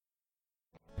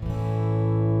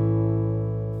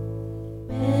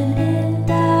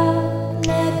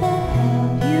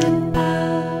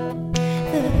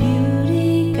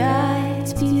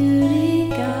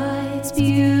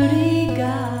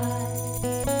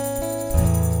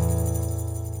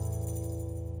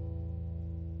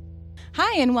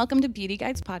Hi, and welcome to Beauty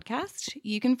Guides Podcast.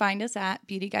 You can find us at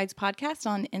Beauty Guides Podcast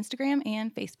on Instagram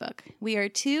and Facebook. We are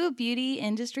two beauty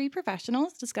industry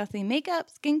professionals discussing makeup,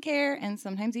 skincare, and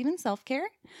sometimes even self-care.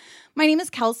 My name is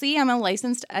Kelsey. I'm a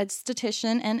licensed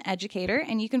esthetician and educator,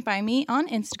 and you can find me on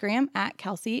Instagram at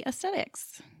Kelsey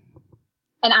Aesthetics.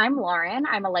 And I'm Lauren.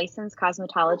 I'm a licensed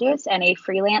cosmetologist and a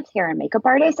freelance hair and makeup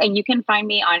artist, and you can find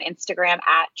me on Instagram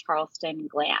at Charleston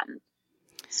Glam.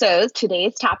 So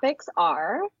today's topics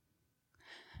are...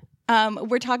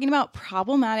 we're talking about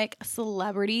problematic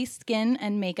celebrity skin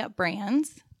and makeup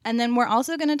brands. And then we're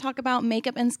also going to talk about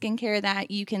makeup and skincare that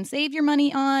you can save your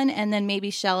money on and then maybe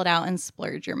shell it out and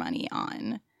splurge your money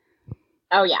on.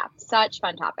 Oh, yeah. Such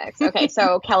fun topics. Okay,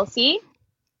 so Kelsey,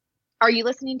 are you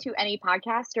listening to any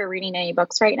podcast or reading any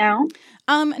books right now?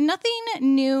 Nothing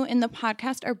new in the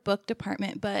podcast or book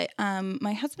department, but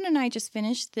my husband and I just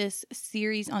finished this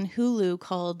series on Hulu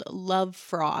called Love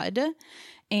Fraud.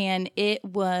 And it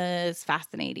was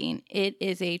fascinating. It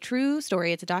is a true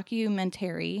story. It's a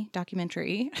documentary.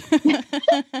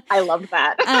 I love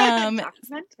that.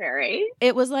 Documentary.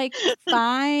 It was like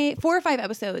 4 or 5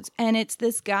 episodes. And it's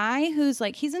this guy who's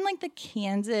like, he's in like the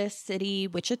Kansas City,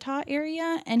 Wichita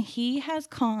area. And he has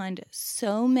conned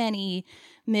so many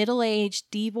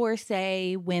middle-aged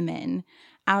divorcee women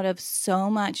out of so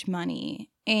much money.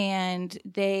 And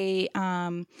they,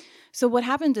 so what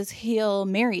happens is he'll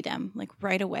marry them like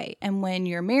right away. And when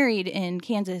you're married in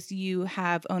Kansas, you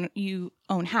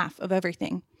own half of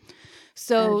everything.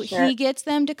 So Sure. He gets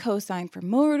them to co-sign for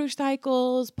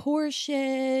motorcycles,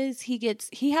 Porsches.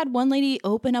 He had one lady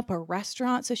open up a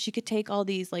restaurant so she could take all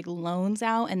these like loans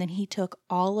out, and then he took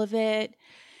all of it.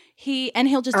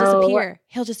 He'll just disappear.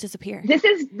 He'll just disappear. This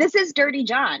is Dirty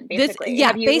John,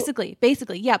 basically.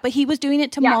 Basically. Yeah. But he was doing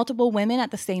it to multiple women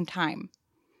at the same time.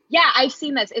 Yeah, I've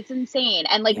seen this. It's insane.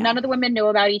 And like none of the women know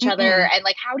about each other. And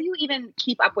like, how do you even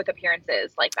keep up with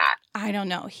appearances like that? I don't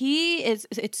know.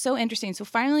 It's so interesting. So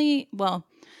finally,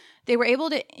 they were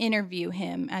able to interview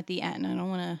him at the end. I don't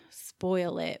want to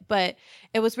spoil it, but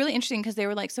it was really interesting because they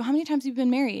were like, so how many times have you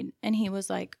been married? And he was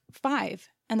like, 5.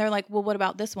 And they're like, well, what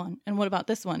about this one? And what about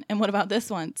this one? And what about this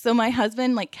one? So my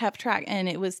husband like kept track, and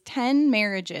it was 10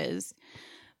 marriages.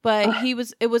 But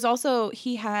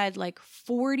he had like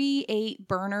 48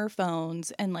 burner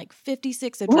phones and like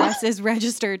 56 addresses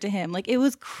registered to him. Like, it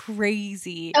was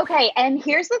crazy. Okay. And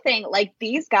here's the thing, like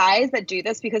these guys that do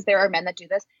this, because there are men that do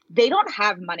this, they don't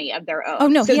have money of their own. Oh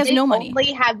no, so he has no money. They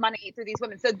only have money through these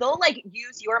women. So they'll like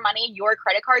use your money, your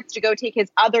credit cards to go take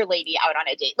his other lady out on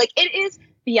a date. Like, it is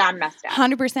beyond messed up.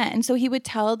 100%. And so he would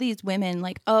tell these women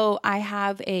like, oh, I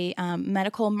have a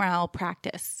medical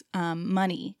malpractice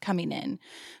money coming in.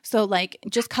 So like,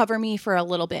 just cover me for a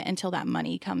little bit until that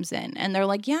money comes in. And they're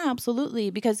like, yeah, absolutely.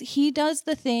 Because he does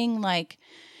the thing like,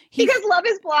 because love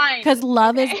is blind. Because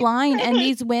love is blind. And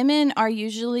these women are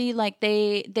usually like,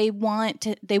 they want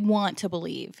to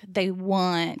believe. They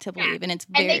want to believe. And it's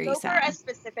very sad. And they go for a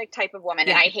specific type of woman.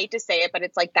 Yeah. And I hate to say it, but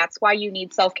it's like, that's why you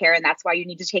need self-care. And that's why you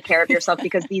need to take care of yourself,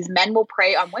 because these men will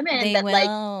prey on women like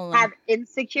have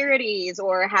insecurities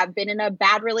or have been in a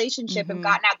bad relationship and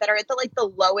gotten out, that are at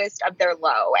the lowest of their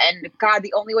low. And God,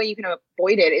 the only way you can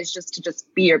avoid it is just to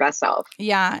be your best self.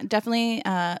 Yeah, definitely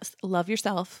love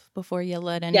yourself before you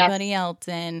let anybody else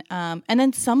in. And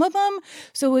then some of them,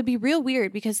 so it would be real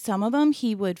weird because some of them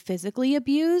he would physically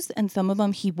abuse and some of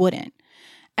them he wouldn't.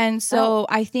 And so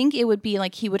I think it would be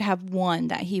like he would have one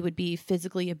that he would be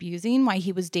physically abusing while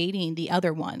he was dating the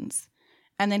other ones.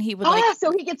 And then he would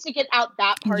so he gets to get out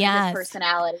that part of his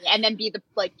personality and then be the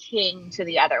like king to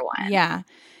the other one. Yeah.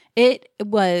 It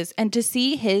was, and to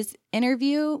see his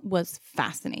interview was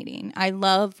fascinating. I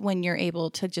love when you're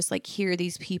able to just like hear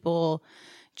these people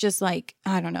just like,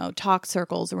 I don't know, talk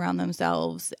circles around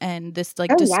themselves and this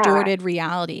like distorted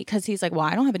reality. Because he's like, well,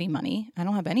 I don't have any money. I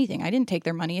don't have anything. I didn't take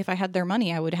their money. If I had their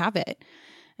money, I would have it.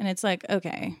 And it's like,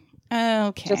 okay.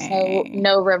 Just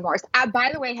no remorse.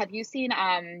 By the way, have you seen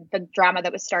the drama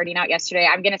that was starting out yesterday?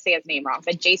 I'm going to say his name wrong,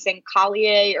 but Jason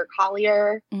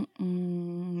Collier.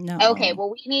 No. Okay, well,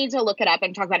 we need to look it up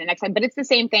and talk about it next time. But it's the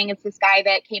same thing. It's this guy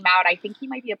that came out. I think he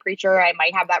might be a preacher. I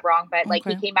might have that wrong, but like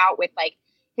he came out with like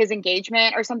his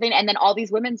engagement or something, and then all these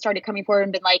women started coming forward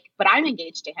and been like, but I'm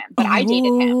engaged to him, but I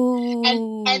dated him.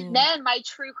 And then my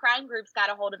true crime groups got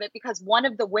a hold of it because one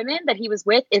of the women that he was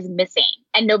with is missing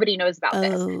and nobody knows about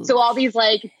this. So all these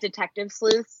like detective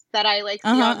sleuths that I like see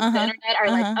on the internet are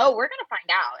like, oh, we're gonna find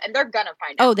out, and they're gonna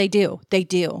find out. Oh, they do.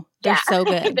 They're so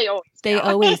good. They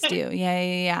always do.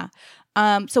 Yeah.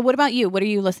 So what about you? What are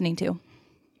you listening to?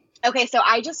 Okay, so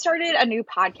I just started a new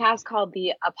podcast called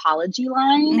The Apology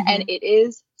Line, and it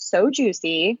is so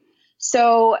juicy.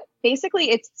 So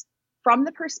basically, it's from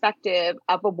the perspective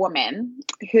of a woman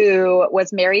who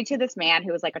was married to this man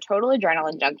who was like a total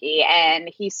adrenaline junkie.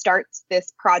 And he starts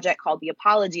this project called the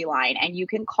Apology Line. And you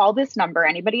can call this number,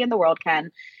 anybody in the world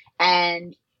can,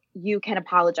 and you can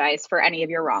apologize for any of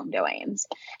your wrongdoings.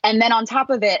 And then on top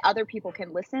of it, other people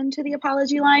can listen to the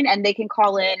Apology Line and they can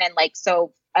call in. And like,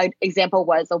 so an example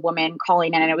was a woman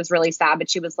calling in, and it was really sad, but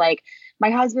she was like,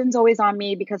 my husband's always on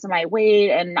me because of my weight,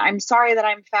 and I'm sorry that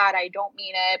I'm fat. I don't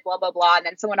mean it, blah, blah, blah. And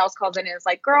then someone else calls in and is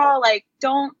like, girl, like,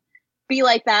 don't be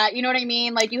like that. You know what I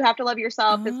mean? Like, you have to love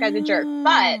yourself. This guy's a jerk.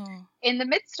 But in the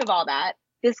midst of all that,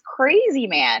 this crazy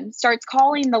man starts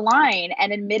calling the line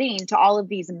and admitting to all of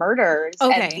these murders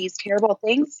and these terrible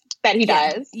things that he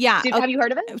does. Yeah. Have you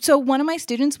heard of it? So one of my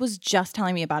students was just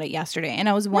telling me about it yesterday, and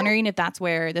I was wondering if that's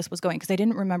where this was going because I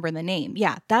didn't remember the name.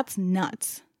 Yeah, that's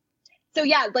nuts. So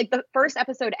yeah, like the first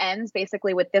episode ends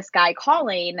basically with this guy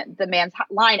calling the man's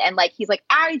line, and like he's like,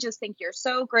 I just think you're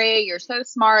so great, you're so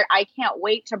smart, I can't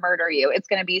wait to murder you. It's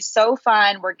gonna be so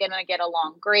fun, we're gonna get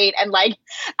along great. And like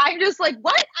I'm just like,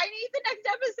 what? I need the next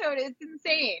episode. It's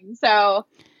insane. So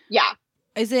yeah.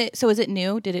 Is it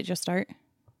new? Did it just start?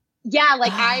 Yeah,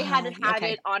 like I had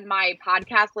it on my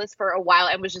podcast list for a while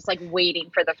and was just like waiting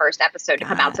for the first episode to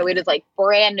come out. So it is like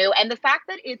brand new. And the fact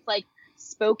that it's like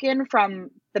spoken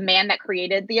from the man that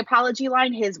created the Apology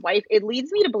Line, his wife, it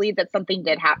leads me to believe that something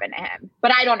did happen to him.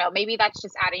 But I don't know. Maybe that's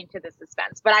just adding to the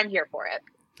suspense, but I'm here for it.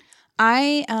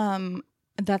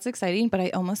 That's exciting, but I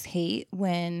almost hate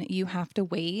when you have to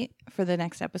wait for the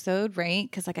next episode, right?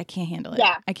 Because like I can't handle it.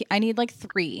 Yeah. I need like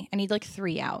 3. I need like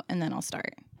 3 out and then I'll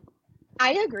start.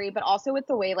 I agree, but also with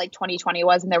the way like 2020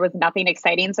 was and there was nothing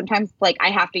exciting, sometimes like I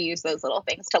have to use those little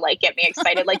things to like get me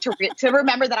excited, like to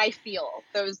remember that I feel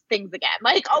those things again.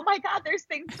 Like, oh my God, there's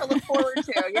things to look forward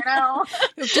to, you know?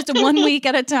 Just 1 week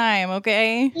at a time,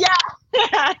 okay? Yeah.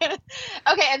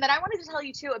 Okay, and then I wanted to tell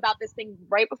you too about this thing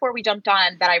right before we jumped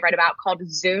on that I read about called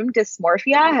Zoom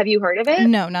dysmorphia. Have you heard of it?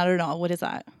 No, not at all. What is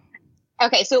that?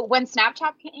 Okay, so when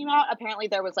Snapchat came out, apparently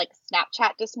there was like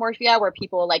Snapchat dysmorphia where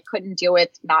people like couldn't deal with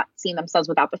not seeing themselves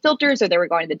without the filters, or they were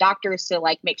going to the doctors to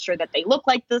like make sure that they look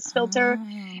like this filter.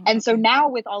 And so now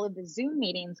with all of the Zoom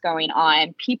meetings going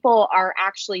on, people are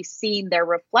actually seeing their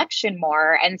reflection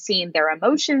more and seeing their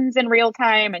emotions in real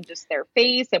time and just their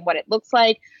face and what it looks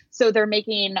like. So they're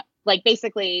making like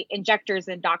basically injectors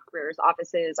in doctors'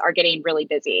 offices are getting really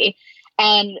busy.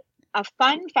 And a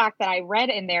fun fact that I read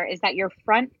in there is that your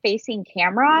front-facing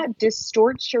camera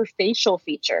distorts your facial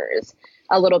features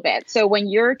a little bit. So when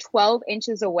you're 12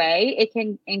 inches away, it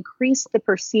can increase the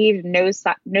perceived nose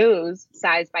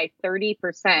size by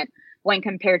 30% when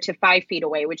compared to 5 feet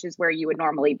away, which is where you would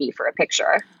normally be for a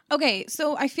picture. Okay,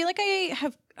 so I feel like I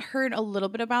have heard a little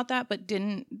bit about that, but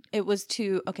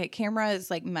cameras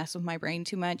like mess with my brain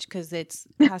too much because it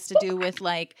has to do with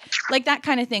like that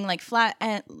kind of thing, like flat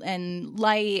and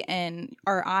light, and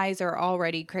our eyes are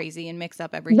already crazy and mix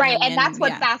up everything. Right, and that's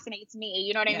what fascinates me,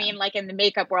 you know what I mean? Like in the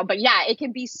makeup world. But yeah, it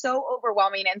can be so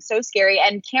overwhelming and so scary,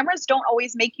 and cameras don't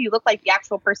always make you look like the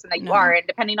actual person that you are, and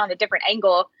depending on the different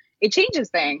angle, it changes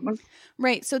things.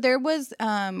 Right. So there was,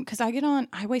 because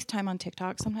I waste time on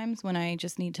TikTok sometimes when I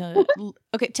just need to,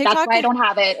 TikTok. That's why I don't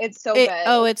have it. It's so good.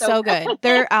 Oh, it's so good.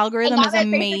 Their algorithm is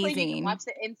amazing. You can watch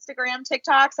the Instagram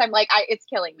TikToks. I'm like, it's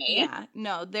killing me. Yeah.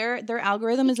 No, their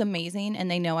algorithm is amazing, and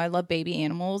they know I love baby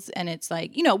animals, and it's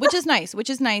like, which is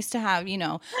nice to have,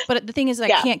 but the thing is I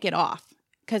can't get off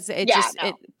because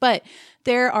but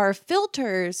there are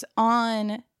filters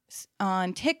on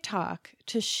TikTok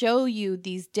to show you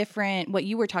these different, what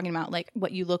you were talking about, like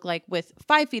what you look like with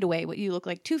 5 feet away, what you look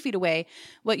like 2 feet away,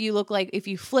 what you look like if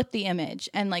you flip the image.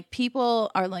 And like people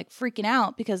are like freaking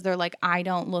out because they're like, I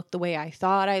don't look the way I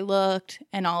thought I looked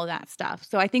and all of that stuff.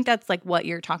 So I think that's like what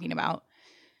you're talking about.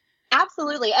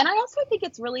 Absolutely. And I also think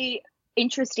it's really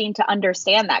interesting to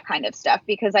understand that kind of stuff,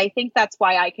 because I think that's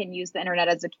why I can use the internet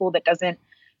as a tool that doesn't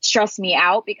stress me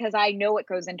out, because I know what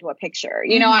goes into a picture.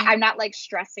 I'm not like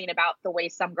stressing about the way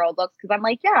some girl looks, because I'm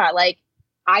like, yeah, like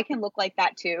I can look like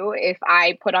that too if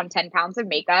I put on 10 pounds of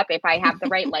makeup, if I have the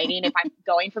right lighting, if I'm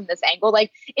going from this angle.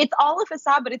 Like it's all a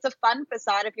facade, but it's a fun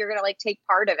facade if you're gonna like take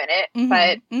part of it.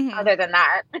 But other than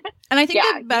that, and I think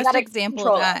the best example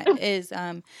of that is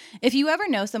if you ever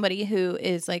know somebody who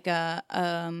is like a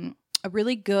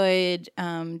really good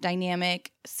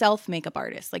dynamic self makeup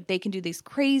artist. Like they can do these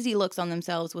crazy looks on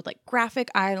themselves with like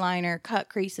graphic eyeliner, cut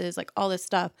creases, like all this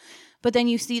stuff. But then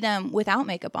you see them without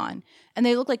makeup on and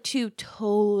they look like 2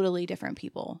 totally different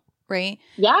people, right?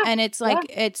 Yeah. And it's like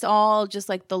it's all just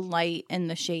like the light and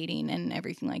the shading and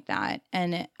everything like that.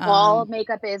 And all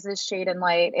makeup is shade and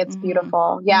light. It's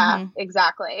beautiful. Yeah,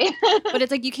 exactly. But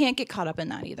it's like you can't get caught up in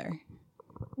that either.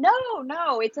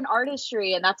 No, it's an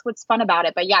artistry, and that's what's fun about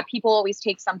it. But yeah, people always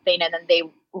take something and then they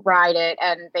ride it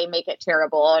and they make it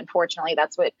terrible. Unfortunately,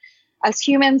 that's what us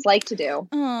humans like to do.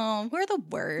 Oh, we're the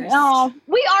worst. Oh,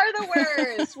 we are the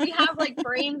worst. We have like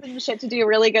brains and shit to do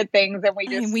really good things, and we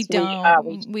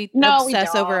don't. We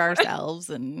obsess over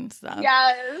ourselves and stuff.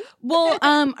 Yes. Well,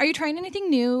 are you trying anything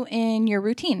new in your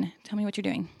routine? Tell me what you're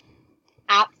doing.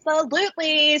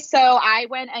 Absolutely. So I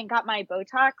went and got my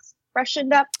Botox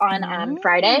freshened up on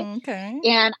Friday. Okay.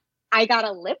 And I got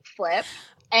a lip flip.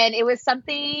 And it was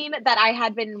something that I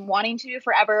had been wanting to do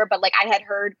forever, but like I had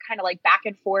heard kind of like back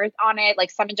and forth on it. Like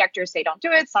some injectors say don't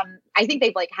do it. Some, I think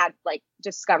they've like had like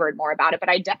discovered more about it, but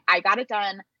I got it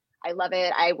done. I love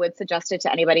it. I would suggest it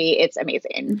to anybody. It's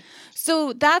amazing.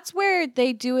 So that's where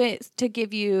they do it to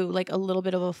give you like a little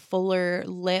bit of a fuller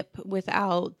lip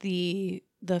without the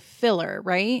filler,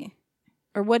 right?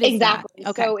 Or what is exactly?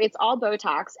 That? Okay. So it's all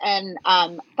Botox. And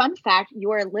fun fact,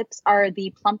 your lips are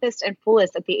the plumpest and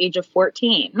fullest at the age of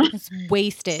 14. It's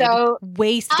wasted. So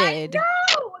wasted. I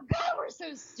know. God, we're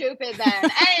so stupid then.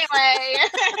 Anyway.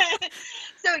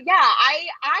 So yeah,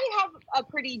 I have a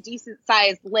pretty decent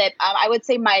sized lip. I would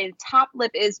say my top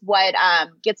lip is what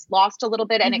gets lost a little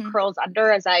bit and it curls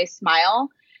under as I smile.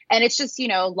 And it's just,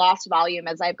 lost volume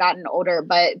as I've gotten older.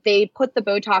 But they put the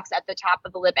Botox at the top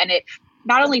of the lip and it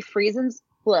not only freezes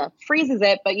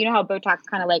it, but you know how Botox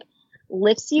kind of like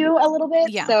lifts you a little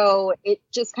bit. Yeah. So it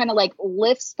just kind of like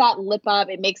lifts that lip up.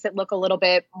 It makes it look a little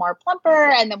bit more plumper.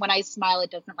 And then when I smile,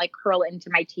 it doesn't like curl into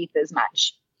my teeth as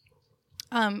much.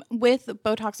 With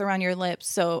Botox around your lips.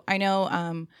 So I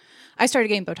know, I started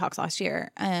getting Botox last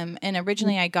year. And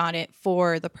originally I got it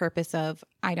for the purpose of,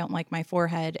 I don't like my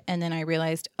forehead. And then I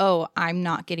realized, I'm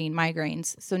not getting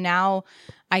migraines. So now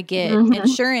I get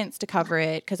insurance to cover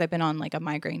it because I've been on like a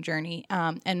migraine journey.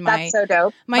 And that's so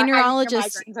dope. My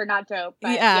neurologist, migraines are not dope.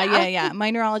 But yeah. My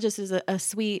neurologist is a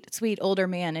sweet, sweet older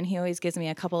man, and he always gives me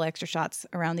a couple extra shots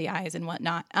around the eyes and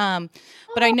whatnot.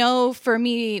 But I know for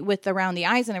me with around the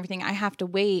eyes and everything, I have to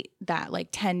wait that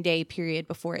like 10-day period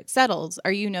before it settles.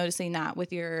 Are you noticing that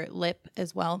with your lip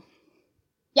as well?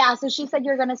 Yeah, so she said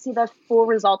you're going to see the full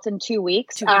results in 2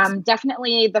 weeks.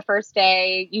 Definitely the first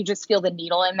day, you just feel the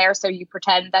needle in there, so you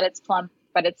pretend that it's plump,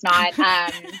 but it's not.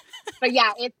 But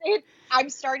yeah, I'm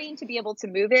starting to be able to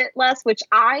move it less, which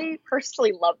I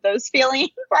personally love those feelings.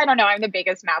 I don't know, I'm the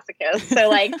biggest masochist, so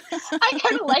like I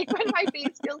kind of like when my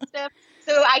face feels stiff.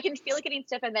 So I can feel it getting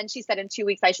stiff, and then she said in 2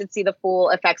 weeks I should see the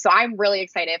full effect. So I'm really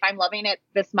excited. If I'm loving it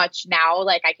this much now,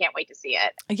 like I can't wait to see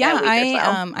it. Yeah,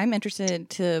 I'm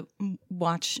interested to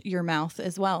watch your mouth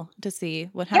as well to see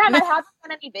what happens. Yeah, and I haven't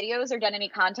done any videos or done any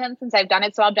content since I've done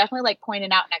it, so I'll definitely like point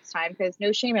it out next time because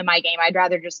no shame in my game. I'd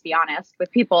rather just be honest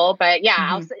with people. But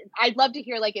yeah, I'd love to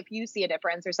hear like if you see a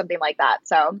difference or something like that.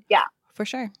 So yeah, for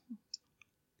sure.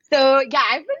 So yeah,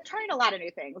 I've been trying a lot of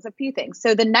new things, a few things.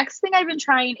 So the next thing I've been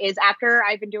trying is after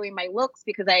I've been doing my looks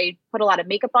because I put a lot of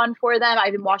makeup on for them,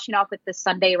 I've been washing off with the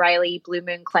Sunday Riley Blue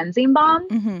Moon Cleansing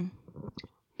Balm.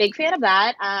 Big fan of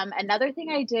that. Another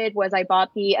thing I did was I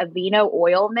bought the Aveeno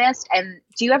Oil Mist. And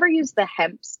do you ever use the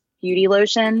Hemp's Beauty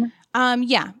Lotion?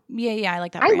 Yeah. I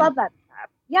like that brand. I love that.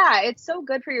 Yeah, it's so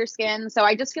good for your skin. So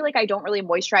I just feel like I don't really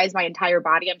moisturize my entire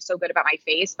body. I'm so good about my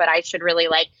face, but I should really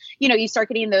like, you start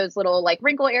getting those little like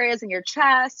wrinkle areas in your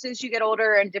chest as you get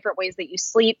older and different ways that you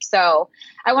sleep. So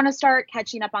I want to start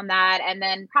catching up on that. And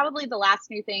then probably the last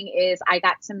new thing is I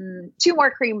got 2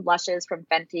 more cream blushes from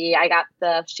Fenty. I got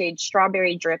the shade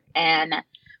Strawberry Drip and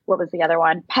what was the other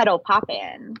one? Petal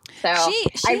Poppin'. So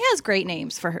she has great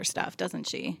names for her stuff, doesn't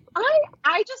she?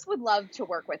 I just would love to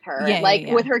work with her.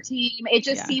 Yeah. With her team. It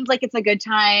just seems like it's a good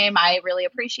time. I really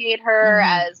appreciate her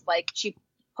as like she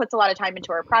puts a lot of time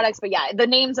into her products. But yeah, the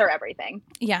names are everything.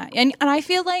 Yeah. And I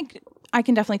feel like I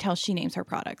can definitely tell she names her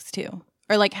products too.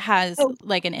 Or like has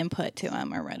like an input to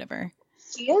them or whatever.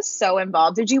 She is so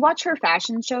involved. Did you watch her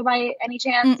fashion show by any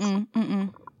chance?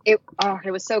 It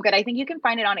was so good. I think you can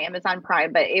find it on Amazon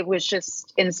Prime, but it was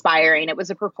just inspiring. It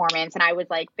was a performance, and I was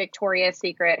like Victoria's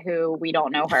Secret, who we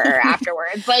don't know her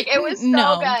afterwards. Like it was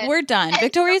so good. We're done.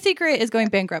 Victoria's Secret is going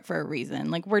bankrupt for a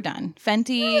reason. Like we're done.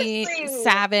 Fenty,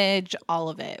 Savage, all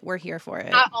of it. We're here for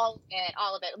it. All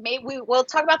of it. Maybe we'll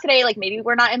talk about today. Like maybe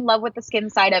we're not in love with the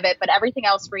skin side of it, but everything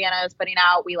else Rihanna is putting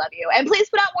out, we love you. And please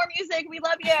put out more music. We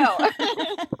love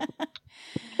you.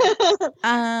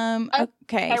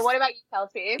 Okay. What about you,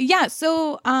 Kelsey? Yeah.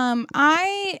 So, I'm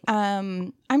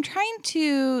trying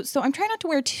not to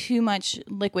wear too much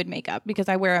liquid makeup because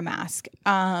I wear a mask.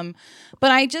 But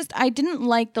I didn't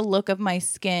like the look of my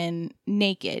skin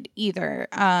naked either.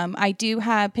 I do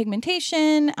have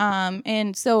pigmentation.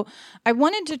 And so I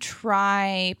wanted to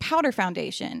try powder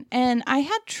foundation, and I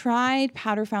had tried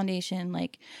powder foundation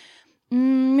like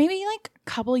maybe like a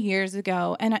couple years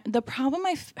ago. And the problem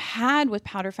I've had with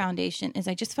powder foundation is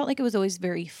I just felt like it was always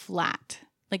very flat.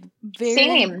 Like very,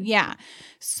 same. Yeah.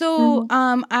 So,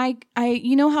 I,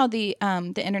 you know how the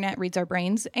internet reads our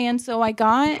brains. And so I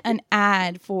got an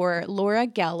ad for Laura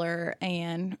Geller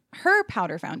and her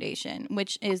powder foundation,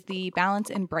 which is the Balance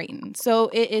and Brighten. So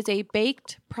it is a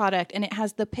baked product and it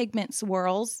has the pigment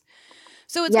swirls.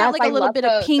 So it's got like a little bit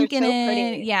of pink in it.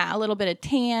 Pretty. Yeah, a little bit of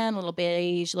tan, a little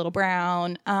beige, a little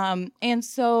brown. And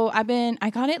so I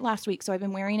got it last week. So I've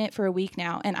been wearing it for a week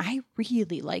now and I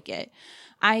really like it.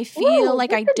 I feel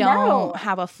like I don't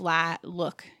have a flat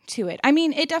look to it. I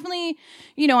mean, it definitely,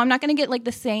 I'm not going to get like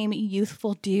the same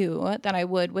youthful dew that I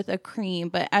would with a cream.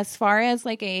 But as far as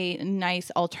like a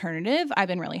nice alternative, I've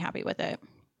been really happy with it.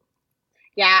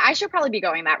 Yeah, I should probably be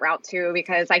going that route too,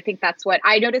 because I think that's what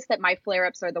I noticed, that my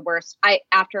flare-ups are the worst.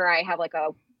 After I have like a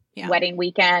wedding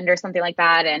weekend or something like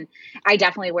that, and I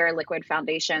definitely wear liquid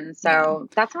foundation. So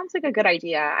that sounds like a good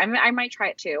idea. I might try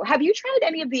it too. Have you tried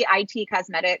any of the IT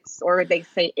Cosmetics, or they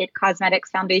say IT Cosmetics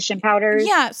foundation powders?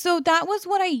 Yeah, so that was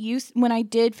what I used when I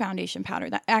did foundation powder.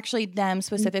 That actually them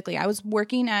specifically.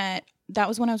 That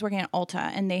was when I was working at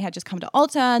Ulta, and they had just come to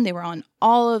Ulta and they were on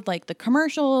all of like the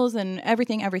commercials and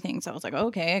everything. So I was like,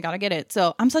 okay, I gotta get it.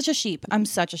 So I'm such a sheep. And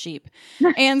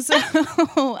so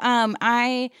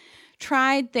I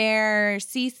tried their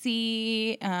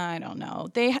CC. I don't know.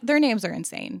 Their names are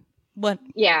insane.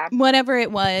 Whatever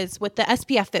it was with the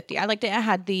SPF 50. I liked it. It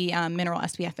had the mineral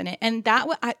SPF in it, and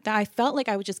I felt like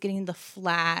I was just getting the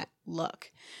flat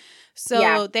look.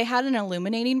 So they had an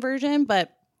illuminating version,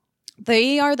 but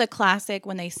they are the classic.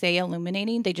 When they say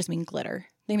illuminating, they just mean glitter.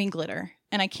 They mean glitter,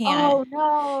 and I can't. Oh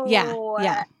no! Yeah.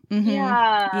 Mm-hmm.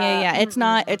 Yeah. It's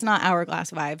not Hourglass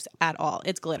vibes at all.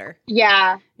 It's glitter.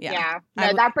 Yeah.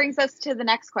 No, that brings us to the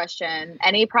next question.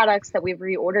 Any products that we've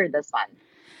reordered this month?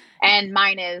 And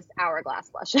mine is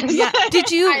Hourglass blushes. Yeah. Did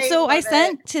you? I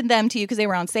sent them to you because they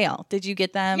were on sale. Did you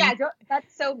get them? Yeah.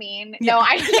 That's so mean. Yeah. No,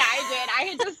 I did. I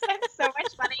had just spent so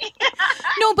much money.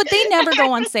 No, but they never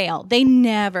go on sale.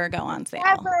 Never.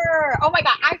 Oh my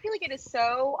God. I feel like it is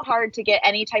so hard to get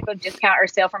any type of discount or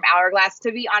sale from Hourglass.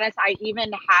 To be honest, I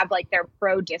even have like their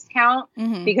pro discount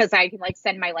because I can like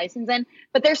send my license in.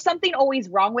 But there's something always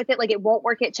wrong with it. Like it won't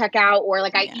work at checkout, or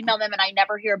like I email them and I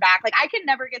never hear back. Like I can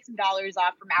never get some dollars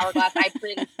off from Hourglass. I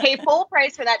pay full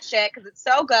price for that shit because it's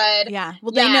so good. Yeah.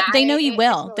 Well, they know you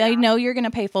will. They know you're going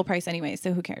to pay full price anyway,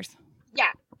 so who cares? Yeah,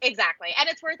 exactly. And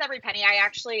it's worth every penny. I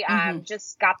actually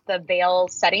just got the Veil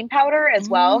setting powder as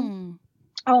well.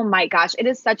 Oh my gosh, it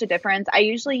is such a difference. I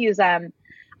usually use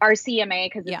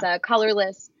RCMA because it's a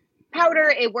colorless powder.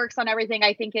 It works on everything.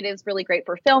 I think it is really great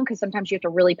for film because sometimes you have to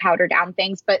really powder down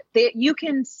things, but you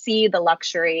can see the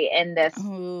luxury in this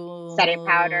setting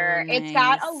powder. Nice. It's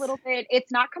got a little bit,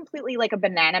 it's not completely like a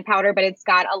banana powder, but it's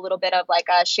got a little bit of like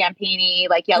a champagne-y,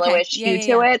 like yellowish hue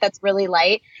to it that's really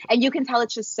light. And you can tell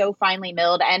it's just so finely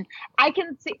milled. And I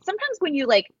can see sometimes when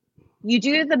you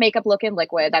do the makeup look in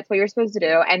liquid, that's what you're supposed to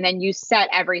do. And then you set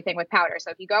everything with powder.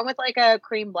 So if you go with like a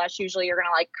cream blush, usually you're going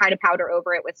to like kind of powder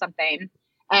over it with something.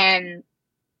 And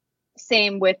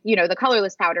same with, the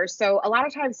colorless powders. So a lot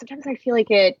of times, sometimes I feel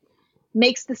like it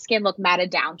makes the skin look matted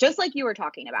down, just like you were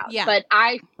talking about. Yeah. But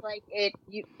I feel like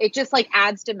it just like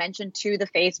adds dimension to the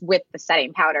face with the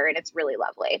setting powder, and it's really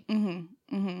lovely.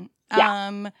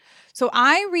 Yeah. So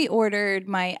I reordered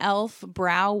my e.l.f.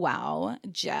 Brow Wow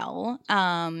gel,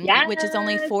 which is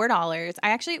only $4. I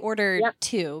actually ordered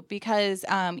two because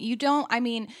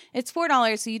it's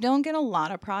 $4, so you don't get a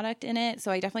lot of product in it.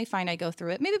 So I definitely find I go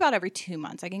through it maybe about every 2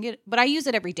 months. But I use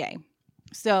it every day.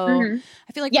 So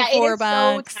I feel like for $4,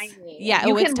 so tiny. Yeah,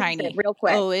 it's tiny. It real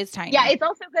quick. Oh, it's tiny. Yeah, it's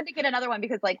also good to get another one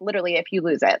because, like, literally, if you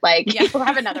lose it, like, you'll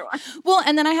have another one. Well,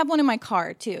 and then I have one in my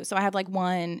car too. So I have like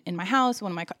one in my house,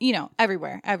 one in my car.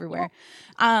 Everywhere.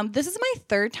 This is my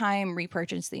third time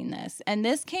repurchasing this, and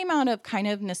this came out of kind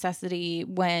of necessity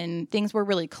when things were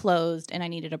really closed, and I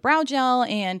needed a brow gel,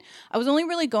 and I was only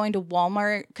really going to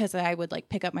Walmart because I would like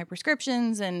pick up my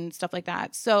prescriptions and stuff like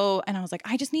that. So, and I was like,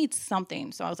 I just need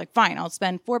something. So I was like, fine, I'll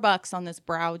spend $4 on this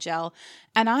brow gel,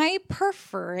 and I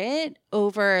prefer it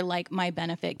over like my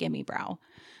Benefit Gimme Brow.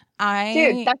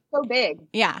 Dude, that's so big.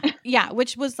 Yeah,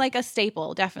 which was like a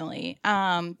staple, definitely.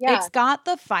 It's got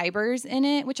the fibers in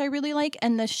it, which I really like,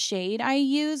 and the shade I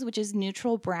use, which is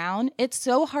neutral brown. It's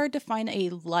so hard to find a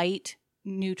light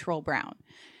neutral brown.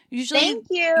 Usually, thank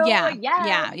you.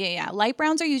 Yeah. Light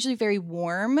browns are usually very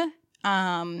warm,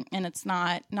 and it's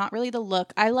not really the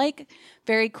look. I like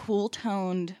very cool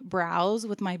toned brows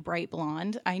with my bright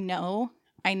blonde. I know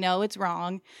it's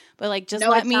wrong, but like, just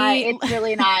let me. Not. It's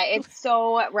really not. It's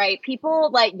so right. People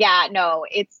like, I know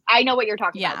what you're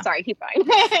talking about. Sorry, keep going.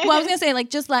 Well, I was gonna say, like,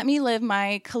 just let me live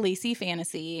my Khaleesi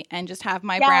fantasy and just have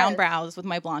my brown brows with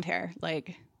my blonde hair.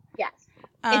 Like, yes,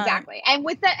 exactly. And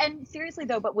with that, and seriously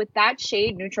though, but with that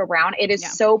shade, neutral brown, it is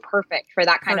so perfect for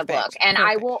that kind of look. And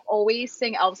I will always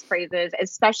sing e.l.f.'s praises,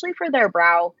 especially for their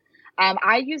brow.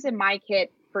 I use in my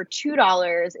kit for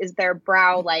 $2 is their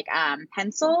brow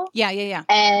pencil. Yeah.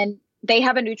 And they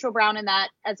have a neutral brown in that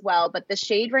as well, but the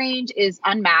shade range is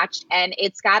unmatched and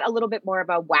it's got a little bit more of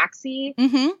a waxy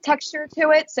texture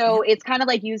to it. So it's kind of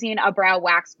like using a brow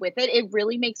wax with it. It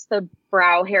really makes the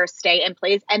brow hair stay in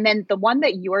place. And then the one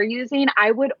that you're using,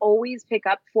 I would always pick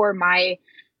up for my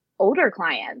older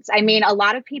clients. I mean, a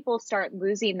lot of people start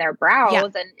losing their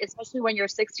brows and especially when you're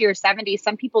 60 or 70,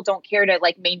 some people don't care to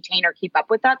like maintain or keep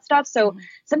up with that stuff. So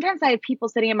sometimes I have people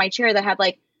sitting in my chair that have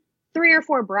like 3 or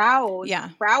 4 brow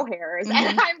hairs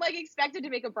and I'm like expected to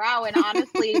make a brow. And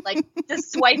honestly, like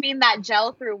just swiping that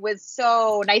gel through was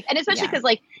so nice. And especially because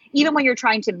like, even when you're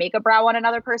trying to make a brow on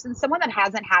another person, someone that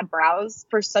hasn't had brows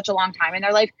for such a long time in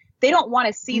their life, they don't want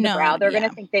to see the brow. They're going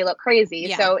to think they look crazy.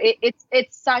 Yeah. So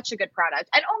it's such a good product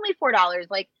and only $4.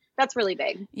 Like that's really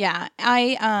big. Yeah.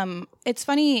 It's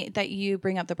funny that you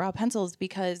bring up the brow pencils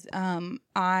because,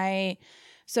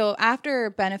 so after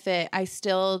Benefit, I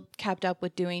still kept up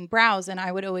with doing brows and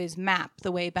I would always map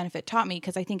the way Benefit taught me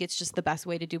because I think it's just the best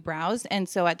way to do brows. And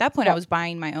so at that point I was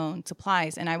buying my own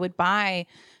supplies and I would buy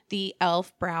the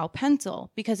e.l.f. brow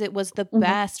pencil because it was the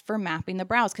best for mapping the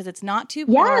brows because it's not too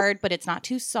hard, but it's not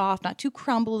too soft, not too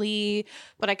crumbly,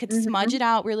 but I could smudge it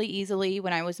out really easily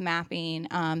when I was mapping.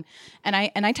 And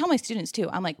I tell my students too,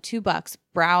 I'm like $2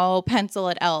 brow pencil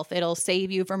at e.l.f. It'll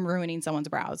save you from ruining someone's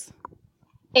brows.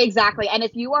 Exactly. And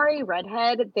if you are a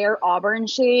redhead, their auburn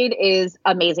shade is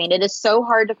amazing. It is so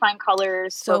hard to find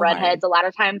colors for redheads. A lot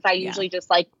of times I usually just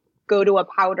like go to a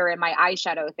powder in my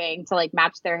eyeshadow thing to like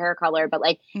match their hair color. But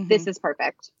like this is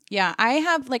perfect. Yeah. I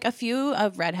have like a few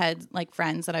of redhead like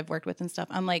friends that I've worked with and stuff.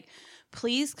 I'm like,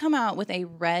 please come out with a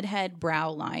redhead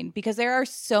brow line because there are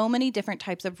so many different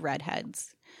types of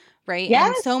redheads. Right.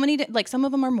 Yes. And so many, like some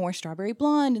of them are more strawberry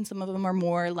blonde and some of them are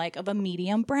more like of a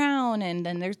medium brown. And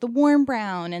then there's the warm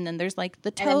brown and then there's like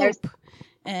the taupe.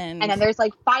 And then there's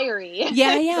like fiery.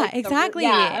 Yeah, like exactly.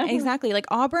 Exactly. Like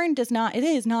auburn it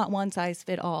is not one size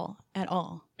fit all at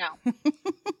all. No.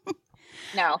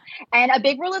 No. And a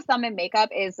big rule of thumb in makeup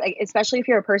is like, especially if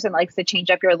you're a person that likes to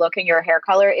change up your look and your hair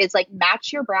color, is like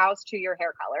match your brows to your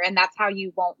hair color. And that's how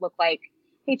you won't look like,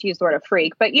 I hate to use the word of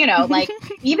freak, but you know, like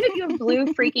even if you have blue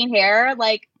freaking hair,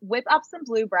 like whip up some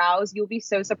blue brows, you'll be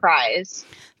so surprised.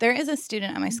 There is a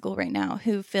student at my school right now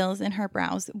who fills in her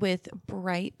brows with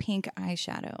bright pink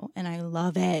eyeshadow, and I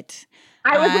love it.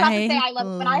 I was about to say I love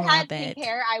it. When I had pink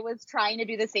hair, I was trying to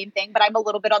do the same thing, but I'm a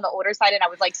little bit on the older side and I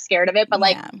was like scared of it. But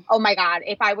like, oh my God,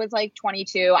 if I was like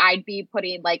 22, I'd be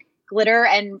putting like glitter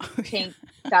and pink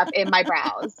stuff in my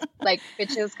brows. Like,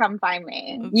 bitches, come find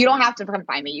me. You don't have to come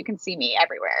find me. You can see me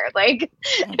everywhere. Like,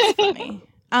 that's funny.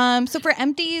 So for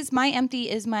empties, my empty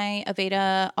is my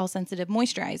Aveda All Sensitive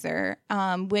Moisturizer,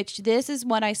 which this is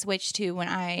what I switched to when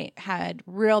I had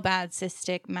real bad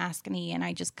cystic maskne and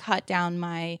I just cut down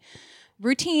my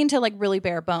routine to like really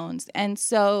bare bones. And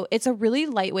so it's a really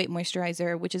lightweight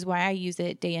moisturizer, which is why I use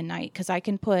it day and night because I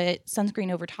can put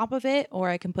sunscreen over top of it or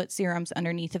I can put serums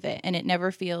underneath of it and it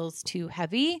never feels too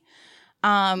heavy.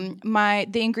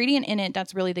 The ingredient in it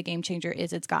that's really the game changer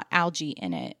is it's got algae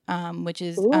in it, which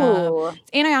is it's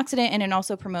antioxidant and it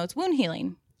also promotes wound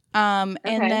healing. And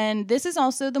then this is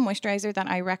also the moisturizer that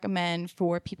I recommend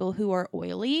for people who are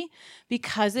oily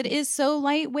because it is so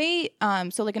lightweight.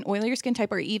 So like an oilier skin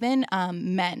type or even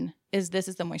men this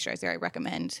is the moisturizer I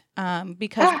recommend.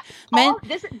 Because men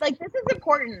this is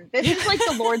important. This is like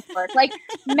the Lord's work. Like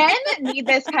men need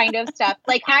this kind of stuff.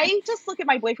 Like I just look at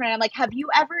my boyfriend and I'm like, have you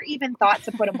ever even thought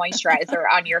to put a moisturizer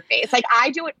on your face? Like I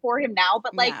do it for him now,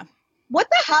 but like what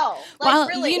the hell? Like, well,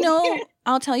 really? You know,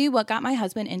 I'll tell you what got my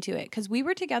husband into it because we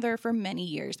were together for many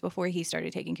years before he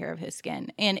started taking care of his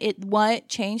skin. And what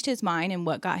changed his mind and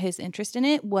what got his interest in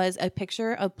it was a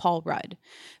picture of Paul Rudd.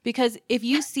 Because if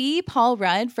you see Paul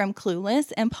Rudd from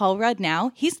Clueless and Paul Rudd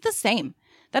now, he's the same.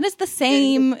 That is the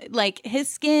same, like his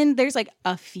skin, there's like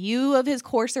a few of his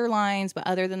coarser lines, but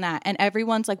other than that, and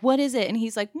everyone's like, what is it? And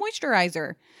he's like,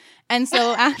 moisturizer. And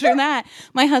so after that,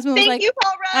 my husband was like, thank you,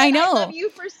 Paul Rudd. I know. I love you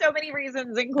for so many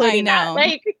reasons, including that.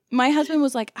 Like, my husband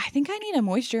was like, I think I need a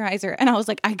moisturizer. And I was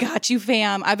like, I got you,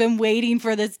 fam. I've been waiting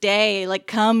for this day. Like,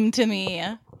 come to me.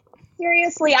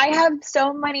 Seriously, I have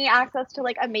so many access to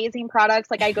like amazing products.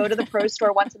 Like I go to the pro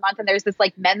store once a month and there's this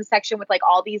like men's section with like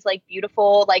all these like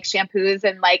beautiful like shampoos,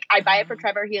 and like I buy it for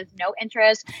Trevor. He has no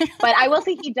interest, but I will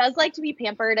say he does like to be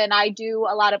pampered, and I do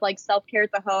a lot of like self-care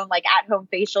at the home, like at home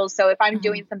facials. So if I'm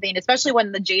doing something, especially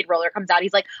when the Jade roller comes out,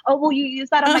 he's like, oh, will you use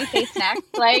that on my face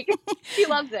next? Like he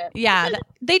loves it. Yeah.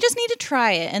 They just need to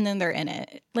try it and then they're in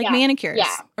it. Like manicures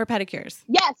or pedicures.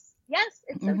 Yes,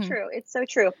 it's so true. It's so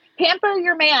true. Pamper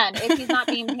your man if he's not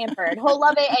being pampered. He'll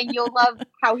love it, and you'll love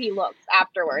how he looks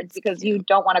afterwards because you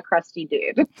don't want a crusty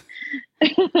dude.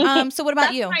 So what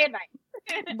about you? My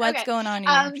advice. What's going on in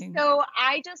your So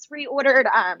I just reordered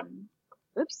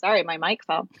oops, sorry, my mic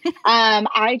fell.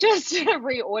 I just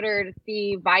reordered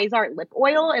the Visart lip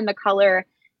oil in the color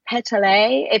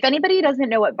Pétale. If anybody doesn't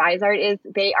know what Visart is,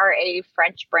 they are a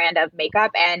French brand of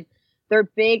makeup, and they're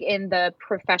big in the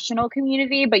professional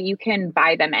community, but you can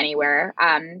buy them anywhere.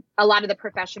 A lot of the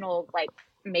professional like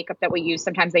makeup that we use,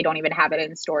 sometimes they don't even have it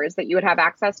in stores that you would have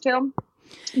access to.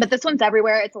 But this one's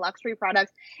everywhere. It's a luxury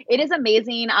product. It is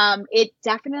amazing. It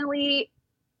definitely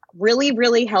really,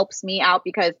 really helps me out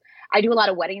because I do a lot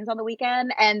of weddings on the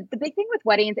weekend. And the big thing with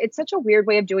weddings, it's such a weird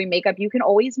way of doing makeup. You can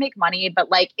always make money,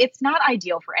 but like it's not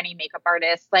ideal for any makeup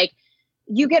artist. Like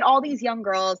you get all these young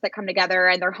girls that come together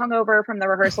and they're hungover from the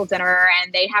rehearsal dinner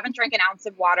and they haven't drank an ounce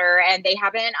of water and they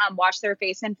haven't washed their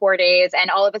face in 4 days. And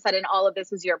all of a sudden, all of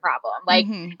this is your problem. Like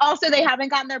also they haven't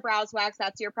gotten their brows waxed.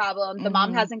 That's your problem. The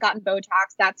mom hasn't gotten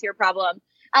Botox. That's your problem.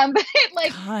 But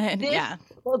like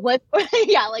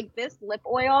this lip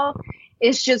oil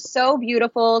is just so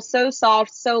beautiful, so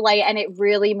soft, so light, and it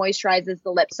really moisturizes the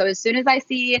lips. So as soon as I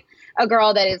see a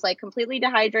girl that is like completely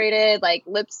dehydrated, like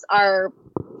lips are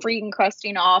freaking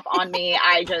crusting off on me,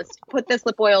 I just put this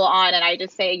lip oil on and I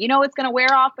just say, you know, it's going to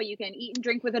wear off, but you can eat and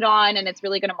drink with it on, and it's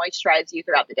really going to moisturize you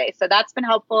throughout the day. So that's been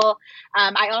helpful.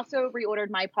 I also reordered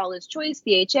my Paula's Choice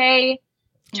BHA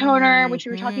toner, which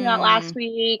we were talking about last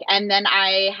week. And then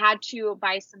I had to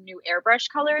buy some new airbrush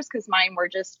colors because mine were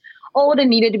just old and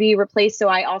needed to be replaced. So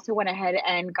I also went ahead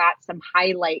and got some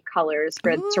highlight colors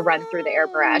to run through the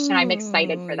airbrush. And I'm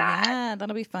excited for that. Yeah,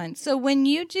 that'll be fun. So when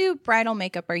you do bridal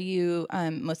makeup, are you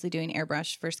mostly doing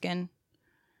airbrush for skin?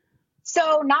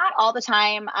 So not all the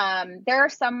time. There are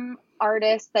some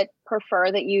artists that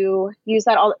prefer that you use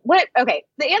that all. Okay.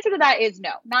 The answer to that is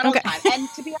no, not all the time. And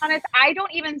to be honest, I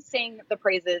don't even sing the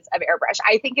praises of airbrush.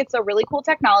 I think it's a really cool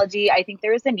technology. I think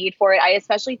there is a need for it. I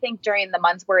especially think during the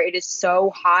months where it is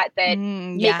so hot that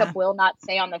makeup will not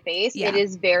stay on the face. Yeah. It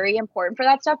is very important for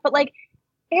that stuff. But like,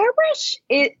 airbrush,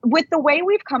 with the way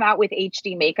we've come out with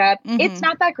HD makeup, it's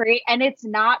not that great, and it's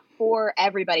not for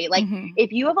everybody. Like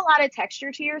if you have a lot of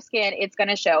texture to your skin, it's going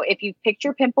to show. If you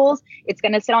picture pimples, it's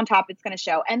going to sit on top, it's going to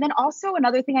show. And then also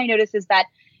another thing I noticed is that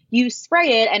you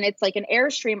spray it and it's like an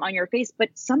airstream on your face, but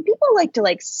some people like to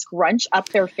like scrunch up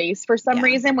their face for some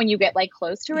reason when you get like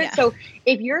close to it. So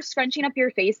if you're scrunching up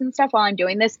your face and stuff while I'm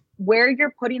doing this, where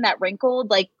you're putting that wrinkled,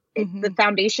 like the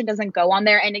foundation doesn't go on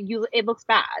there and it looks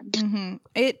bad.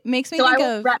 It makes me think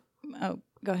of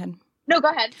go ahead. No, go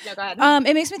ahead.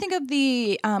 It makes me think of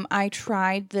the I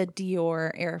tried the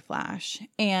Dior Air Flash,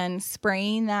 and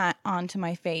spraying that onto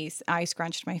my face, I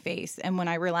scrunched my face, and when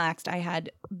I relaxed, I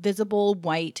had visible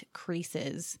white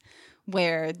creases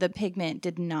where the pigment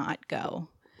did not go.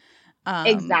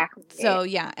 Exactly. So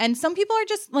yeah, and some people are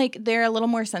just like, they're a little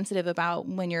more sensitive about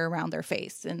when you're around their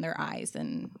face and their eyes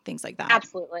and things like that.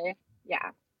 Absolutely.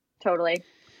 Yeah, totally.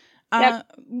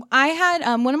 I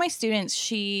had one of my students,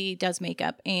 she does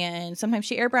makeup, and sometimes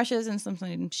she airbrushes and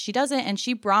sometimes she doesn't, and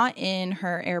she brought in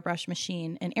her airbrush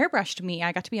machine and airbrushed me.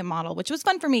 I got to be a model, which was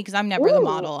fun for me because I'm never the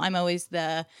model. I'm always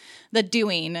the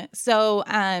doing. So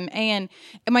and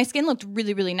my skin looked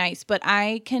really, really nice, but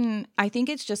I think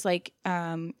it's just like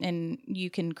and you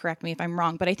can correct me if I'm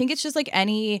wrong, but I think it's just like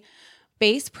any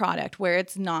base product where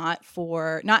it's not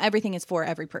everything is for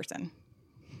every person.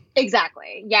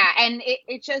 Exactly. Yeah. And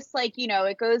it just like, you know,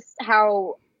 it goes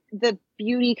how the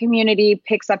beauty community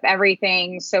picks up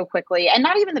everything so quickly, and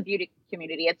not even the beauty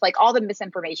community. It's like all the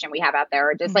misinformation we have out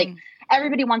there, or just like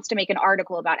everybody wants to make an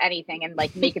article about anything and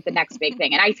like make it the next big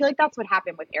thing. And I feel like that's what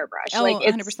happened with airbrush. Oh, like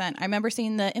 100%. I remember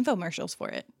seeing the infomercials for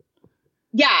it.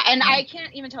 Yeah. And I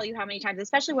can't even tell you how many times,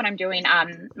 especially when I'm doing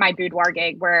my boudoir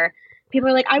gig where people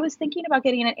are like, I was thinking about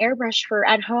getting an airbrush for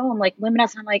at home, like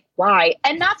Luminous. And I'm like, why?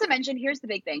 And not to mention, here's the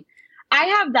big thing. I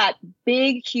have that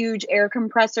big, huge air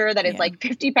compressor that is like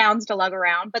 50 pounds to lug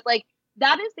around. But like,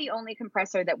 that is the only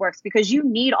compressor that works because you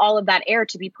need all of that air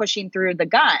to be pushing through the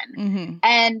gun. Mm-hmm.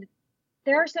 And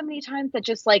there are so many times that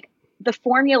just like the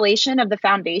formulation of the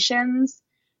foundations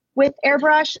with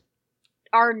airbrush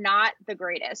are not the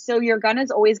greatest. So your gun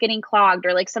is always getting clogged,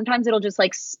 or like sometimes it'll just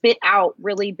like spit out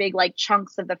really big like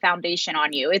chunks of the foundation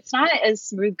on you. It's not as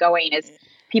smooth going as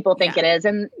people think it is.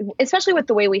 And especially with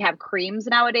the way we have creams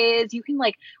nowadays, you can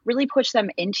like really push them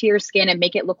into your skin and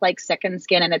make it look like second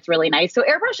skin, and it's really nice. So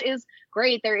airbrush is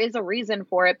great. There is a reason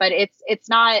for it, but it's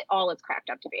not all it's cracked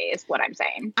up to be, is what I'm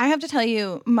saying. I have to tell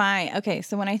you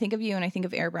so when I think of you and I think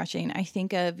of airbrushing, I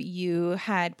think of you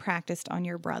had practiced on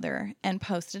your brother and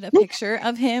posted a picture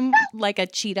of him like a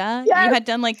cheetah. Yes, you had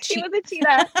done like he was a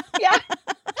cheetah. Yeah.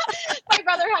 My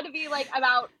brother had to be like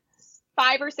about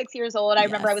 5 or 6 years old. I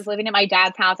remember I was living in my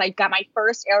dad's house. I got my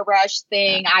first airbrush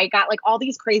thing. I got like all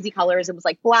these crazy colors. It was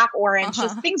like black, orange,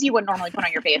 just things you wouldn't normally put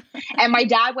on your face. And my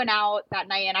dad went out that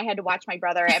night and I had to watch my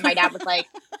brother. And my dad was like,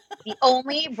 the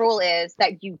only rule is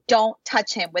that you don't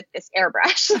touch him with this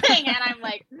airbrush thing. And I'm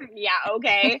like, yeah,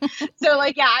 okay. So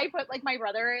like, yeah, I put like my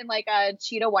brother in like a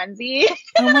cheetah onesie.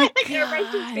 Oh my like,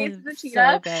 God, his face is a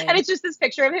cheetah. so and it's just this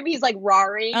picture of him. He's like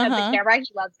roaring at the camera. He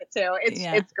loves it too.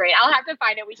 It's great. I'll have to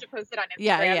find it. We should post it on Instagram.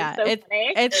 Yeah.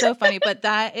 It's so funny. But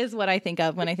that is what I think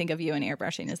of when I think of you and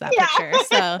airbrushing, is that picture.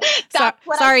 So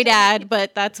sorry, Dad,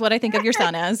 but that's what I think of your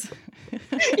son as.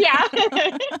 Yeah.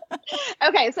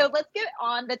 Okay, so let's get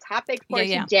on the topic for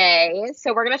today.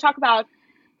 So we're going to talk about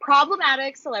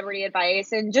problematic celebrity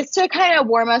advice. And just to kind of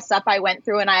warm us up, I went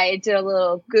through and I did a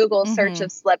little Google search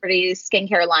of celebrity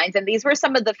skincare lines. And these were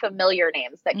some of the familiar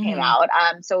names that came out.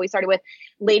 So we started with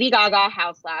Lady Gaga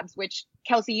Haus Labs, which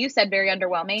Kelsey, you said very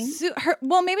underwhelming. So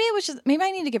maybe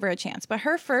I need to give her a chance. But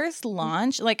her first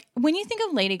launch, like when you think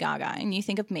of Lady Gaga and you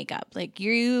think of makeup,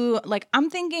 I'm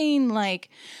thinking like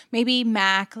maybe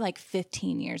MAC like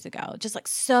 15 years ago, just like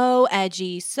so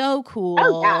edgy, so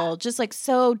cool, just like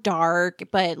so dark,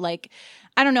 but like,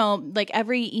 I don't know, like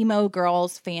every emo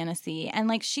girl's fantasy. And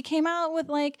like she came out with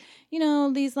like,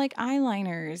 these like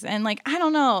eyeliners and like, I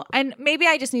don't know. And maybe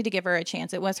I just need to give her a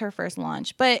chance. It was her first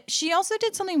launch. But she also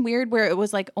did something weird where it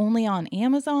was like only on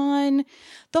Amazon.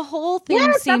 The whole thing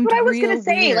seemed that's what I was going to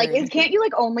say. Like, can't you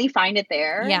like only find it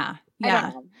there? Yeah.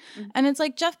 Yeah. And it's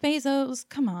like Jeff Bezos,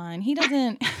 come on. He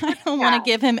doesn't, I don't want to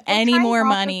give him any more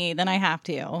money than I have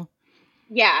to.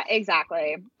 Yeah,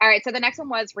 exactly. All right. So the next one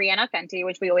was Rihanna Fenty,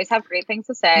 which we always have great things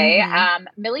to say.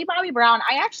 Millie Bobby Brown.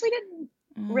 I actually didn't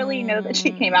really know that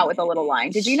she came out with a little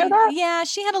line. Did you know that? Yeah,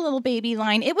 she had a little baby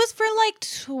line. It was for like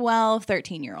 12,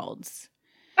 13-year-olds.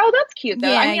 Oh, that's cute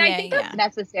though. I think that's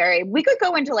necessary. We could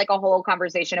go into like a whole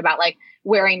conversation about like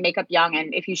wearing makeup young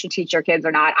and if you should teach your kids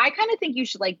or not. I kind of think you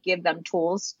should like give them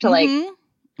tools to like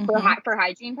for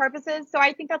hygiene purposes. So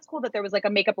I think that's cool that there was like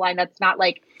a makeup line that's not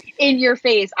like in your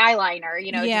face eyeliner,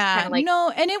 just kind of like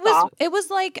and it was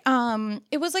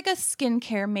like a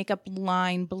skincare makeup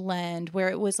line blend where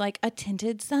it was like a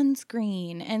tinted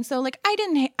sunscreen. And so like I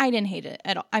didn't hate it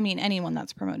at all. I mean, anyone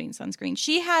that's promoting sunscreen.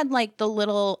 She had like the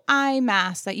little eye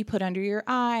mask that you put under your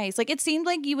eyes. Like it seemed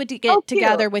like you would get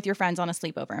together with your friends on a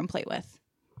sleepover and play with.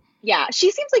 Yeah, she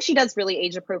seems like she does really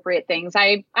age-appropriate things.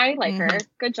 I like her.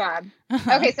 Good job.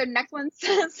 Okay, so next one's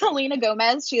Selena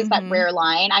Gomez. She has that rare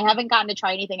line. I haven't gotten to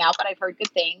try anything out, but I've heard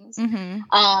good things.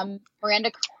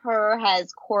 Miranda Kerr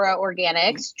has Cora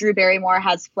Organics. Drew Barrymore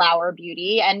has Flower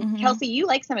Beauty. And Kelsey, you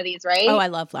like some of these, right? Oh, I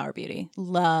love Flower Beauty.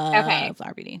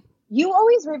 Flower Beauty. You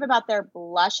always rave about their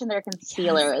blush and their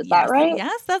concealer. Is that right?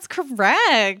 Yes, that's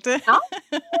correct. Oh,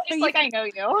 it's like I know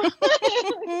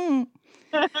you.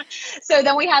 So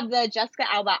then we have the Jessica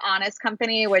Alba Honest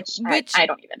Company, which I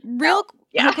don't even know.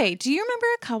 Okay, do you remember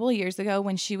a couple years ago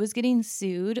when she was getting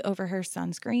sued over her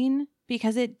sunscreen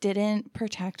because it didn't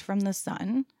protect from the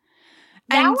sun?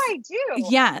 Now I do.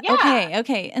 Yeah.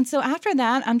 Okay. And so after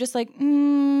that, I'm just like,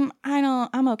 I'm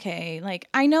okay. Like,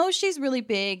 I know she's really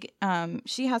big.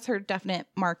 She has her definite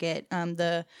market.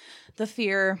 The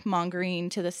fear mongering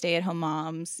to the stay at home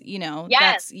moms,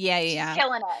 Yes. That's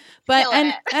killing it. But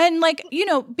and like,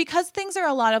 because things are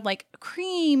a lot of like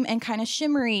cream and kind of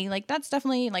shimmery, like that's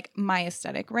definitely like my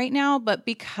aesthetic right now. But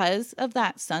because of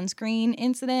that sunscreen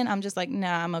incident, I'm just like,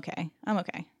 nah, I'm okay.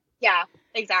 Yeah,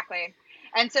 exactly.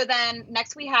 And so then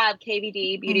next we have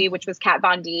KVD Beauty, which was Kat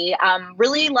Von D.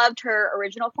 Really loved her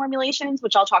original formulations,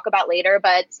 which I'll talk about later,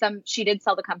 but she did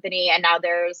sell the company and now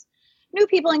there's new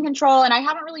people in control, and I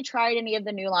haven't really tried any of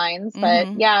the new lines.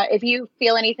 But yeah, if you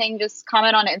feel anything, just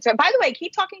comment on Instagram. By the way,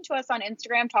 keep talking to us on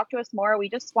Instagram. Talk to us more. We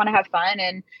just want to have fun,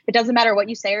 and it doesn't matter what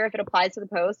you say or if it applies to the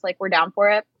post. Like, we're down for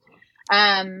it.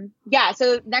 Yeah.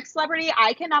 So next celebrity,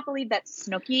 I cannot believe that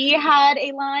Snooki had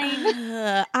a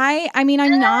line. I mean,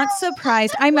 I'm not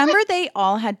surprised. I remember they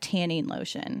all had tanning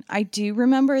lotion. I do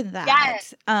remember that.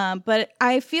 Yes. But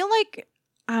I feel like,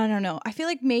 I don't know. I feel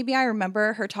like maybe I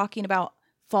remember her talking about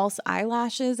false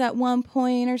eyelashes at one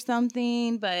point or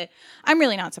something, but I'm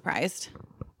really not surprised.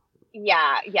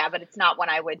 Yeah, but it's not one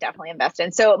I would definitely invest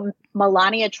in. So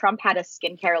Melania Trump had a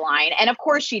skincare line, and of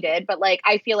course she did, but like,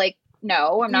 I feel like,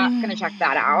 no, I'm not going to check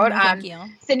that out. No, thank you.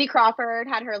 Cindy Crawford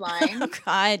had her line. Oh,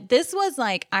 God. This was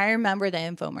like, I remember the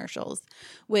infomercials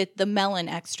with the melon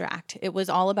extract. It was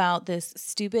all about this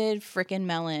stupid freaking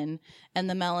melon and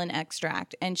the melon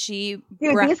extract. And she...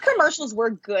 Dude, these commercials were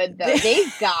good, though. They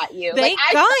got you. They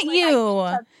got you.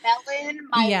 I melon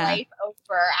my life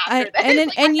over after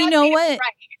this. And you know what? Right.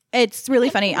 It's really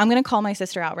funny. I'm going to call my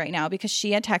sister out right now because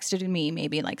she had texted me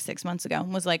maybe like 6 months ago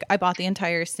and was like, I bought the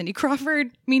entire Cindy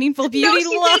Crawford Meaningful Beauty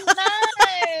line.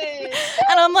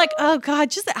 And I'm like, oh God,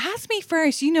 just ask me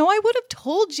first. You know, I would have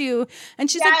told you.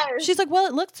 And she's like, well,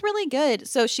 it looks really good.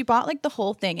 So she bought like the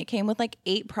whole thing. It came with like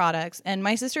 8 products. And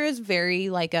my sister is very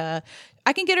like I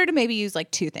can get her to maybe use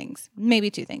like 2 things, maybe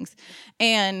 2 things.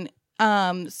 And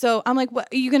so I'm like,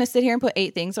 what, are you going to sit here and put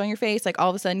 8 things on your face? Like all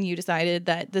of a sudden you decided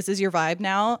that this is your vibe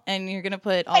now and you're going to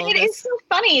put all of this. It's so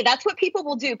funny. That's what people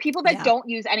will do. People that don't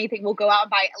use anything will go out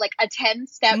and buy like a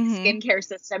 10-step skincare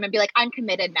system and be like, I'm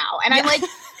committed now. And I'm like,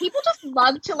 people just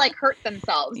love to like hurt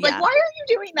themselves. Like, why are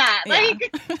you doing that?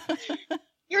 Like,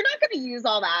 you're not going to use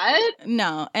all that.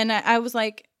 No. And I was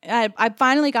like, I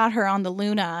finally got her on the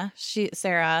Luna.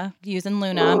 Sarah, using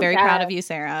Luna. I'm very proud of you,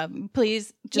 Sarah.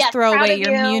 Please just throw away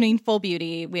your Meaningful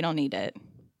Beauty. We don't need it.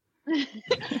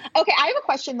 Okay, I have a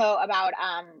question though about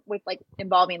with like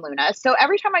involving Luna. So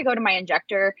every time I go to my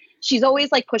injector, she's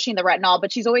always like pushing the retinol,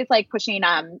 but she's always like pushing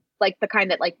like the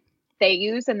kind that like they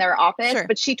use in their office. Sure.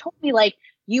 But she told me like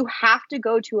you have to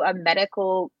go to a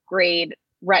medical grade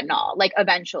retinol like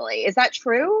eventually. Is that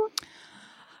true?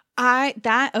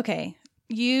 Okay.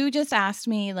 You just asked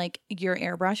me like your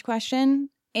airbrush question.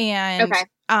 And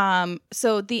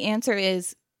so the answer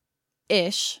is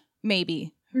ish,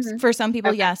 maybe. Mm-hmm. For some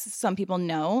people, yes. Some people,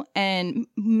 no. And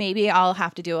maybe I'll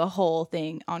have to do a whole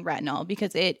thing on retinol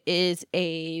because it's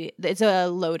a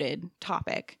loaded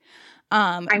topic.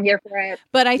 I'm here for it.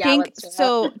 But I think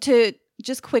so to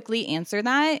just quickly answer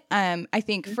that, I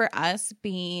think for us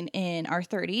being in our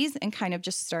 30s and kind of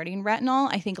just starting retinol,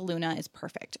 I think Luna is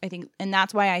perfect. I think, and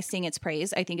that's why I sing its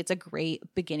praise. I think it's a great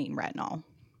beginning retinol.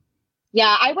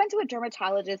 Yeah, I went to a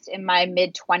dermatologist in my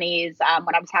mid-20s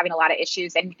when I was having a lot of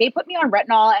issues, and they put me on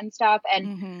retinol and stuff,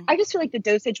 and I just feel like the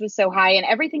dosage was so high, and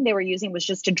everything they were using was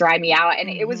just to dry me out, and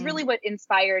it was really what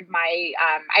inspired my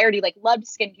I already like loved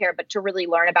skincare, but to really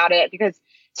learn about it, because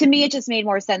to me it just made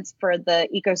more sense for the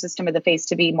ecosystem of the face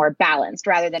to be more balanced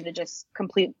rather than to just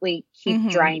completely keep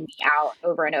drying me out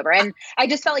over and over. And I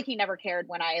just felt like he never cared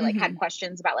when I like had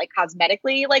questions about like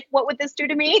cosmetically, like what would this do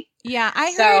to me? Yeah,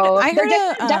 I heard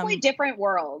definitely different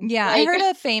worlds. Yeah, like, I heard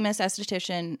a famous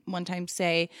esthetician one time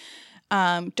say,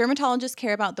 dermatologists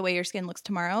care about the way your skin looks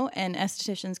tomorrow, and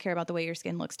estheticians care about the way your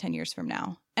skin looks 10 years from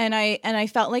now. And I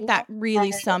felt like that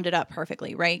really summed it up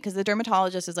perfectly, right? Because the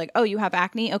dermatologist is like, oh, you have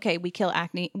acne? Okay, we kill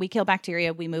acne. We kill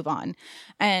bacteria. We move on.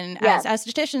 And as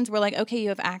estheticians, we're like, okay, you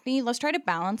have acne. Let's try to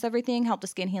balance everything, help the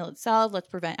skin heal itself. Let's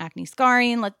prevent acne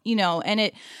scarring.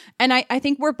 And I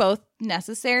think we're both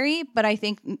necessary, but I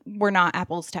think we're not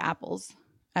apples to apples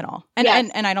at all. And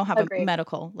I don't have a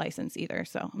medical license either,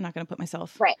 so I'm not going to put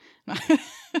myself. Right.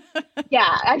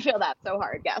 Yeah, I feel that so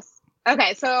hard. Yes.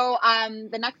 Okay, so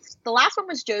the last one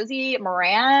was Josie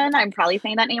Moran. I'm probably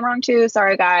saying that name wrong too.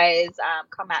 Sorry, guys.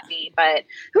 Come at me. But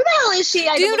who the hell is she?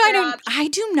 I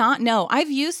do not know.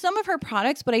 I've used some of her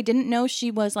products, but I didn't know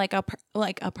she was like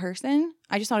a person.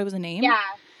 I just thought it was a name. Yeah.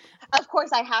 Of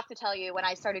course, I have to tell you, when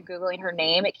I started Googling her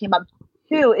name, it came up,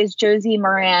 who is Josie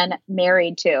Moran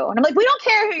married to? And I'm like, we don't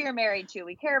care who you're married to.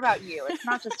 We care about you. It's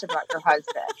not just about your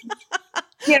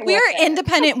husband. We are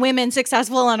independent women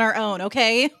successful on our own,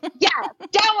 okay? Yeah,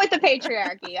 down with the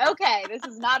patriarchy. Okay, this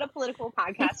is not a political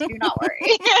podcast. Do not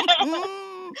worry.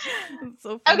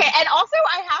 So okay, and also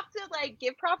I have to like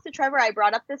give props to Trevor. I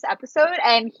brought up this episode,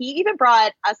 and he even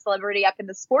brought a celebrity up in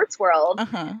the sports world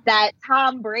that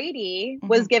Tom Brady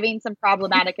was giving some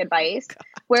problematic advice,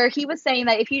 where he was saying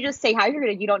that if you just stay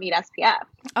hydrated, you don't need SPF.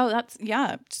 Oh, that's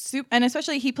and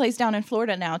especially he plays down in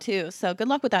Florida now too. So good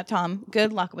luck with that, Tom.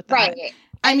 Good luck with that. Right.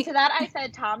 To that, I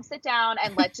said, Tom, sit down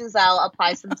and let Giselle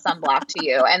apply some sunblock to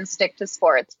you and stick to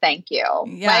sports. Thank you.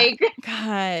 Yeah.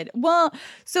 God. Well,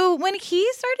 so when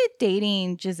he started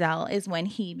dating Giselle is when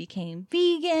he became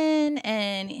vegan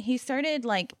and he started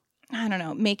like, I don't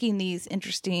know, making these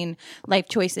interesting life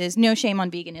choices. No shame on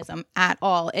veganism at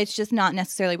all. It's just not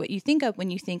necessarily what you think of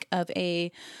when you think of a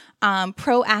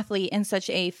pro athlete in such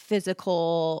a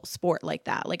physical sport like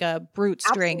that, like a brute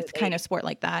strength kind of sport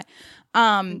like that.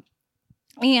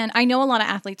 And I know a lot of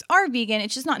athletes are vegan.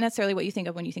 It's just not necessarily what you think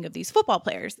of when you think of these football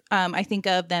players. I think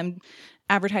of them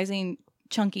advertising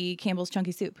Campbell's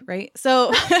Chunky Soup, right?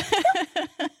 So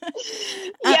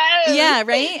yes. Yeah,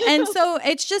 right? And so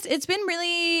it's been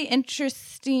really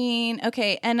interesting.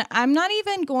 Okay, and I'm not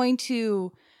even going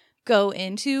to go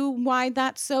into why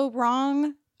that's so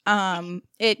wrong.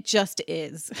 It just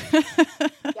is.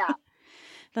 Yeah.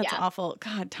 That's awful.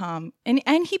 God, Tom.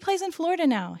 And he plays in Florida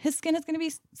now. His skin is going to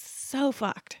be so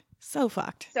fucked. So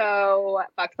fucked.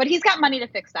 But he's got money to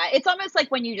fix that. It's almost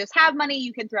like when you just have money,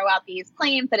 you can throw out these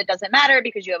claims that it doesn't matter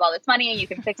because you have all this money and you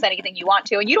can fix anything you want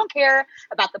to. And you don't care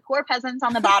about the poor peasants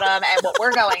on the bottom and what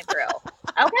we're going through.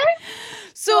 Okay?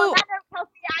 So Kelsey,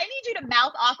 I need you to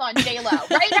mouth off on J-Lo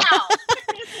right now.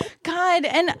 God.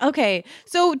 And okay.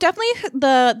 So definitely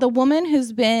the woman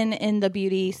who's been in the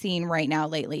beauty scene right now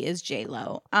lately is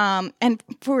J-Lo. And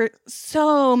for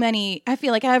so many, I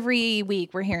feel like every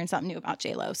week we're hearing something new about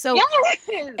J-Lo. So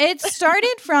it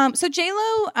started from, so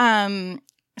J-Lo,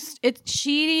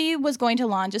 she was going to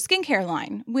launch a skincare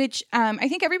line, which I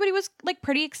think everybody was like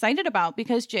pretty excited about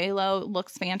because J-Lo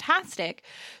looks fantastic.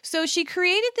 So she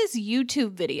created this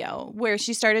YouTube video where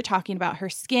she started talking about her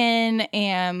skin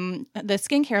and the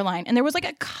skincare line. And there was like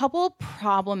a couple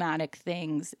problematic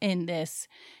things in this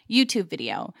YouTube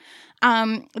video.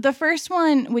 The first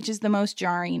one, which is the most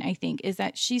jarring, I think, is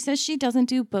that she says she doesn't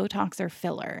do Botox or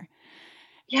filler.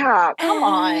 Yeah, come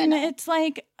on. It's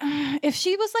like, if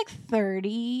she was like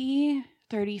 30,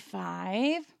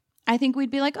 35, I think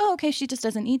we'd be like, oh, okay, she just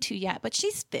doesn't need to yet. But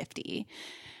she's 50.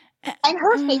 And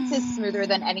her face is smoother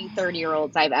than any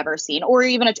 30-year-olds I've ever seen. Or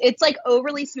even, it's like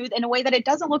overly smooth in a way that it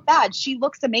doesn't look bad. She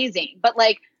looks amazing. But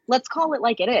like, let's call it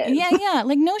like it is. Yeah.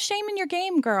 Like, no shame in your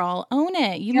game, girl. Own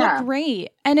it. You look great.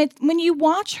 And when you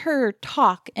watch her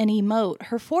talk and emote,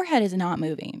 her forehead is not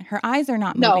moving. Her eyes are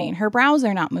not moving. Her brows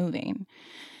are not moving.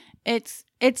 It's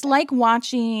like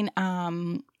watching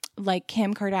like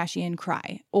Kim Kardashian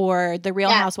cry or the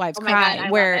Real Housewives cry, God,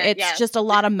 where it's just a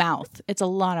lot of mouth. It's a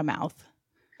lot of mouth.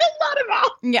 A lot of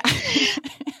mouth. Yeah.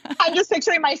 I'm just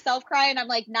picturing myself crying. I'm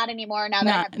like, not anymore.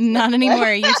 Not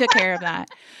anymore. You took care of that.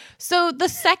 So the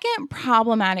second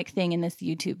problematic thing in this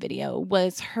YouTube video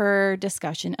was her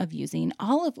discussion of using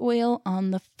olive oil on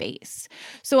the face.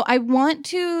 So I want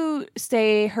to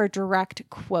say her direct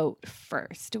quote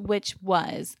first, which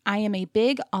was, "I am a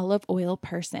big olive oil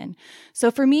person.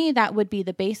 So for me, that would be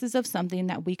the basis of something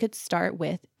that we could start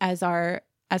with as far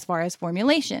as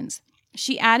formulations."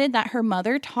 She added that her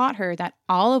mother taught her that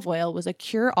olive oil was a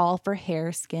cure-all for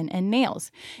hair, skin, and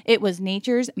nails. It was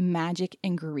nature's magic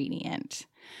ingredient.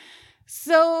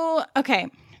 So, okay,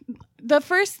 the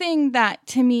first thing that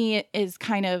to me is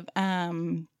kind of,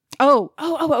 and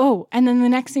then the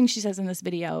next thing she says in this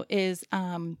video is,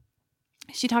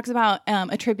 she talks about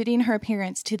attributing her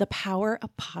appearance to the power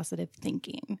of positive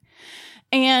thinking.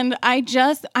 And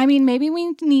maybe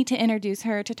we need to introduce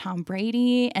her to Tom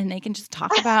Brady and they can just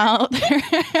talk about they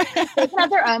can have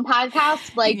their own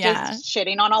podcast, just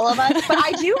shitting on all of us. But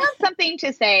I do have something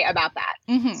to say about that.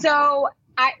 Mm-hmm. So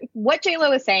what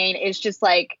J-Lo is saying is just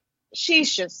like,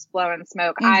 she's just blowing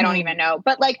smoke. Mm-hmm. I don't even know.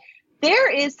 But like,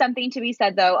 there is something to be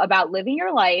said, though, about living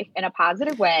your life in a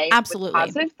positive way. Absolutely. With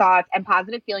positive thoughts and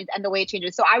positive feelings and the way it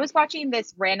changes. So I was watching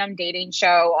this random dating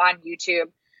show on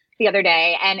YouTube the other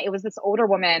day, and it was this older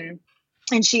woman,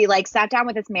 and she like sat down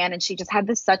with this man, and she just had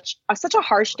this such a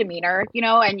harsh demeanor,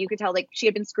 and you could tell like she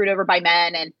had been screwed over by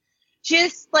men, and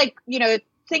just like,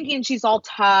 thinking she's all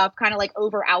tough, kind of like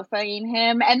over alphaing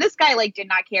him. And this guy like did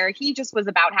not care. He just was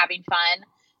about having fun.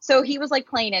 So he was like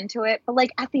playing into it. But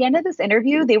like at the end of this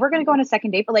interview, they were going to go on a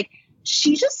second date, but like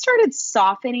she just started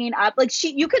softening up. Like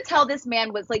you could tell this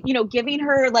man was like, giving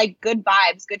her like good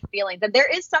vibes, good feelings. And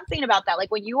there is something about that. Like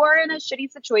when you are in a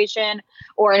shitty situation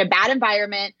or in a bad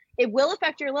environment, it will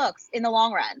affect your looks in the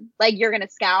long run. Like you're going to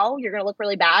scowl, you're going to look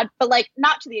really bad, but like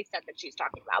not to the extent that she's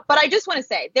talking about. But I just want to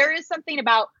say there is something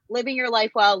about living your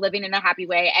life well, living in a happy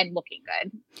way and looking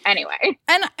good. Anyway.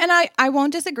 And I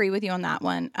won't disagree with you on that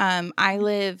one. I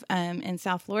live in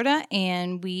South Florida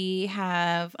and we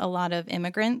have a lot of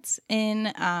immigrants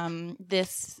in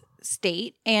this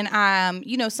state. And,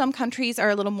 some countries are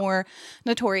a little more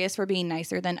notorious for being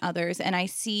nicer than others. And I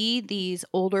see these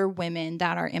older women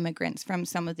that are immigrants from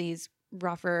some of these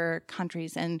rougher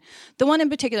countries. And the one in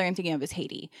particular I'm thinking of is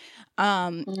Haiti.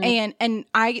 And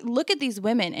I look at these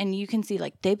women and you can see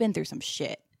like they've been through some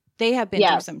shit. They have been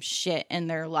through some shit in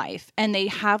their life, and they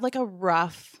have like a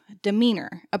rough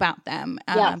demeanor about them,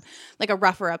 like a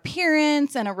rougher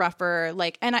appearance and a rougher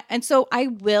and so I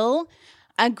will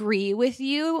agree with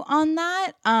you on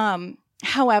that.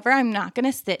 However, I'm not going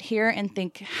to sit here and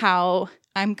think how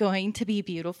I'm going to be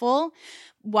beautiful.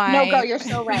 Why? No, girl, you're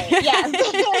so right. Yes.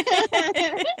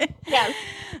 Yes.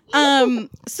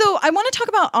 So I want to talk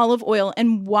about olive oil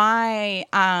and why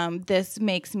this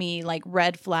makes me like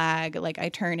red flag, like I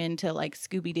turn into like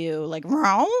Scooby-Doo,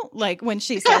 like when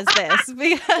she says this.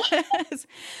 Because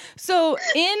so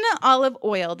in olive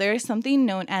oil, there's something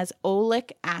known as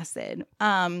oleic acid.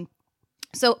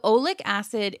 So oleic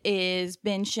acid is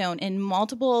been shown in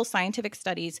multiple scientific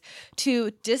studies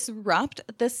to disrupt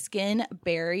the skin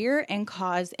barrier and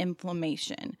cause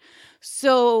inflammation.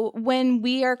 So when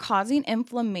we are causing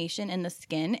inflammation in the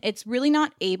skin, it's really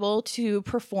not able to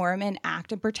perform and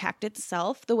act and protect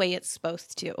itself the way it's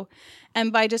supposed to.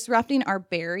 And by disrupting our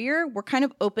barrier, we're kind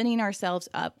of opening ourselves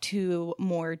up to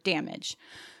more damage.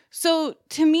 So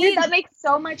to me, dude, that makes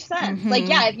so much sense. Like,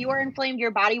 if you are inflamed,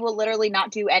 your body will literally not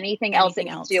do anything else it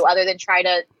needs to do other than try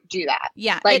to do that.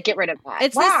 Yeah. Get rid of that.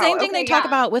 It's the same thing they talk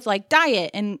about with like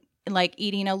diet and like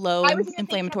eating a low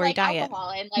inflammatory diet. Alcohol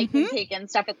and like intake and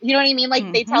stuff. You know what I mean?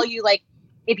 Like they tell you like,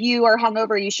 if you are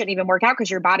hungover, you shouldn't even work out because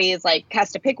your body is like,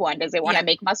 has to pick one. Does it want to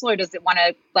make muscle or does it want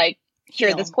to like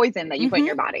cure this poison that you put in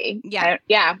your body? Yeah.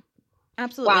 Yeah.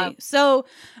 Absolutely. Wow.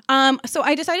 So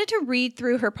I decided to read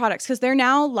through her products because they're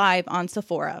now live on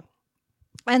Sephora.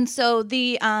 And so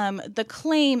the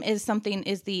claim is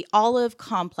the olive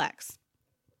complex.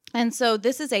 And so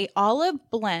this is a olive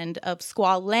blend of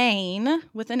squalane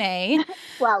with an A,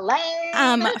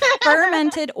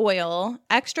 fermented oil,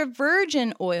 extra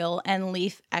virgin oil, and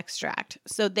leaf extract.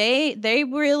 So they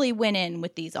really went in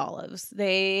with these olives.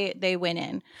 They went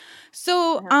in.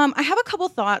 So I have a couple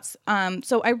thoughts.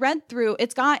 So I read through,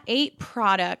 it's got 8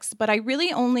 products, but I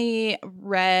really only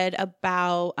read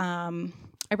about,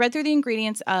 I read through the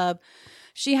ingredients of,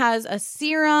 she has a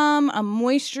serum, a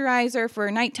moisturizer for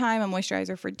nighttime, a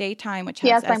moisturizer for daytime, which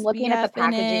has SPF I'm looking at the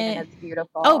packaging and it's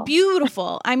beautiful. Oh,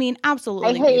 beautiful. I mean,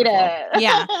 absolutely I hate beautiful. it.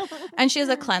 Yeah. And she has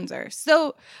a cleanser.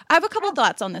 So I have a couple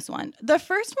thoughts on this one. The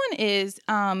first one is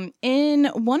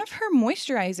in one of her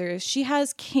moisturizers, she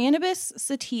has cannabis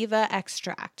sativa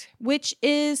extract, which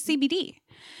is CBD.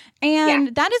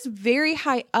 And that is very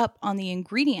high up on the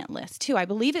ingredient list, too. I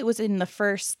believe it was in the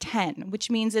first 10,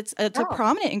 which means it's a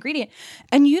prominent ingredient.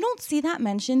 And you don't see that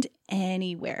mentioned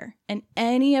anywhere in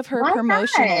any of her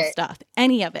promotional stuff,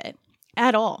 any of it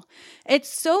at all. It's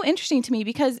so interesting to me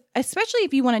because especially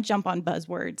if you want to jump on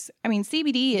buzzwords, I mean,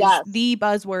 CBD is the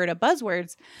buzzword of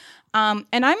buzzwords. And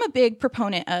I'm a big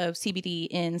proponent of CBD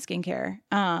in skincare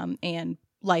and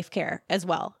life care as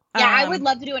well. Yeah, I would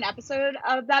love to do an episode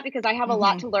of that because I have a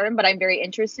lot to learn, but I'm very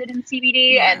interested in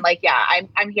CBD and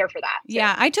I'm here for that. So.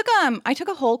 Yeah, I took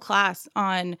a whole class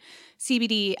on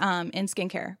CBD in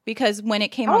skincare because when it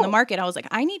came on the market, I was like,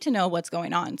 I need to know what's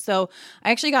going on. So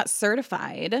I actually got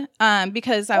certified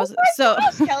because I was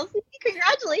gosh, Kelsey,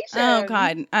 congratulations! Oh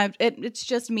God, it's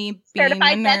just me being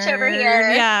certified bitch over here.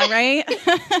 Yeah, right.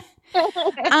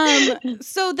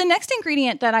 So the next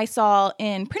ingredient that I saw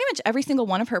in pretty much every single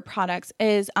one of her products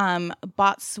is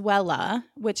Boswellia,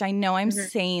 which I know I'm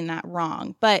saying that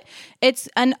wrong, but it's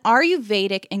an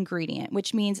Ayurvedic ingredient,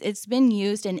 which means it's been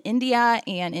used in India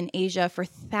and in Asia for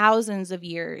thousands of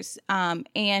years.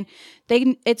 And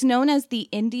it's known as the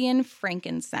Indian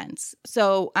frankincense.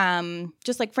 So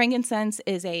just like frankincense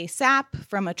is a sap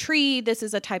from a tree, this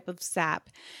is a type of sap,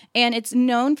 and it's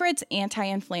known for its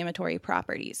anti-inflammatory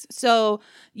properties. So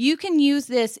you can use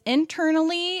this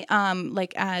internally,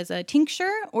 like as a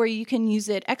tincture, or you can use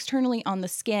it externally on the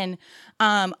skin.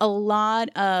 A lot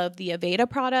of the Aveda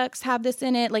products have this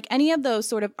in it. Like any of those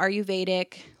sort of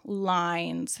Ayurvedic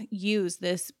lines use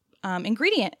this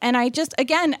ingredient. And I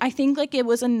think like it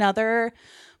was another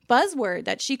buzzword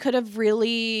that she could have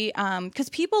really, because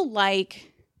people like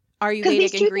Ayurvedic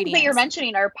these 2 ingredients things that you're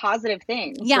mentioning are positive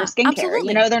things for skincare. Absolutely.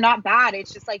 You know, they're not bad.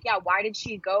 It's just like, why did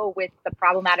she go with the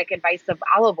problematic advice of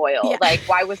olive oil? Yeah. Like,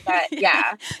 why was that?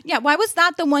 Yeah. Why was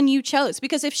that the one you chose?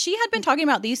 Because if she had been talking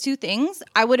about these 2 things,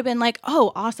 I would have been like,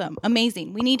 oh, awesome,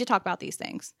 amazing. We need to talk about these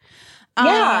things.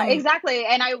 Yeah, exactly.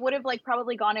 And I would have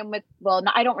probably gone in with,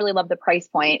 I don't really love the price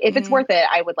point. If it's worth it,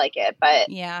 I would like it,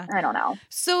 but I don't know.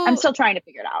 So I'm still trying to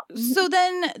figure it out. So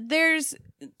then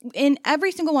in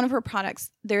every single one of her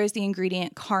products, there is the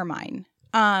ingredient carmine.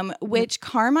 Which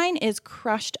carmine is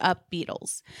crushed up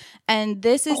beetles. And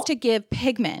this is to give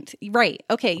pigment. Right.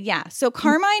 Okay. Yeah. So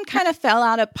carmine kind of fell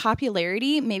out of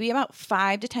popularity maybe about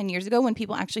 5 to 10 years ago when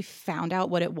people actually found out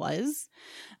what it was.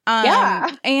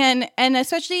 And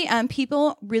especially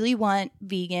people really want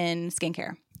vegan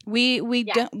skincare. We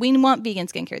want vegan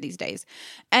skincare these days.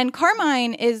 And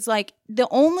carmine is like the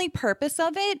only purpose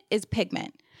of it is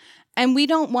pigment. And we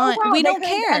don't want, we don't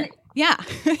care. Yeah.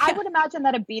 I would imagine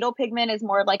that a beetle pigment is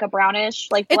more like a brownish,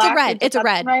 like it's black. A red. It's a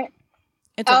red. Right?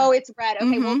 It's red. Okay.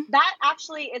 Mm-hmm. Well, that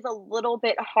actually is a little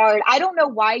bit hard. I don't know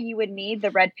why you would need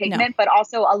the red pigment, but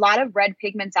also a lot of red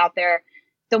pigments out there,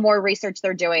 the more research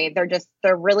they're doing,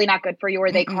 they're really not good for you,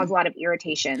 or they cause a lot of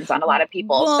irritations on a lot of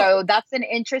people. Well, so that's an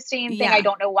interesting thing. I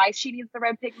don't know why she needs the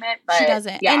red pigment, but she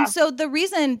doesn't. Yeah. And so the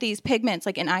reason these pigments,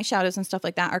 like in eyeshadows and stuff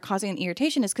like that, are causing an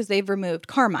irritation is because they've removed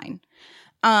carmine.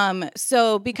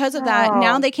 So because of that,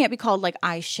 now they can't be called like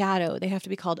eyeshadow. They have to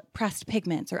be called pressed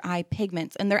pigments or eye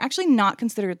pigments. And they're actually not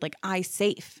considered like eye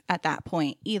safe at that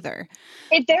point either.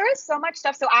 There is so much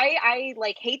stuff. So I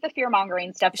like hate the fear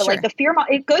mongering stuff, but like the fear,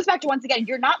 it goes back to, once again,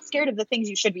 you're not scared of the things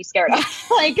you should be scared of.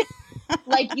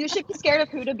 Like you should be scared of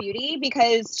Huda Beauty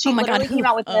because she literally came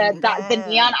out with the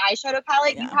neon eyeshadow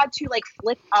palette. Yeah. You had to like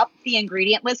flip up the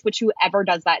ingredient list, which whoever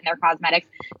does that in their cosmetics,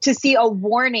 to see a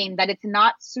warning that it's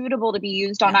not suitable to be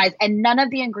used on eyes. And none of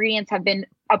the ingredients have been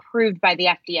approved by the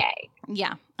FDA.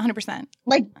 Yeah, 100%.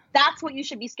 Like that's what you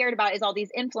should be scared about, is all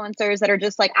these influencers that are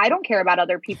just like, I don't care about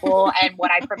other people and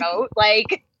what I promote.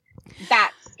 Like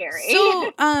that's scary.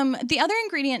 So, the other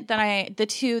ingredient the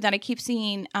two that I keep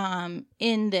seeing,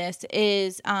 in this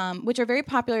is, which are very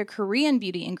popular Korean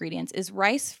beauty ingredients, is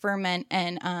rice ferment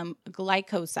and,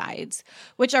 glycosides,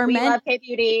 which are we love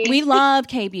K-beauty. We love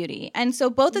K-beauty. And so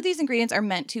both of these ingredients are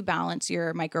meant to balance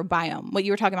your microbiome. What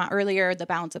you were talking about earlier, the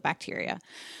balance of bacteria.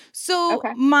 So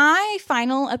my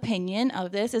final opinion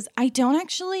of this is I don't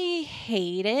actually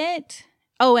hate it.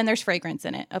 Oh, and there's fragrance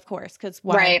in it, of course, because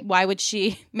why would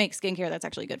she make skincare that's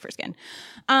actually good for skin?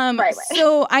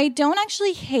 So I don't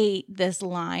actually hate this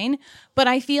line, but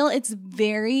I feel it's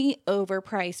very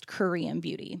overpriced Korean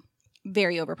beauty.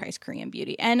 Very overpriced Korean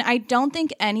beauty. And I don't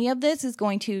think any of this is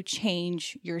going to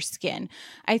change your skin.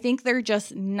 I think they're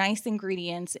just nice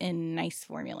ingredients in nice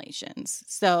formulations.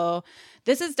 So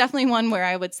this is definitely one where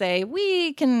I would say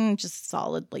we can just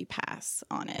solidly pass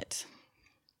on it.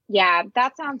 Yeah,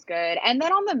 that sounds good. And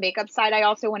then on the makeup side, I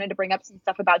also wanted to bring up some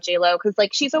stuff about J-Lo, because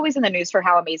like she's always in the news for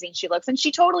how amazing she looks, and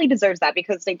she totally deserves that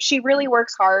because like she really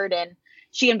works hard and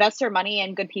she invests her money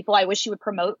in good people. I wish she would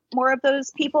promote more of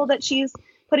those people that she's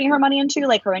putting her money into,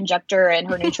 like her injector and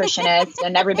her nutritionist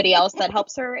and everybody else that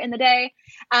helps her in the day.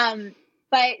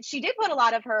 But she did put a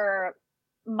lot of her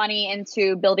money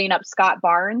into building up Scott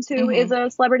Barnes, who is a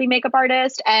celebrity makeup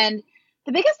artist. And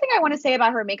the biggest thing I want to say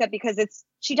about her makeup, because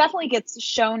she definitely gets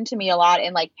shown to me a lot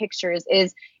in like pictures,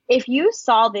 is if you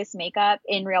saw this makeup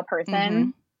in real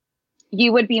person,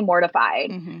 you would be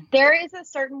mortified. There is a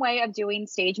certain way of doing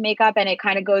stage makeup, and it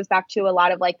kind of goes back to a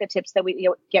lot of like the tips that we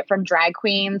get from drag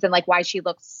queens and like why she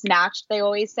looks snatched, they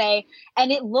always say.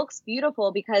 And it looks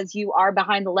beautiful because you are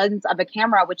behind the lens of a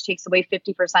camera, which takes away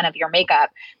 50% of your makeup.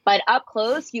 But up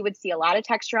close, you would see a lot of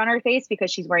texture on her face because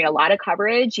she's wearing a lot of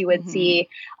coverage. You would see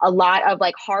a lot of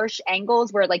like harsh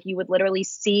angles where like you would literally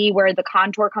see where the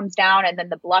contour comes down and then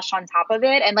the blush on top of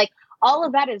it. And like all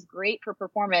of that is great for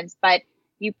performance, but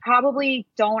you probably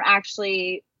don't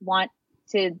actually want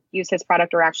to use his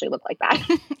product or actually look like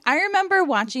that. I remember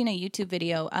watching a YouTube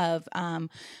video of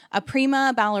a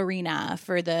prima ballerina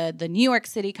for the New York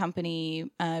City company.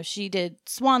 She did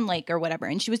Swan Lake or whatever,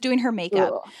 and she was doing her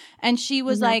makeup. Ooh. And she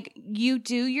was like, you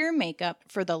do your makeup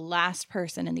for the last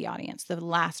person in the audience, the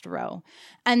last row.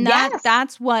 And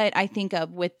that's what I think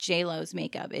of with J-Lo's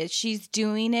makeup, is she's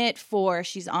doing it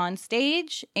she's on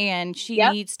stage and she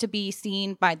needs to be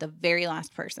seen by the very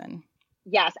last person.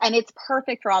 Yes. And it's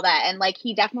perfect for all that. And like,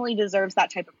 he definitely deserves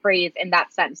that type of praise in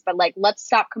that sense. But like, let's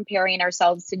stop comparing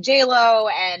ourselves to J-Lo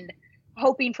and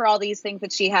hoping for all these things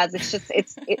that she has. It's just,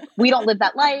 we don't live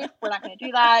that life. We're not going to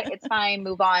do that. It's fine.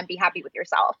 Move on. Be happy with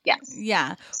yourself. Yes.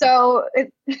 Yeah. So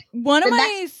one of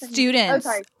my students,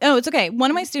 it's okay.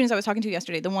 One of my students I was talking to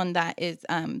yesterday, the one that is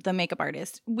the makeup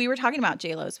artist, we were talking about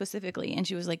J-Lo specifically. And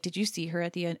she was like, did you see her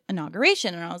at the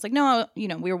inauguration? And I was like, no, we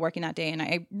were working that day and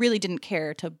I really didn't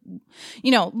care to,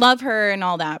 love her and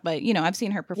all that. But, I've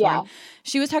seen her perform. Yeah.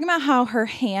 She was talking about how her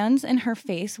hands and her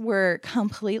face were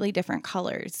completely different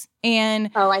colors. And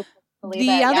I believe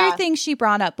the other thing she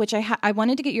brought up, which I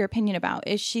wanted to get your opinion about,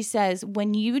 is she says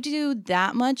when you do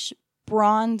that much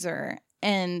bronzer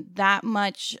and that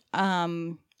much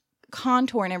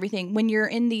contour and everything when you're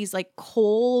in these like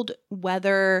cold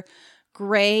weather,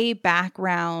 gray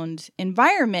background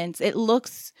environments. It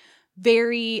looks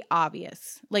very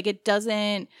obvious. Like it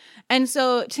doesn't. And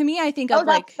so to me, I think of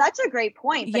that's such a great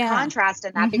point. The contrast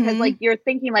in that, mm-hmm. because like you're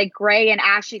thinking like gray and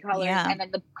ashy colors, and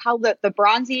then the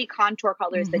bronzy contour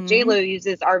colors mm-hmm. that J-Lo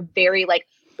uses are very like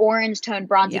orange tone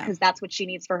bronzy, because that's what she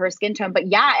needs for her skin tone. But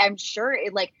yeah, I'm sure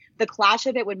it like the clash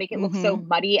of it would make it look so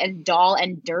muddy and dull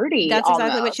and dirty. That's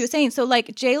exactly what she was saying. So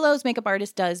like J-Lo's makeup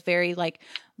artist does very like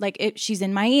she's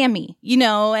in Miami, you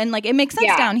know, and like it makes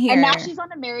sense down here. And now she's on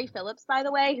to Mary Phillips, by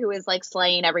the way, who is like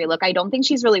slaying every look. I don't think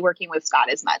she's really working with Scott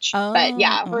as much, but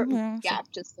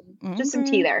just some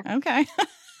tea there. Okay.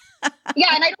 Yeah,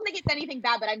 and I don't think it's anything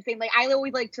bad, but I'm saying like I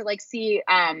always like to like see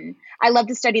I love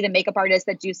to study the makeup artists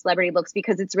that do celebrity looks,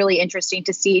 because it's really interesting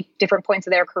to see different points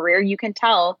of their career. You can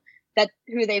tell that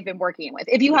who they've been working with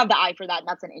if you have the eye for that, and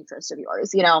that's an interest of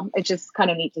yours, you know. It's just kind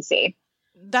of neat to see.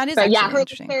 That is, but her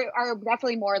looks are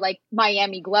definitely more like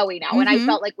Miami glowy now. And I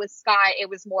felt like with Sky, it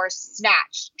was more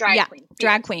snatched drag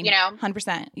queen, you know,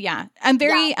 100%. Yeah, I'm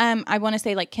very I want to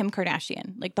say like Kim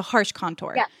Kardashian, like the harsh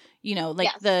contour. Yeah. You know, like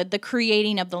the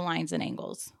creating of the lines and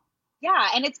angles. Yeah,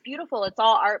 and it's beautiful. It's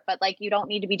all art, but like you don't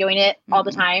need to be doing it all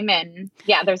the time. And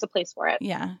there's a place for it.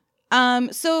 Yeah.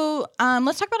 So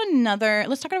let's talk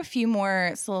about a few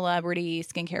more celebrity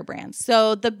skincare brands.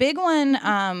 So the big one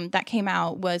that came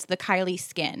out was the Kylie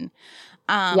Skin.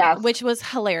 Which was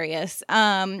hilarious.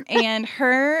 And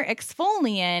her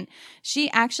exfoliant, she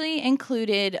actually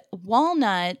included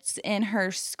walnuts in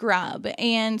her scrub.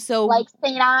 And so like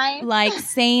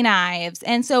St. Ives.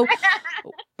 And so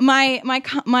my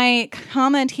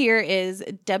comment here is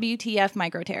WTF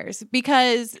micro tears,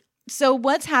 because so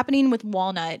what's happening with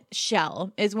walnut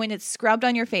shell is when it's scrubbed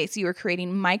on your face, you are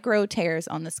creating micro tears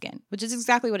on the skin, which is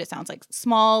exactly what it sounds like.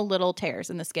 Small little tears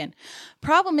in the skin.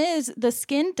 Problem is the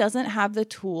skin doesn't have the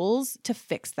tools to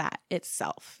fix that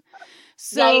itself.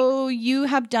 So you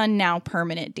have done now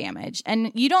permanent damage,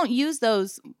 and you don't use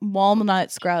those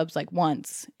walnut scrubs like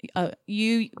once.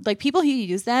 People who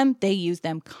use them, they use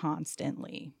them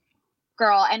constantly.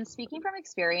 Girl, and speaking from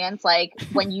experience, like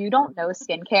when you don't know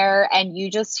skincare and you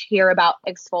just hear about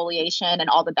exfoliation and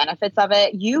all the benefits of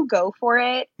it, you go for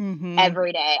it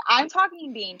every day. I'm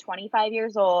talking being 25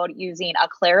 years old, using a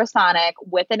Clarisonic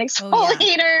with an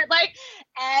exfoliator like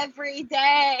every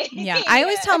day. Yeah, I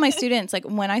always tell my students, like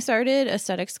when I started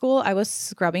aesthetic school, I was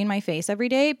scrubbing my face every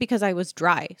day because I was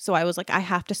dry. So I was like, I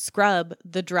have to scrub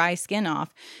the dry skin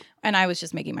off. And I was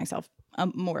just making myself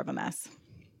more of a mess.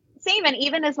 Same. And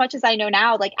even as much as I know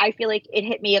now, like I feel like it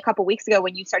hit me a couple weeks ago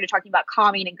when you started talking about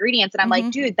calming ingredients. And I'm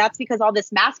like, dude, that's because all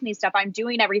this mask me stuff, I'm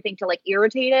doing everything to like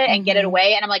irritate it and get it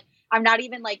away. And I'm like, I'm not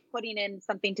even like putting in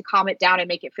something to calm it down and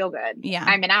make it feel good. Yeah.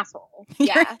 I'm an asshole.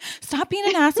 Yeah. Stop being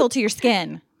an asshole to your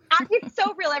skin. It's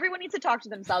so real. Everyone needs to talk to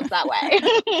themselves that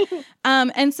way.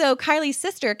 And so Kylie's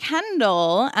sister,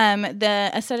 Kendall, the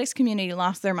aesthetics community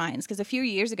lost their minds because a few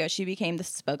years ago, she became the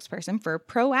spokesperson for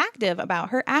Proactiv about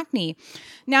her acne.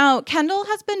 Now, Kendall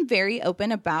has been very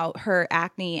open about her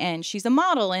acne, and she's a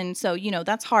model. And so, you know,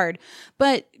 that's hard.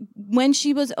 But when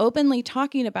she was openly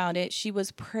talking about it, she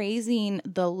was praising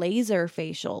the laser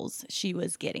facials she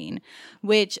was getting,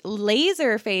 which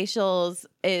laser facials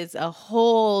is a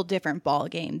whole different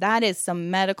ballgame. That is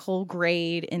some medical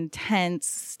grade intense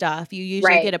stuff. You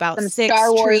usually get about 6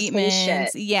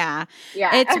 treatments. Yeah.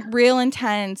 It's real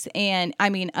intense, and I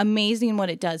mean, amazing what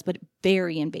it does, but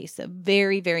very invasive,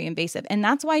 very, very invasive. And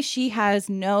that's why she has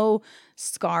no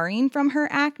scarring from her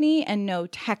acne and no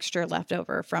texture left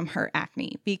over from her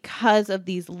acne, because of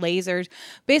these lasers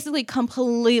basically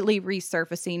completely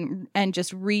resurfacing and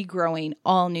just regrowing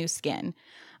all new skin.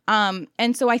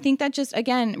 And so I think that just,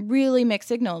 again, really mixed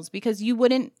signals, because you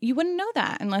wouldn't know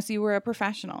that unless you were a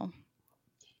professional.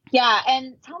 Yeah.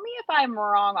 And tell me if I'm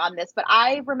wrong on this, but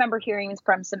I remember hearing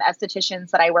from some estheticians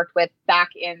that I worked with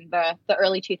back in the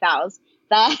early 2000s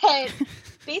that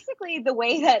basically the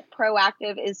way that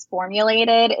Proactiv is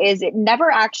formulated is it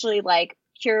never actually like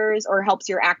cures or helps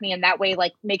your acne in that way,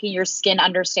 like making your skin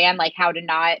understand like how to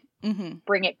not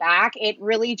bring it back. It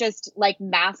really just like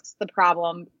masks the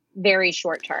problem very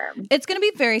short term. It's going to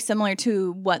be very similar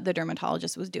to what the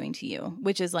dermatologist was doing to you,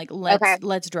 which is like,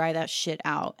 let's dry that shit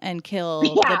out and kill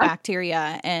the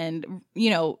bacteria and, you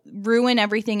know, ruin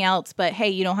everything else. But hey,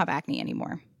 you don't have acne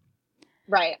anymore.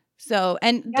 Right. So,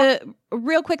 and the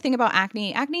real quick thing about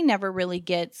acne never really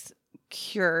gets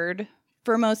cured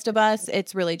for most of us.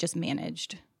 It's really just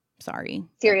managed Sorry.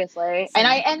 Seriously. So.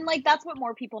 And like, that's what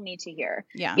more people need to hear.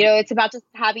 Yeah. You know, it's about just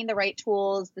having the right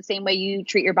tools, the same way you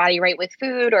treat your body right with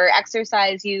food or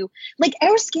exercise.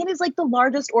 Our skin is like the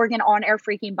largest organ on our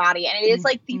freaking body. And it is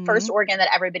like the first organ that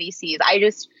everybody sees.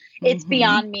 It's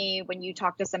beyond me when you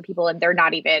talk to some people and they're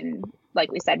not even,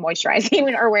 like we said,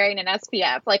 moisturizing or wearing an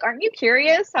SPF. Like, aren't you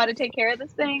curious how to take care of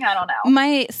this thing? I don't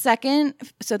know.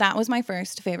 So that was my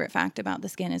first favorite fact about the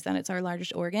skin, is that it's our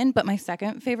largest organ. But my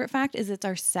second favorite fact is it's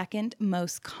our second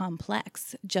most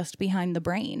complex, just behind the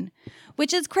brain,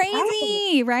 which is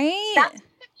crazy, right? That's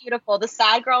beautiful. The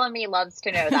sad girl in me loves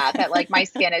to know that like my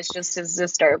skin is just as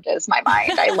disturbed as my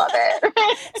mind. I love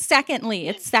it. Secondly,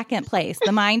 it's second place.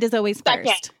 The mind is always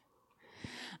first.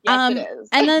 Yes, it is.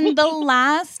 And then the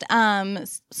last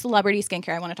celebrity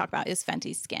skincare I want to talk about is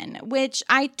Fenty Skin, which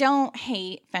I don't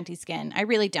hate Fenty Skin. I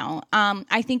really don't.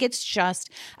 I think it's just,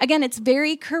 again, it's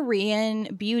very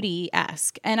Korean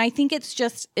beauty-esque. And I think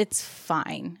it's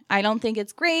fine. I don't think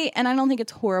it's great and I don't think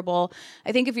it's horrible.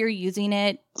 I think if you're using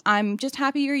it, I'm just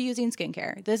happy you're using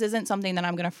skincare. This isn't something that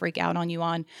I'm going to freak out on you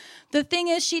on. The thing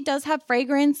is, she does have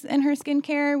fragrance in her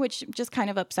skincare, which just kind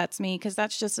of upsets me because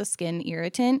that's just a skin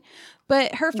irritant.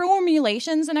 But her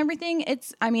formulations and everything,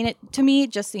 to me, it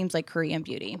just seems like Korean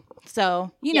beauty.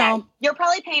 So, you know. You're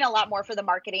probably paying a lot more for the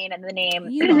marketing and the name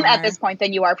at this point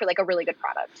than you are for like a really good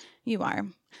product. You are.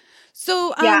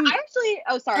 So, I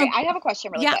have a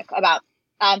question really quick about,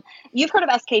 you've heard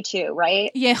of SK-II,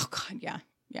 right? Yeah. Oh, God. Yeah.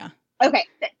 Yeah. Okay.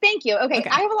 Thank you. Okay.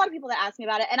 I have a lot of people that ask me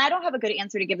about it and I don't have a good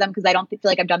answer to give them because I don't feel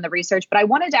like I've done the research, but I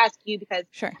wanted to ask you because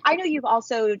I know you've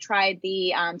also tried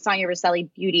the Sonia Rosselli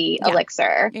beauty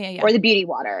elixir or the beauty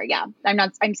water. Yeah.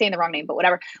 I'm saying the wrong name, but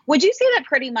whatever. Would you say that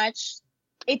pretty much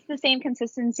it's the same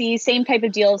consistency, same type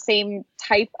of deal, same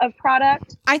type of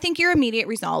product? I think your immediate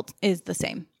result is the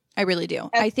same. I really do.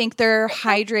 I think they're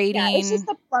hydrating. Yeah, it's just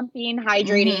a plumping,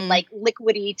 hydrating, like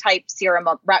liquidy type serum,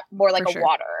 more like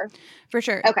water. For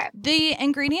sure. Okay. The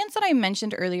ingredients that I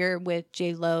mentioned earlier with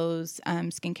JLo's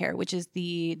skincare, which is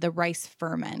the rice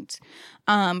ferment.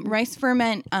 Rice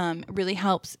ferment really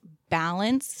helps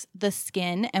balance the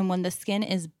skin. And when the skin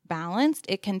is balanced,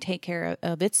 it can take care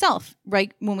of itself,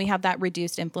 right? When we have that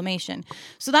reduced inflammation.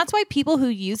 So that's why people who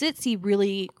use it see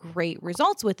really great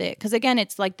results with it. Because again,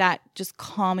 it's like that just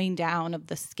calming down of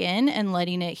the skin and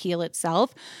letting it heal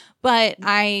itself. But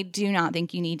I do not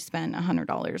think you need to spend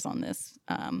 $100 on this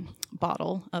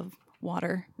bottle of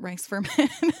water rice ferment.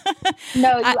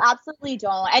 No, you absolutely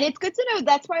don't. And it's good to know.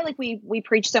 That's why like we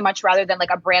preach so much rather than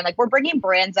like a brand. Like we're bringing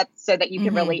brands up so that you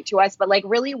can relate to us. But like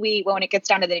really when it gets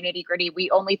down to the nitty gritty, we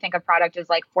only think of product as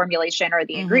like formulation or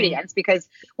the ingredients, because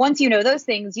once you know those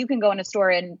things, you can go in a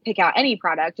store and pick out any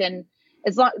product. And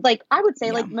as long, like I would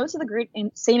say, like most of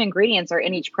the same ingredients are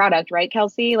in each product, right,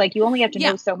 Kelsey? Like you only have to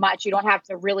know so much. You don't have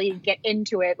to really get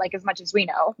into it like as much as we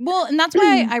know. Well, and that's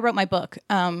why I wrote my book.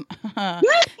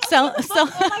 So oh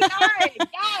my God,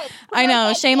 yes. I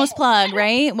know, shameless plug,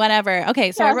 right? Whatever.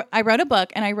 Okay, so I wrote a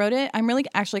book, and I wrote it. I'm really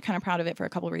actually kind of proud of it for a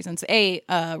couple of reasons. A,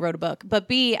 wrote a book, but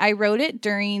B, I wrote it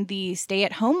during the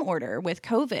stay-at-home order with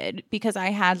COVID because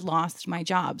I had lost my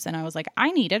jobs, and I was like,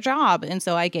 I need a job, and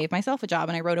so I gave myself a job,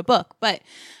 and I wrote a book. But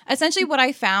essentially what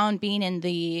I found being in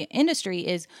the industry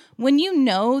is when you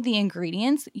know the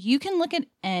ingredients, you can look at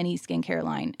any skincare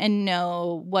line and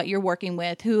know what you're working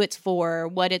with, who it's for,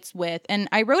 what it's with. And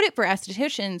I wrote it for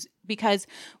estheticians because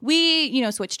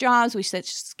we, switch jobs, we switch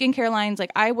skincare lines.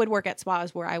 Like I would work at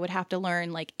spas where I would have to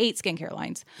learn like 8 skincare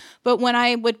lines. But when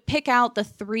I would pick out the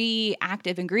 3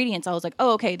 active ingredients, I was like,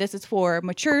 oh, okay, this is for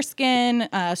mature skin,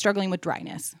 struggling with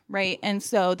dryness, right? And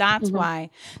so that's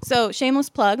why. So shameless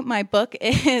plug, my book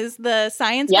is The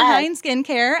Science Behind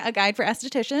Skincare, A Guide for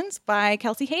Estheticians by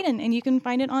Kelsey Hayden. And you can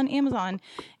find it on Amazon.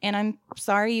 And I'm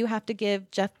sorry you have to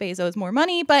give Jeff Bezos more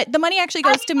money, but the money actually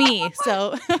goes to me.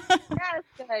 So yes,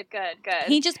 good.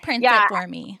 He just prints it for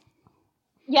me.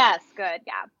 Yes, good.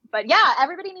 Yeah. But yeah,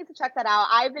 everybody needs to check that out.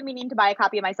 I've been meaning to buy a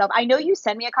copy of myself. I know you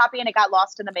sent me a copy and it got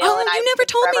lost in the mail. Oh, and you never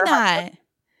told me that.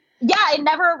 Yeah, it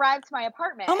never arrived to my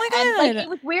apartment. Oh my God. And, it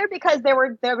was weird because there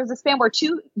was a span where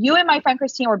you and my friend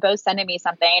Christine were both sending me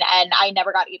something and I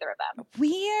never got either of them.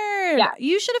 Weird. Yeah.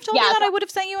 You should have told me that. I would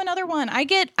have sent you another one. I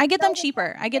get them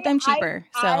cheaper. I get them cheaper.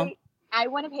 I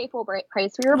want to pay full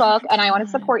price for your book, and I want to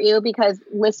support you because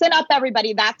listen up,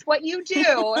 everybody. That's what you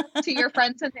do to your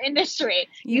friends in the industry.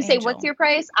 You say, what's your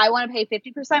price? I want to pay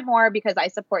 50% more because I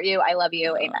support you. I love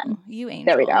you. Amen. You angel.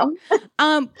 There we go.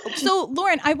 So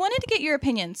Lauren, I wanted to get your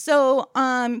opinion. So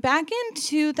back in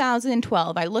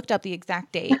 2012, I looked up the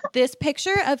exact date. This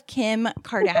picture of Kim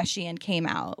Kardashian came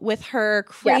out with her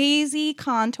crazy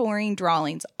contouring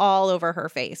drawings all over her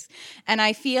face. And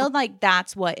I feel like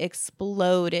that's what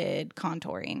exploded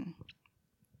contouring.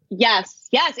 Yes.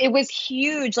 It was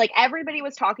huge. Like everybody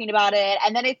was talking about it.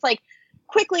 And then it's like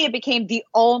quickly it became the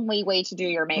only way to do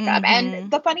your makeup. And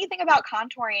the funny thing about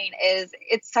contouring is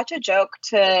it's such a joke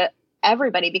to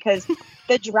everybody because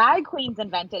the drag queens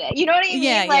invented it. You know what I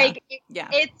mean? Like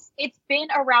it's been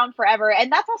around forever.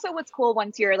 And that's also what's cool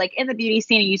once you're like in the beauty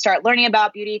scene and you start learning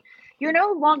about beauty. You're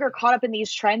no longer caught up in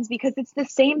these trends because it's the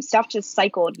same stuff just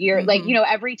cycled. You're like, you know,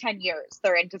 every 10 years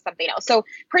they're into something else. So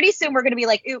pretty soon we're going to be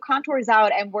like, ooh, contour's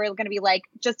out. And we're going to be like,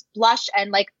 just blush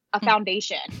and like a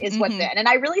foundation is what's in. And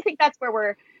I really think that's where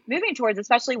we're moving towards,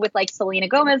 especially with like Selena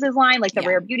Gomez's line, like the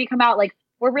Rare Beauty come out. Like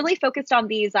we're really focused on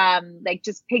these like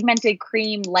just pigmented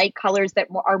cream light colors that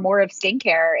are more of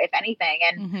skincare, if anything.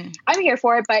 And I'm here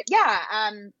for it. But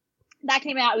that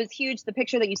came out. It was huge. The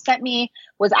picture that you sent me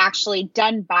was actually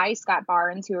done by Scott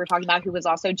Barnes, who we were talking about, who was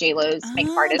also JLo's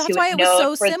makeup artist. That's why it was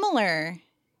so similar.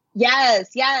 Yes.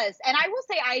 And I will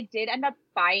say I did end up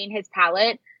buying his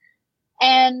palette.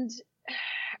 And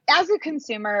as a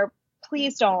consumer,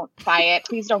 please don't buy it.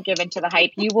 Please don't give into the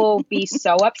hype. You will be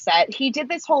so upset. He did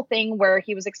this whole thing where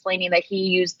he was explaining that he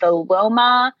used the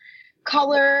Loma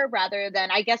color rather than,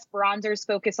 I guess, bronzers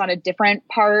focus on a different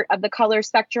part of the color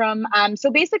spectrum. So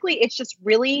basically it's just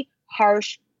really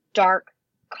harsh, dark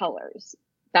colors.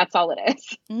 That's all it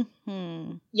is.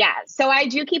 Yeah. So I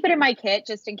do keep it in my kit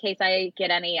just in case I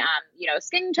get any,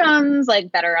 skin tones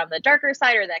like that are on the darker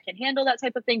side or that can handle that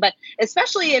type of thing. But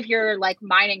especially if you're like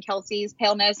mine and Kelsey's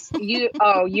paleness, you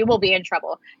will be in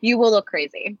trouble. You will look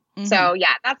crazy. So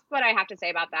yeah, that's what I have to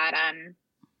say about that.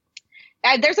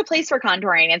 There's a place for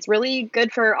contouring. It's really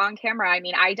good for on camera. I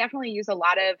mean, I definitely use a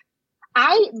lot of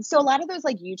those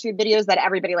like YouTube videos that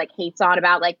everybody like hates on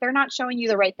about, like they're not showing you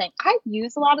the right thing. I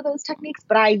use a lot of those techniques,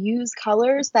 but I use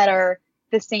colors that are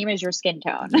the same as your skin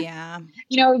tone. Yeah.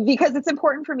 Because it's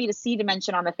important for me to see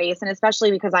dimension on the face. And especially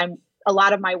because a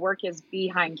lot of my work is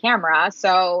behind camera.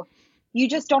 So you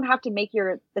just don't have to make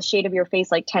the shade of your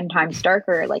face like 10 times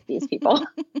darker like these people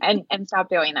and stop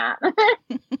doing that.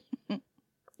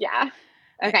 Yeah.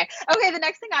 Okay. The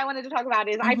next thing I wanted to talk about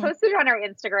is I posted on our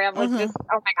Instagram like this.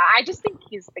 Oh my God. I just think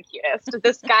he's the cutest.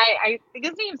 This guy, I think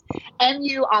his name's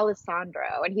M.U.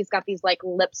 Alessandro, and he's got these like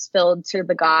lips filled to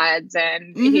the gods,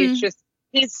 and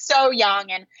he's so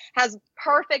young and has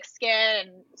perfect skin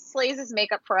and slays his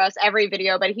makeup for us every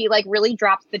video, but he like really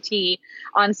drops the tea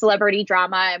on celebrity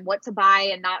drama and what to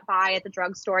buy and not buy at the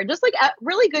drugstore, and just like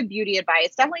really good beauty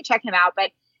advice. Definitely check him out.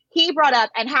 But he brought up,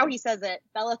 and how he says it,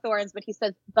 Bella Thornes, but he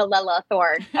says Bella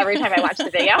Thorne every time I watch the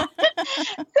video.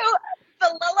 So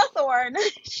Bella Thorne,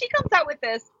 she comes out with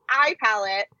this eye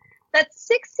palette that's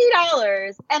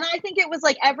 $60. And I think it was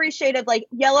like every shade of like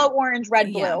yellow, orange,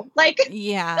 red, blue. Like,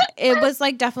 yeah, it was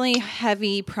like definitely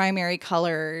heavy primary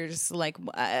colors. Like,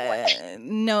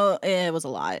 no, it was a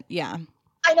lot. Yeah.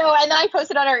 I know. And then I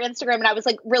posted on our Instagram and I was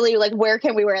like, really, like, where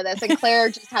can we wear this? And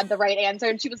Claire just had the right answer.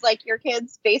 And she was like, your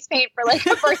kid's face paint for like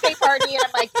a birthday party. And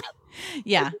I'm like,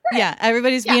 yeah.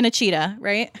 Everybody's being a cheetah,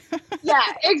 right? Yeah,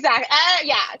 exactly.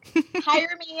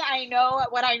 Hire me. I know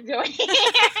what I'm doing.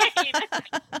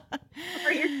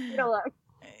 For your cheetah look.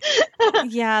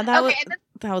 Yeah,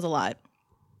 that was a lot.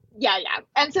 Yeah.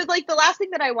 And so like the last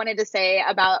thing that I wanted to say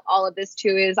about all of this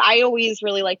too is I always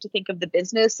really like to think of the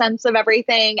business sense of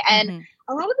everything. And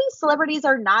a lot of these celebrities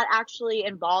are not actually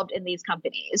involved in these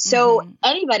companies. So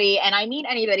anybody, and I mean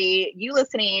anybody, you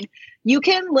listening, you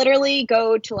can literally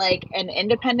go to like an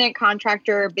independent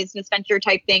contractor, business venture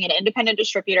type thing, an independent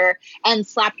distributor, and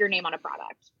slap your name on a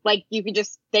product. Like you can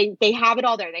just, they have it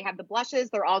all there. They have the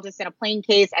blushes. They're all just in a plain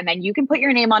case, and then you can put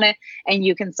your name on it and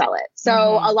you can sell it. So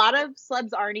a lot of celebs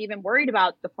aren't even worried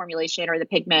about the formulation or the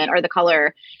pigment or the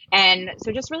color. And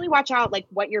so just really watch out like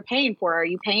what you're paying for. Are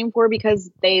you paying for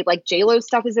because they like JLo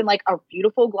stuff is in like a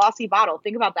beautiful glossy bottle?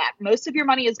 Think about that. Most of your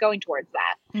money is going towards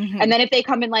that. And then if they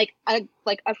come in like a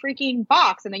freaking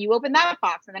box, and then you open that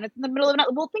box and then it's in the middle of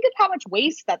well, think of how much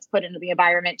waste that's put into the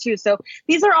environment too. So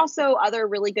these are also other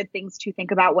really good things to think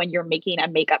about when you're making a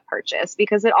makeup purchase,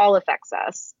 because it all affects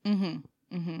us.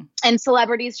 And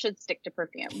celebrities should stick to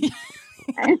perfume.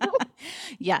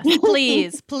 Yes,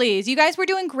 please. You guys were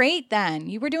doing great then.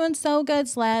 You were doing so good,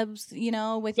 celebs,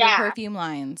 with your perfume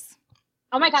lines.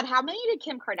 Oh my God, how many did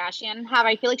Kim Kardashian have?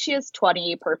 I feel like she has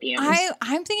 20 perfumes.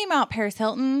 I'm thinking about Paris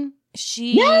Hilton.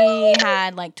 She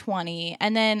had like 20.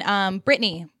 And then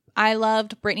Britney. I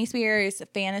loved Britney Spears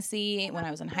Fantasy when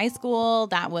I was in high school.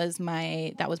 That was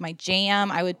my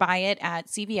jam. I would buy it at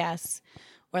CVS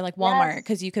or like Walmart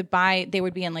because you could buy, they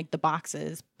would be in like the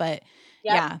boxes. But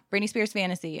yeah, Britney Spears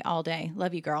Fantasy all day.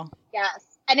 Love you, girl. Yes.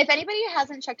 And if anybody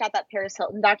hasn't checked out that Paris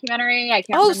Hilton documentary, I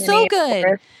can't remember so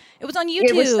good. It was on YouTube.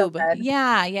 It was so good.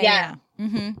 Yeah.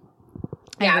 Mm-hmm.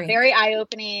 Yeah, very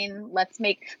eye-opening. Let's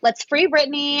free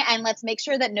Britney, and let's make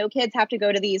sure that no kids have to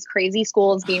go to these crazy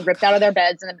schools being ripped out of their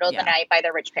beds in the middle of the night by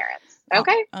their rich parents.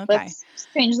 Okay? Let's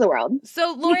change the world.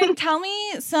 So, Lauren, tell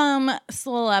me some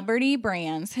celebrity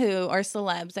brands who are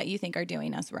celebs that you think are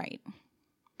doing us right.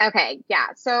 Okay, yeah.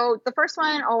 So the first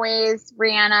one, always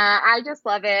Rihanna. I just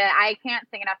love it. I can't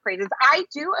sing enough praises. I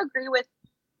do agree with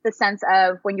the sense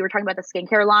of when you were talking about the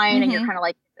skincare line and you're kind of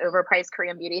like overpriced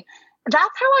Korean beauty. That's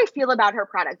how I feel about her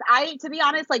products. To be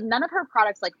honest, like none of her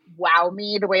products like wow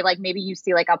me the way like maybe you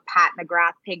see like a Pat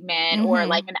McGrath pigment or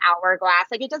like an Hourglass.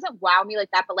 Like it doesn't wow me like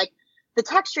that, but like the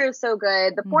texture is so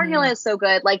good. The formula is so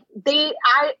good. Like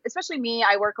especially me,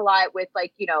 I work a lot with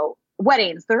like, you know,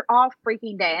 weddings. They're all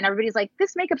freaking day. And everybody's like,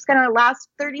 this makeup's going to last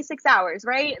 36 hours,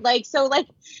 right? Like, so like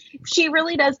she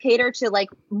really does cater to like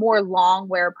more long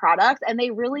wear products and they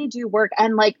really do work.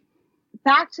 And like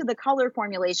back to the color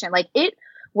formulation, like it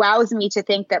wows me to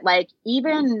think that like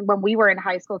even when we were in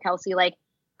high school, Kelsey, like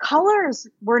colors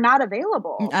were not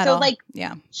available. Like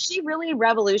she really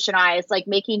revolutionized like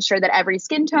making sure that every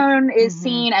skin tone is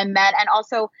seen and met. And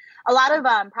also a lot of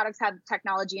products have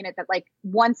technology in it that like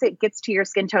once it gets to your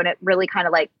skin tone, it really kind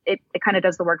of like it kind of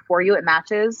does the work for you. It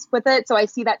matches with it. So I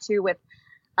see that too with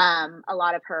a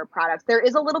lot of her products. There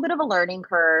is a little bit of a learning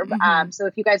curve. So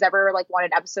if you guys ever like want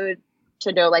an episode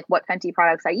to know like what Fenty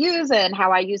products I use and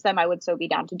how I use them, I would so be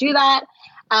down to do that.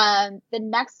 The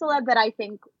next celeb that I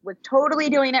think was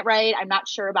totally doing it right, I'm not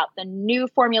sure about the new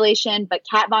formulation, but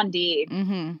Kat Von D.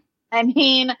 I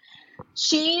mean,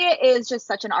 she is just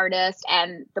such an artist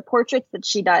and the portraits that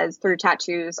she does through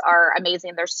tattoos are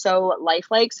amazing. They're so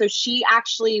lifelike. So she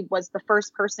actually was the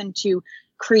first person to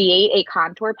create a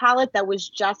contour palette that was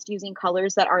just using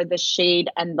colors that are the shade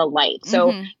and the light.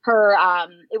 So her,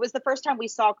 it was the first time we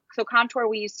saw, so contour,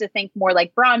 we used to think more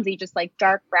like bronzy, just like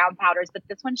dark brown powders, but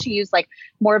this one she used like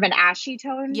more of an ashy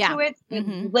tone to it.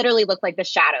 It literally looked like the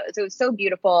shadows. It was so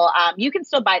beautiful. You can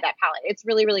still buy that palette. It's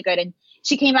really, really good. And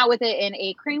she came out with it in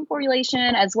a cream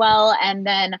formulation as well. And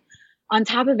then on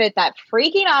top of it, that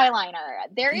freaking eyeliner.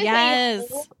 There is a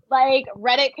whole, like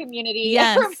Reddit community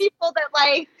for people that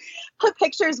like put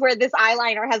pictures where this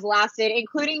eyeliner has lasted,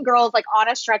 including girls like on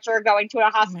a stretcher going to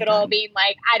a hospital being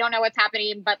like, I don't know what's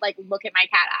happening, but like, look at my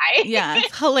cat eye. Yeah,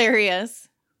 it's hilarious.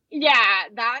 Yeah,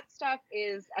 that stuff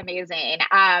is amazing.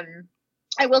 I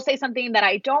will say something that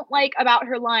I don't like about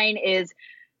her line is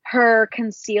her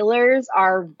concealers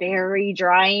are very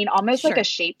drying, almost like a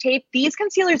Shape Tape. These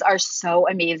concealers are so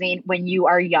amazing when you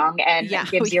are young and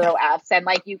give zero Fs and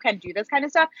like you can do this kind of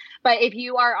stuff. But if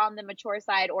you are on the mature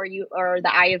side or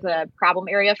the eye is a problem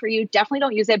area for you, definitely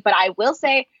don't use it. But I will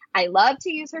say I love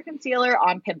to use her concealer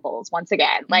on pimples once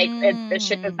again. Like the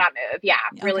shit does not move. Yeah,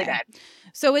 really good.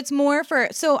 So it's more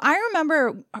so I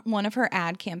remember one of her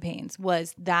ad campaigns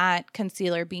was that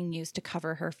concealer being used to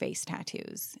cover her face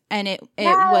tattoos. And it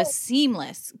was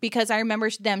seamless because I remember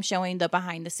them showing the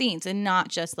behind the scenes and not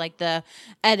just like the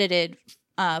edited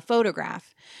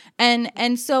photograph.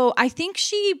 And so I think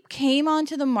she came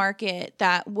onto the market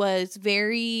that was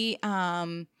very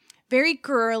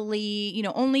girly, you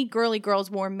know, only girly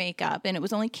girls wore makeup and it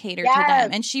was only catered to them.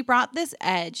 And she brought this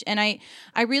edge. And I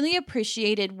really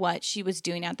appreciated what she was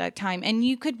doing at that time. And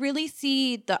you could really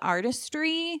see the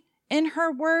artistry in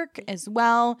her work as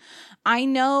well. I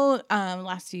know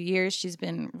last few years she's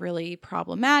been really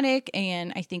problematic,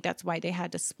 and I think that's why they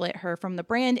had to split her from the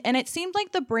brand. And it seemed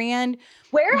like the brand.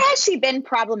 Where has she been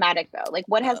problematic though? Like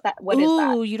what is that?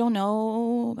 Oh, you don't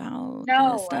know about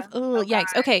this stuff? Oh,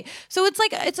 yikes. Okay, so it's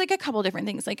like a couple different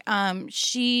things. Like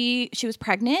she was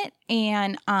pregnant,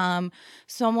 and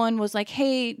someone was like,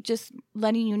 hey, just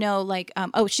letting you know, like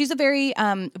she's a very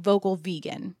vocal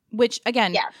vegan. Which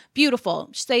again, beautiful.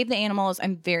 Save the animals.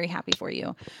 I'm very happy for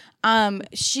you.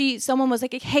 Someone was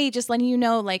like, hey, just letting you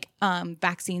know, like,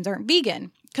 vaccines aren't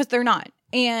vegan because they're not.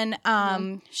 And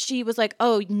she was like,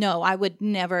 oh, no, I would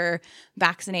never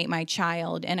vaccinate my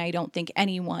child. And I don't think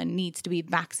anyone needs to be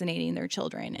vaccinating their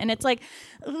children. And it's like,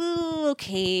 ooh,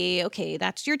 okay,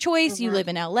 that's your choice. You live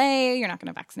in LA. You're not going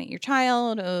to vaccinate your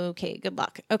child. Okay, good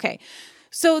luck. Okay.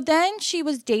 So then she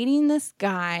was dating this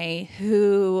guy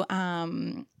who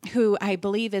I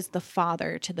believe is the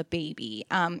father to the baby.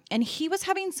 And he was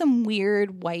having some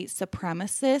weird white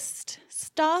supremacist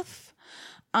stuff.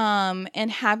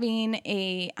 And having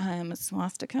a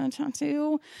swastika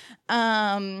tattoo.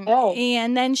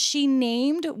 And then she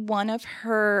named one of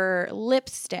her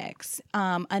lipsticks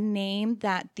a name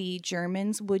that the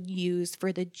Germans would use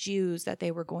for the Jews that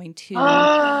they were going to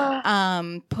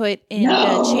put in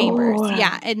the chambers.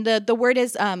 Yeah, and the word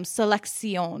is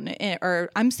Selektion, or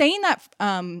I'm saying that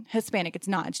Hispanic. It's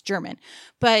not. It's German,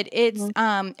 but it's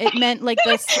it meant like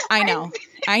this. I know.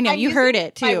 You heard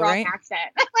it too, right?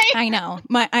 Accent. I know.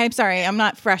 I'm sorry. I'm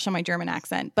not fresh on my German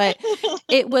accent, but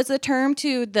it was a term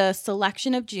to the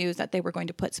selection of Jews that they were going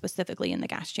to put specifically in the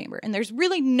gas chamber. And there's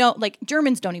really no, like,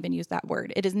 Germans don't even use that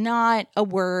word. It is not a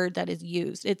word that is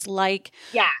used. It's like,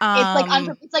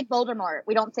 it's like Voldemort.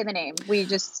 We don't say the name. We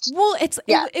just,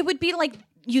 it would be like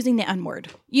using the N word,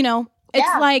 you know? It's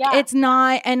it's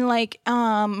not, and like,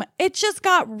 it just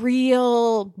got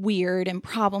real weird and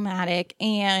problematic.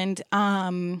 And,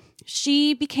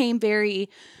 she became very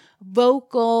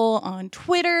vocal on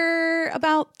Twitter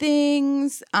about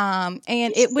things. And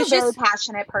it was just a very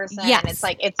passionate person. Yes, and it's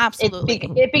like, absolutely.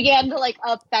 It began to like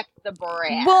affect the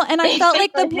brand. Well, and I felt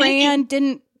like the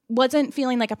brand wasn't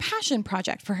feeling like a passion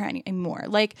project for her anymore.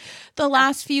 Like the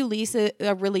last few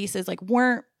releases like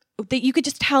weren't, that you could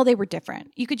just tell they were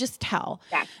different. You could just tell.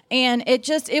 Yeah. And it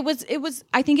was,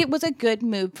 I think it was a good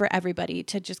move for everybody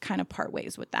to just kind of part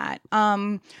ways with that.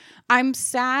 I'm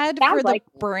sad for the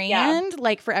brand,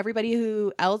 like for everybody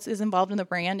who else is involved in the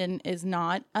brand and is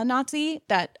not a Nazi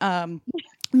that,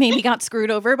 maybe got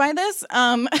screwed over by this.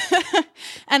 And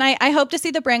I hope to see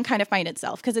the brand kind of find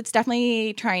itself, because it's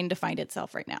definitely trying to find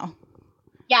itself right now.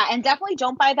 Yeah, and definitely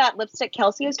don't buy that lipstick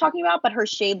Kelsey was talking about, but her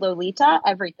shade Lolita,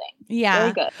 everything. Yeah.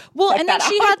 Very good. Well, and then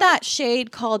she had that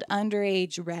shade called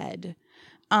Underage Red,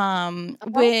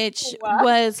 which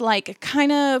was like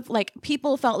kind of like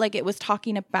people felt like it was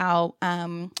talking about,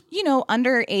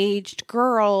 underage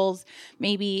girls,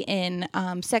 maybe in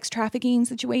sex trafficking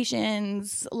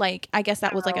situations. Like, I guess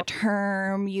that was like a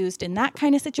term used in that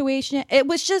kind of situation. It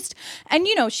was just, and,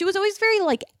 she was always very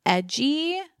like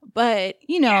edgy, but,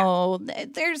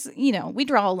 there's, we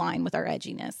draw a line with our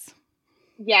edginess.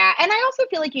 Yeah. And I also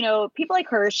feel like, people like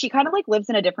her, she kind of like lives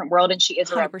in a different world and she is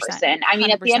her own person. I mean,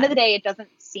 100%. At the end of the day, it doesn't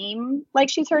seem like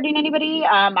she's hurting anybody.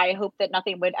 I hope that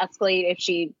nothing would escalate if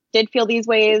she did feel these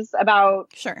ways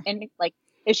about, and like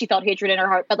if she felt hatred in her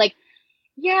heart. But like,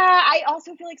 yeah, I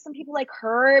also feel like some people like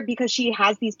her, because she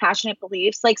has these passionate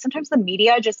beliefs, like sometimes the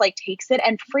media just like takes it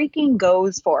and freaking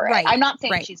goes for it. Right. I'm not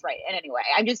saying she's right in any way.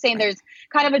 I'm just saying there's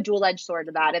kind of a dual-edged sword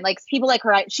to that. And like people like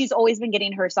her, she's always been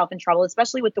getting herself in trouble,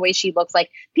 especially with the way she looks. Like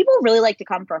people really like to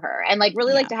come for her and like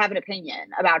really like to have an opinion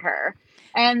about her.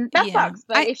 And that sucks.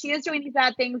 But if she is doing these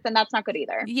bad things, then that's not good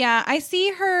either. Yeah, I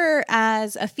see her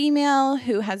as a female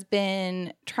who has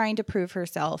been trying to prove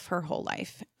herself her whole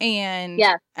life. And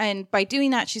and by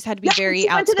doing that, she's had to be very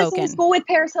outspoken. She went to the same school with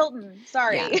Paris Hilton.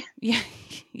 Sorry.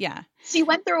 Yeah. She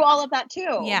went through all of that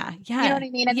too. Yeah. You know what I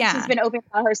mean? And she's been open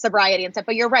about her sobriety and stuff.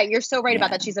 But you're right. You're so right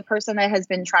about that. She's a person that has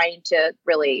been trying to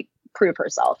really prove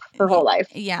herself her whole life.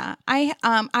 Yeah.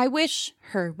 I wish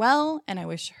her well, and I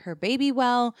wish her baby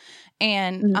well.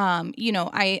 And,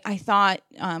 I thought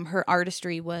her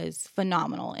artistry was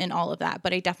phenomenal in all of that,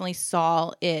 but I definitely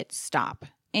saw it stop.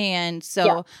 And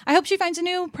so I hope she finds a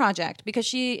new project, because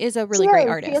she is a really great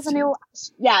artist. She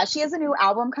has a new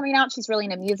album coming out. She's really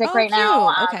into music right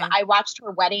now. Okay. I watched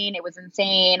her wedding. It was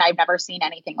insane. I've never seen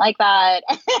anything like that.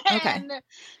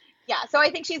 Yeah, so I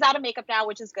think she's out of makeup now,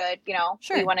 which is good.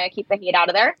 We want to keep the hate out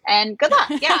of there. And good luck.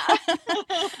 Yeah.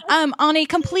 On a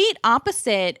complete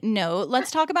opposite note, let's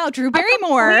talk about Drew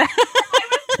Barrymore. Oh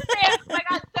my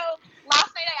God. So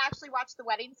last night I actually watched The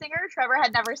Wedding Singer. Trevor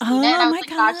had never seen it. I was like,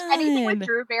 gosh, anything with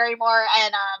Drew Barrymore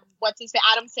and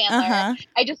Adam Sandler.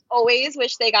 I just always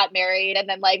wish they got married. And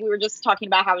then like we were just talking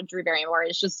about how Drew Barrymore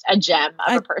is just a gem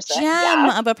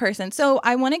of a person. So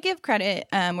I want to give credit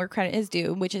where credit is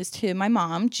due, which is to my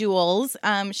mom, Jules.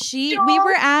 We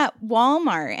were at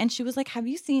Walmart and she was like, have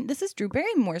you seen, this is Drew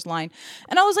Barrymore's line.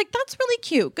 And I was like, that's really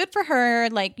cute. Good for her.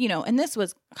 Like, and this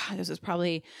was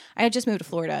probably, I had just moved to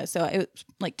Florida. So it was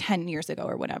like 10 years ago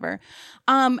or whatever.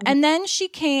 And then she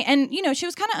came and, she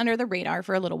was kind of under the radar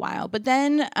for a little while, but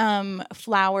then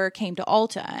Flower came to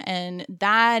Ulta, and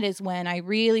that is when I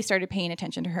really started paying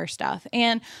attention to her stuff.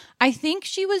 And I think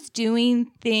she was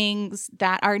doing things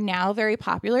that are now very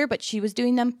popular, but she was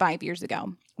doing them 5 years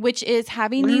ago, which is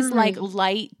having these like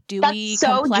light, dewy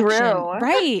complexion.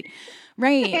 Right.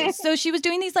 Right. So she was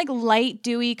doing these like light,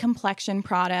 dewy complexion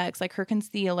products, like her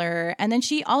concealer. And then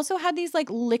she also had these like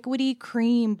liquidy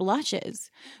cream blushes,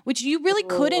 which you really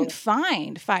couldn't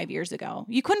find 5 years ago.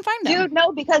 You couldn't find them. Dude,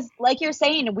 no, because like you're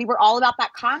saying, we were all about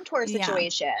that contour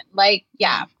situation. Yeah. Like,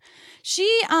 yeah.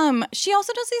 She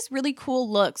also does these really cool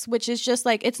looks, which is just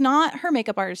like, it's not her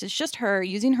makeup artist. It's just her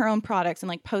using her own products and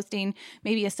like posting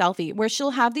maybe a selfie where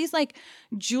she'll have these like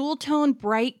jewel tone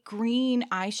bright green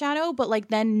eyeshadow, but like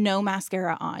then no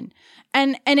mascara on.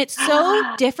 And it's so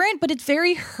different, but it's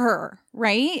very her,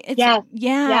 right? It's,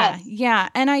 yeah.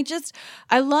 And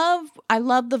I love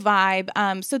the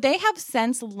vibe. So they have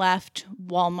since left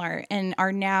Walmart and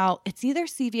are now, it's either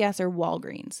CVS or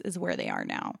Walgreens is where they are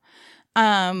now.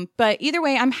 But either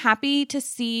way, I'm happy to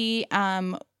see,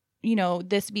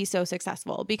 this be so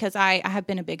successful because I have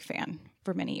been a big fan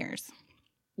for many years.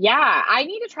 Yeah, I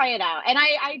need to try it out. And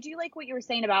I do like what you were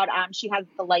saying about, she has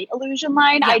the light illusion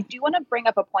line. Yeah. I do want to bring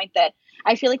up a point that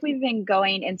I feel like we've been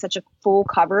going in such a full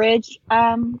coverage,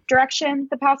 direction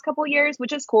the past couple of years,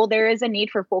 which is cool. There is a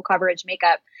need for full coverage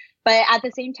makeup, but at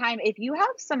the same time, if you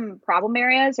have some problem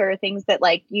areas or things that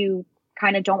like you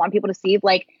kind of don't want people to see,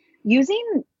 like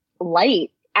using light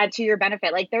to your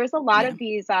benefit. Like there's a lot of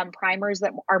these primers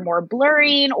that are more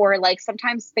blurring, or like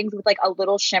sometimes things with like a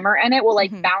little shimmer in it will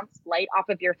like bounce light off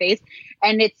of your face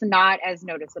and it's not as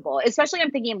noticeable. Especially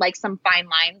I'm thinking like some fine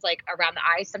lines like around the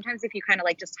eyes. Sometimes if you kind of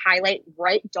like just highlight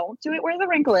right, don't do it where the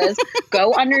wrinkle is,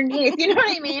 go underneath, you know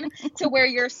what I mean? To where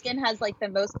your skin has like the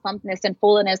most plumpness and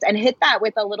fullness, and hit that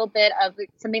with a little bit of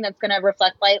something that's going to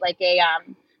reflect light, like a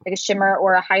shimmer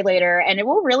or a highlighter, and it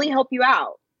will really help you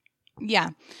out. Yeah.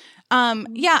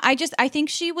 I think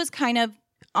she was kind of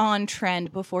on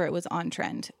trend before it was on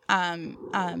trend. And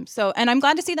I'm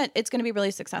glad to see that it's going to be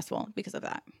really successful because of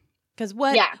that. Because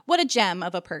what a gem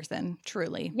of a person,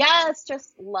 truly. Yes,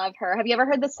 just love her. Have you ever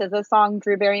heard the SZA song,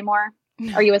 Drew Barrymore?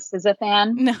 No. Are you a SZA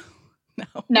fan?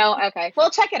 No. Okay. Well,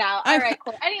 check it out. All right,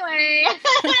 cool. Anyway,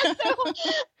 so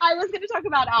I was going to talk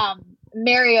about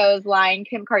Mario's line,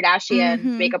 Kim Kardashian's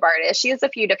makeup artist. She has a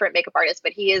few different makeup artists,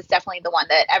 but he is definitely the one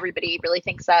that everybody really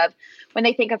thinks of when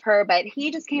they think of her. But he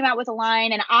just came out with a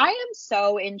line and I am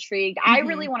so intrigued. I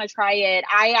really want to try it.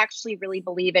 I actually really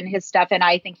believe in his stuff, and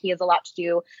I think he has a lot to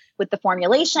do with the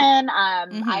formulation.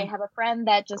 I have a friend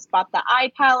that just bought the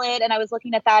eye palette, and I was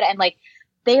looking at that, and like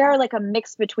they are like a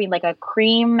mix between like a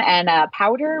cream and a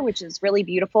powder, which is really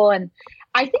beautiful. And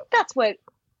I think that's what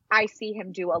I see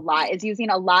him do a lot, is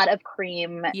using a lot of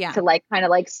cream to like kind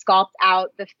of like sculpt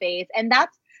out the face. And that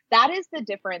is the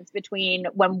difference between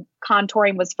when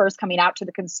contouring was first coming out to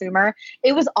the consumer.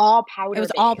 It was all powder. It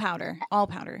was all powder.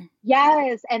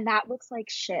 Yes. And that looks like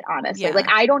shit, honestly. Yeah. Like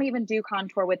I don't even do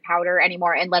contour with powder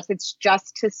anymore unless it's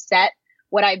just to set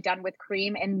what I've done with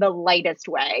cream in the lightest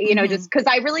way, you know, just because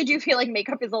I really do feel like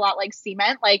makeup is a lot like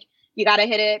cement. Like you got to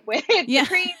hit it with the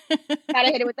cream, got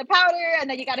to hit it with the powder, and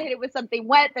then you got to hit it with something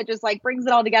wet that just like brings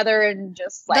it all together and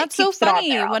just like that's so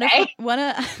funny. What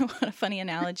a funny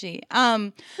analogy.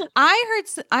 I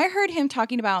heard him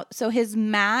talking about his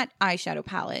matte eyeshadow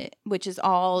palette, which is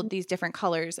all these different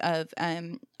colors of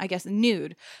I guess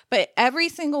nude, but every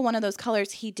single one of those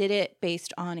colors he did it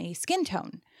based on a skin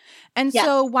tone. And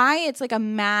so why it's like a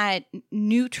matte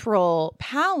neutral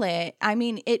palette, I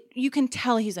mean, you can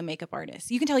tell he's a makeup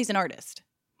artist. You can tell he's an artist.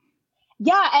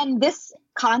 Yeah. And this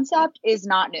concept is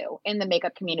not new in the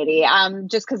makeup community.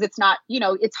 Just because it's not,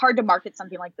 it's hard to market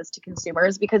something like this to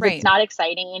consumers because it's not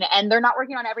exciting and they're not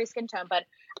working on every skin tone. But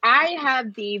I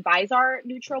have the Visar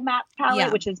neutral matte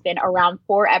palette, which has been around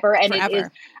forever. And it is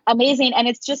amazing. And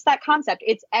it's just that concept.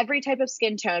 It's every type of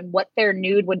skin tone, what their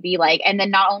nude would be like. And then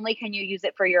not only can you use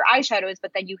it for your eyeshadows,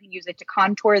 but then you can use it to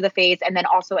contour the face and then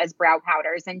also as brow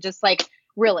powders and just like,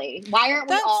 really, why aren't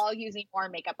we all using more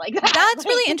makeup like that? That's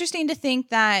really interesting to think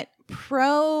that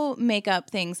pro makeup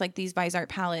things like these Visart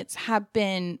palettes have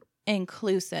been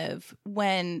inclusive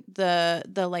when the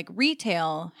like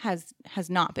retail has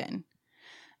not been.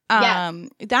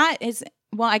 That is,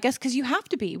 well, I guess because you have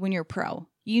to be when you're pro.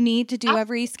 You need to do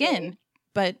every skin.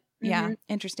 But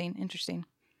interesting.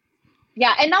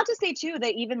 Yeah, and not to say too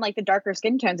that even like the darker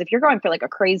skin tones, if you're going for like a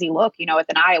crazy look, with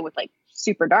an eye with like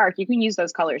super dark, you can use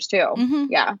those colors too.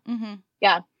 Yeah.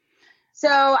 So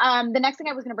the next thing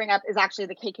I was going to bring up is actually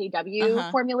the KKW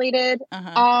formulated.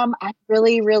 I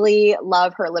really, really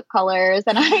love her lip colors,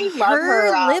 and I love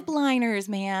her lip liners.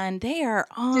 Man, they are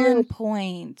on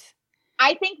point.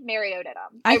 I think Mario did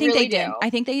them. I think really they did.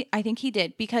 I think he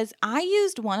did because I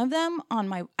used one of them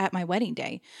at my wedding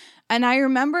day. And I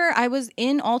remember I was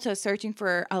in Ulta searching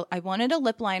for, I wanted a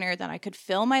lip liner that I could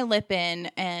fill my lip in,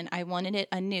 and I wanted it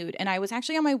a nude. And I was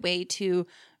actually on my way to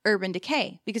Urban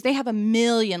Decay because they have a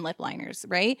million lip liners,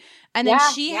 right? And then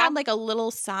she had like a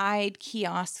little side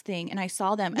kiosk thing, and I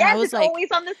saw them, and I was like,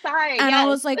 always on the side. And I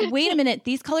was like, wait a minute,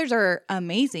 these colors are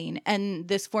amazing, and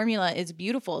this formula is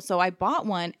beautiful. So I bought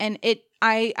one, and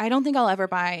I don't think I'll ever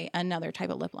buy another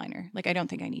type of lip liner. Like, I don't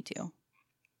think I need to.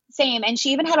 Same. And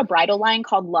she even had a bridal line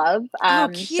called Love.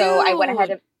 Cute. So I went ahead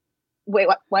of. Wait,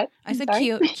 what? I said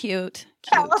cute.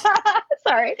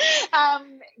 Sorry.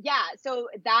 Yeah. So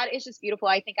that is just beautiful.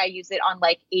 I think I use it on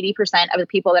like 80% of the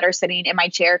people that are sitting in my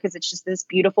chair because it's just this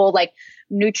beautiful, like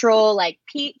neutral, like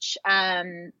peach.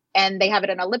 And they have it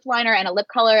in a lip liner and a lip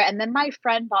color. And then my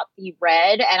friend bought the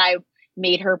red, and I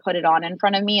made her put it on in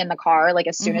front of me in the car, like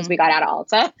as soon as we got out of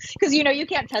Ulta, because you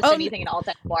can't test anything in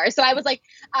Ulta anymore. So I was like,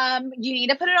 you need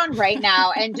to put it on right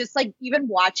now. And just like even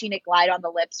watching it glide on the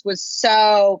lips was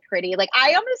so pretty. Like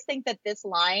I almost think that this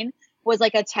line was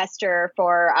like a tester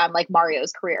for like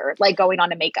Mario's career, like going on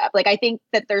to makeup. Like I think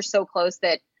that they're so close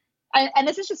that. And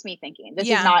this is just me thinking. This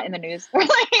is not in the news.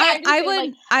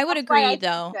 I would agree,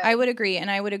 though. I would agree,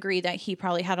 and I would agree that he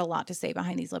probably had a lot to say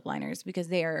behind these lip liners because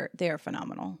they are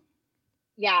phenomenal.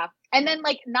 Yeah. And then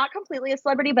like not completely a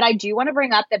celebrity, but I do want to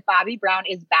bring up that Bobbi Brown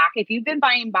is back. If you've been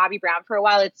buying Bobbi Brown for a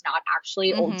while, it's not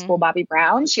actually old school Bobbi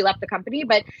Brown. She left the company,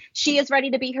 but she is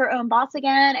ready to be her own boss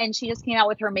again. And she just came out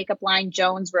with her makeup line,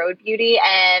 Jones Road Beauty.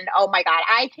 And oh my God,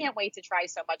 I can't wait to try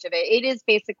so much of it. It is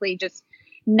basically just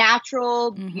natural,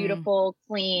 beautiful,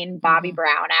 clean Bobbi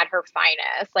Brown at her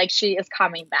finest. Like she is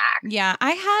coming back. Yeah.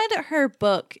 I had her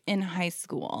book in high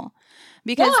school.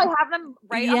 Because I have them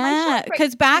right on my shelf.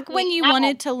 Because back when you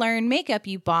wanted to learn makeup,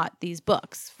 you bought these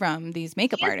books from these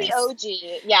makeup artists. The OG,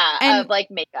 of like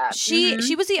makeup. She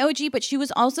was the OG, but she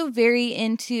was also very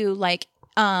into like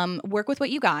work with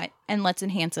what you got and let's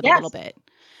enhance it a little bit.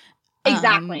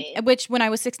 Exactly. Which when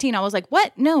I was 16, I was like,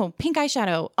 what? No, pink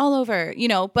eyeshadow all over,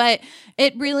 but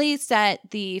it really set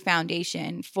the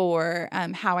foundation for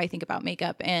how I think about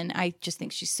makeup. And I just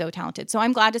think she's so talented. So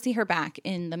I'm glad to see her back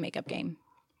in the makeup game.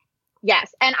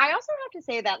 Yes. And I also have to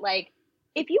say that, like,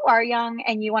 if you are young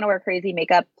and you want to wear crazy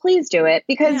makeup, please do it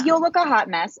because you'll look a hot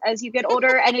mess as you get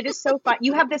older. And it is so fun.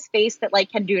 You have this face that, like,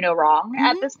 can do no wrong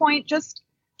at this point. Just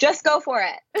go for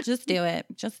it. Just do it.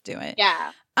 Just do it.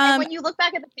 Yeah. And when you look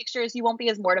back at the pictures, you won't be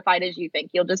as mortified as you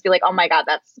think. You'll just be like, oh my God,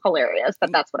 that's hilarious.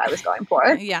 But that's what I was going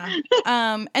for. Yeah.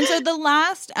 And so the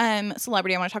last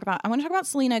celebrity I want to talk about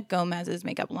Selena Gomez's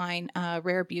makeup line,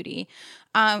 Rare Beauty,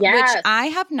 which I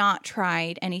have not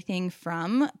tried anything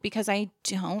from because I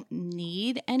don't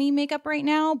need any makeup right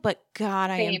now. But God,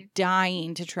 I am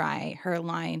dying to try her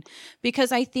line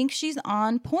because I think she's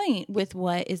on point with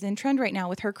what is in trend right now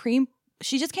with her cream.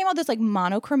 She just came out with this like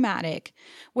monochromatic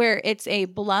where it's a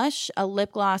blush, a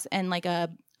lip gloss, and like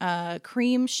a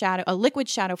cream shadow, a liquid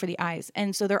shadow for the eyes.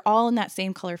 And so they're all in that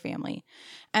same color family.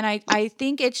 And I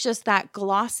think it's just that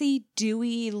glossy,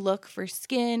 dewy look for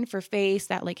skin, for face,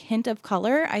 that like hint of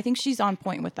color. I think she's on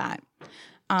point with that.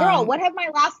 Girl, what have my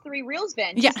last 3 reels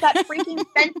been? Just that freaking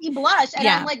Fenty blush. And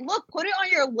I'm like, look, put it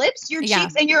on your lips, your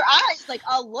cheeks, and your eyes. Like,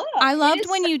 oh, look. I loved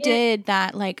when you did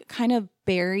that like kind of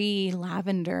berry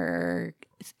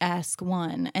lavender-esque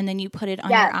one. And then you put it on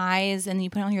your eyes and you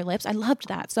put it on your lips. I loved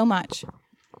that so much.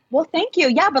 Well, thank you.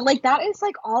 Yeah, but like that is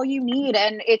like all you need.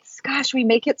 And it's, gosh, we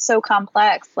make it so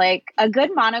complex. Like a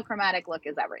good monochromatic look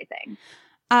is everything.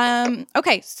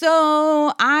 Okay,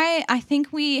 so I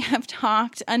think we have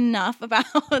talked enough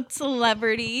about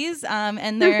celebrities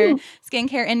and their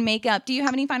skincare and makeup. Do you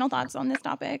have any final thoughts on this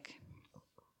topic?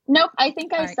 Nope, I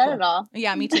think I said it all.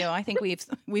 Yeah, me too. I think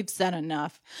we've said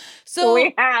enough. So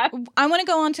we have. I want to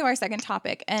go on to our second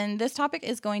topic, and this topic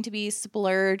is going to be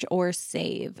splurge or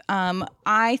save.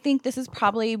 I think this is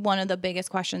probably one of the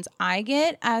biggest questions I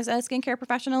get as a skincare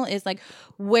professional is like,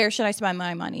 where should I spend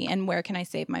my money and where can I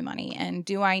save my money? And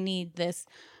do I need this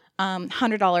 $100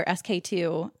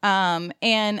 SK2?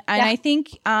 And I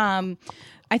think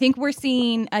we're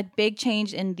seeing a big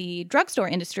change in the drugstore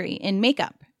industry in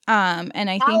makeup. And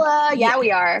I think,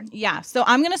 we are. Yeah. So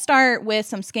I'm going to start with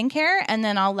some skincare and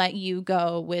then I'll let you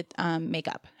go with,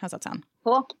 makeup. How's that sound?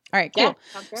 Cool. All right, cool.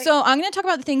 Yeah, so I'm going to talk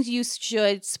about the things you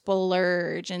should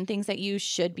splurge and things that you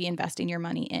should be investing your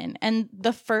money in. And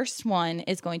the first one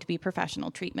is going to be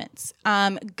professional treatments.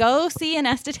 Go see an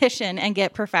esthetician and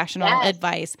get professional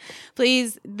advice.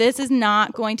 Please, this is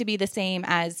not going to be the same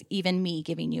as even me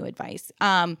giving you advice.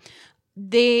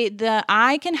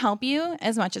 I can help you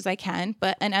as much as I can,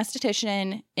 but an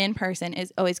esthetician in person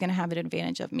is always going to have an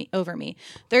advantage over me.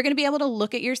 They're going to be able to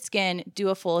look at your skin, do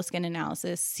a full skin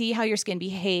analysis, see how your skin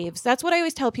behaves. That's what I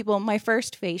always tell people. My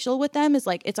first facial with them is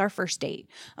like, it's our first date.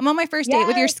 I'm on my first date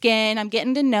with your skin. I'm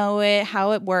getting to know it,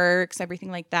 how it works,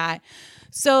 everything like that.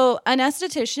 So an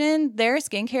esthetician, their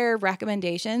skincare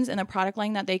recommendations and the product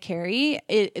line that they carry,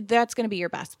 that's going to be your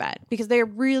best bet because they're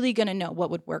really going to know what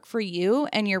would work for you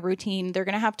and your routine. They're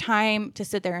going to have time to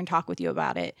sit there and talk with you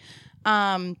about it.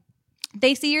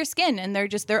 They see your skin and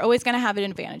they're always going to have an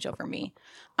advantage over me.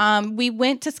 We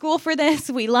went to school for this.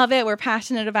 We love it. We're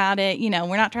passionate about it. You know,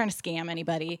 we're not trying to scam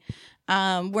anybody.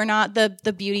 We're not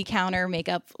the beauty counter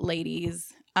makeup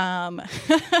ladies.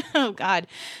 Oh God.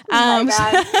 Oh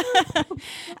God.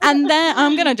 And then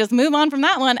I'm going to just move on from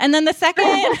that one. And then the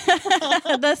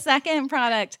second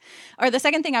product or the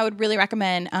second thing I would really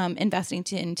recommend investing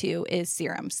into is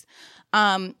serums.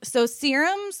 So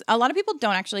serums, a lot of people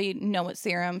don't actually know what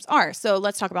serums are. So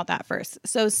let's talk about that first.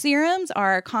 So serums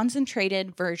are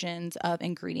concentrated versions of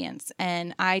ingredients.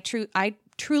 And I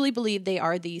truly believe they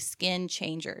are the skin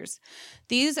changers.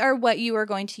 These are what you are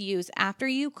going to use after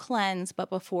you cleanse, but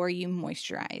before you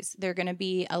moisturize. They're going to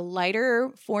be a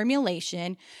lighter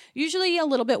formulation, usually a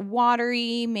little bit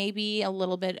watery, maybe a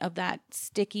little bit of that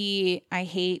sticky, I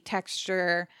hate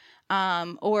texture,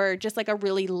 or just like a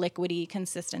really liquidy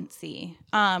consistency.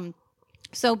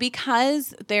 So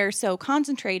because they're so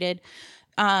concentrated,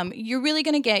 you're really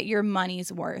going to get your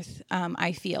money's worth,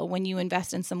 I feel, when you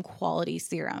invest in some quality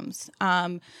serums.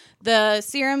 The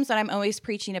serums that I'm always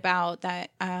preaching about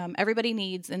that everybody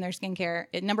needs in their skincare,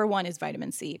 number one is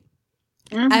vitamin C.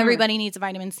 Mm-hmm. Everybody needs a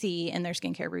vitamin C in their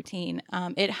skincare routine.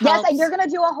 It helps. Yes, and you're going to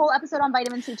do a whole episode on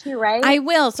vitamin C too, right? I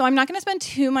will. So I'm not going to spend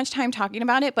too much time talking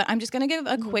about it, but I'm just going to give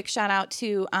a quick shout out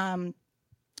to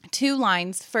two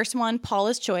lines. First one,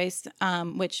 Paula's Choice,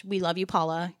 which we love you,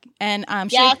 Paula. And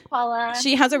yes, Paula.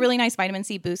 She has a really nice vitamin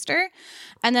C booster.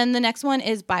 And then the next one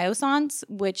is Biossance,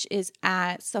 which is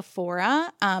at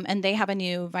Sephora. And they have a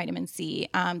new vitamin C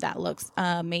that looks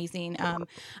amazing.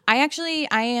 I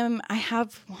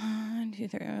have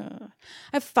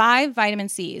 5 vitamin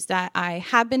Cs that I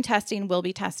have been testing, will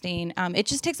be testing. It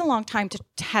just takes a long time to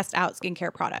test out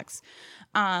skincare products.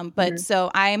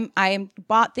 So I'm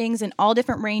bought things in all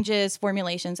different ranges,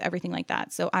 formulations, everything like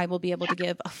that. So I will be able to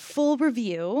give a full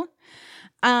review.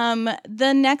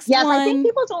 The next one. I think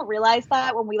people don't realize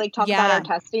that when we talk about our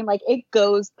testing, it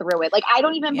goes through it. I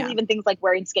don't even believe in things like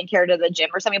wearing skincare to the gym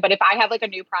or something, but if I have a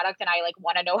new product and I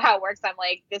want to know how it works, I'm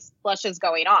this blush is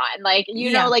going on, and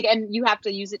you have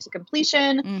to use it to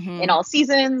completion in all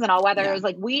seasons and all weathers.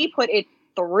 We put it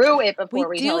through it before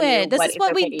we tell you. This is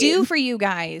what we do for you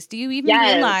guys. Do you even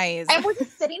realize? And we're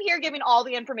just sitting here giving all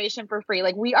the information for free.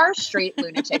 We are straight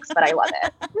lunatics, but I love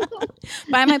it.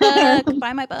 Buy my book.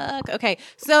 Buy my book. Okay.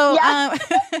 So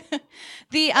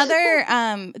the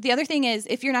other thing is,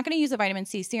 if you're not going to use a vitamin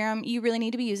C serum, you really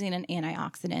need to be using an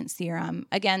antioxidant serum.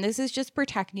 Again, this is just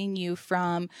protecting you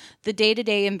from the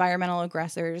day-to-day environmental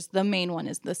aggressors. The main one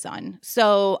is the sun.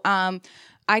 So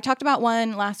I talked about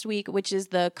one last week, which is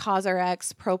the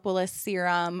CosRx Propolis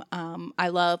Serum. I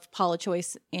love Paula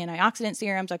Choice antioxidant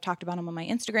serums. I've talked about them on my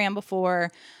Instagram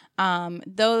before.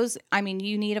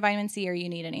 You need a vitamin C or you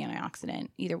need an antioxidant.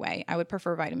 Either way, I would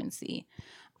prefer vitamin C.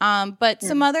 But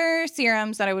some other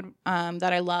serums that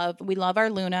I love, we love our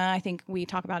Luna. I think we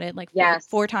talk about it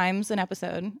four times an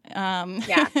episode,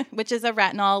 which is a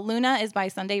retinol. Luna is by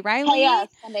Sunday Riley. Oh, yeah,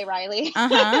 Sunday Riley.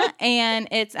 And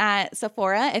it's at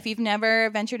Sephora. If you've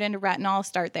never ventured into retinol,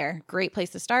 start there. Great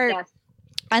place to start. Yes.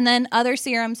 And then other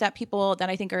serums that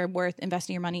I think are worth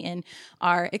investing your money in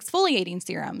are exfoliating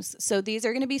serums. So these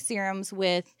are going to be serums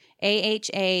with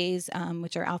AHAs,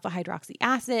 which are alpha hydroxy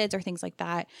acids or things like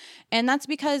that. And that's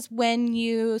because when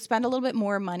you spend a little bit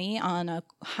more money on a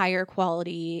higher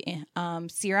quality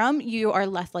serum, you are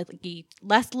less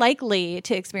likely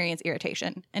to experience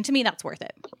irritation. And to me, that's worth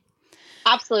it.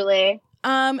 Absolutely.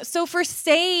 So for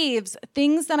saves,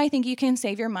 things that I think you can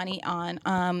save your money on,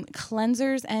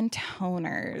 cleansers and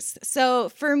toners. So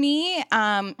for me,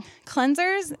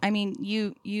 cleansers,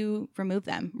 you remove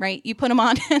them, right? You put them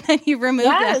on and then you remove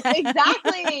them. Yes,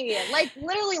 exactly.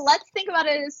 Literally, let's think about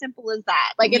it as simple as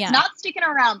that. It's not sticking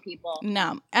around, people.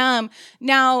 No.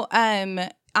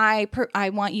 I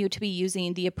want you to be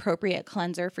using the appropriate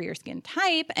cleanser for your skin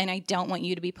type, and I don't want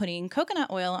you to be putting coconut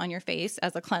oil on your face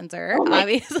as a cleanser. Oh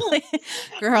obviously,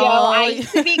 girl. Yo, I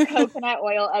used to be coconut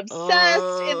oil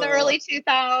obsessed in the early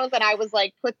 2000s, and I was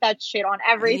like, put that shit on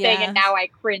everything, and now I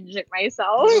cringe at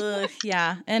myself.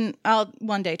 Yeah, and I'll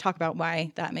one day talk about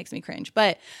why that makes me cringe.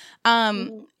 But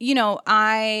you know,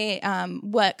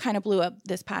 what kind of blew up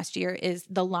this past year is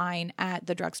the line at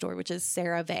the drugstore, which is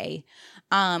CeraVe.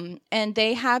 And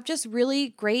they have just really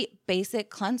great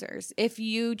basic cleansers if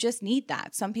you just need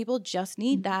that. Some people just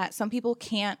need that. Some people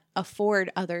can't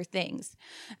afford other things.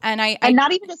 And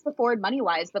not even just afford money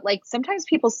wise, but like sometimes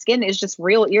people's skin is just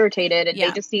real irritated and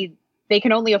they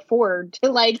can only afford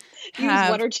to like use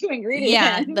one or two ingredients.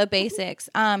 Yeah, the basics.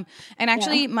 And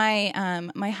actually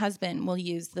my husband will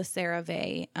use the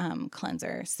CeraVe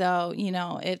cleanser. So, you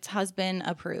know, it's husband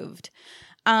approved.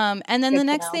 And then the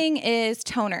next thing is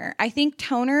toner. I think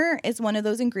toner is one of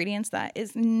those ingredients that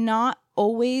is not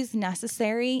always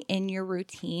necessary in your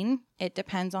routine. It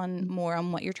depends on more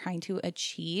on what you're trying to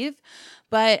achieve.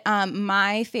 But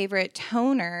my favorite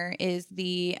toner is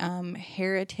the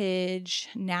Heritage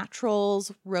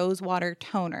Naturals Rosewater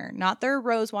Toner. Not their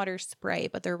rosewater spray,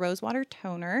 but their rosewater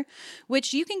toner,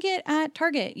 which you can get at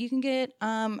Target. You can get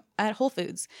at Whole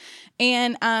Foods.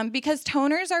 And because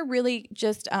toners are really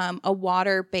just a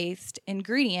water-based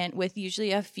ingredient with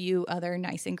usually a few other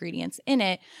nice ingredients in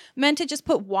it, meant to just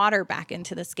put water back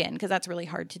into the skin because that's really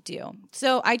hard to do.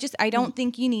 So I don't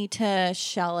think you need to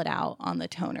shell it out on the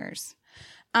toners.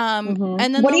 And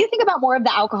then what do you think about more of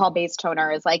the alcohol-based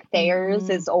toners? Like Thayer's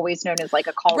is always known as like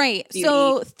a cult beauty.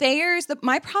 So Thayer's,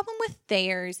 my problem with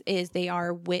Thayer's is they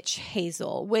are witch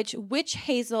hazel, which witch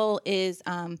hazel is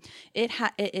it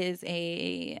is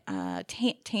a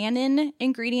tannin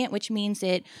ingredient, which means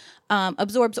it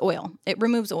absorbs oil. It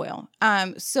removes oil.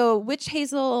 So witch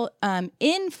hazel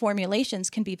in formulations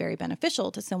can be very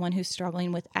beneficial to someone who's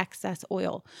struggling with excess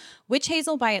oil. Witch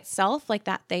hazel by itself, like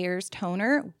that Thayer's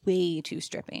toner, way too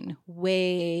stripping.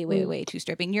 Way too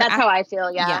stripping. That's how I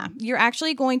feel, yeah. You're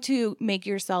actually going to make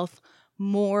yourself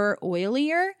more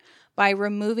oilier by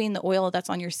removing the oil that's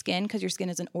on your skin because your skin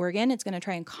is an organ. It's going to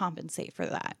try and compensate for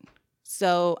that.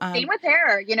 So same with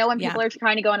hair, you know, when people are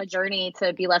trying to go on a journey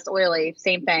to be less oily,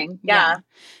 same thing. Yeah.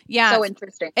 So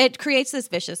interesting. It creates this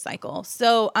vicious cycle.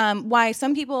 So why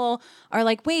some people are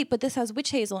like, wait, but this has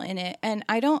witch hazel in it. And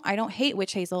I don't hate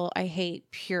witch hazel. I hate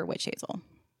pure witch hazel.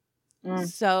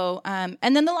 So, and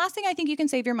then the last thing I think you can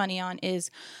save your money on is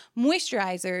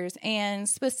moisturizers, and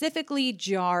specifically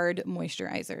jarred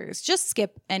moisturizers. Just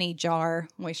skip any jar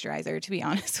moisturizer, to be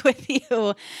honest with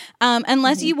you,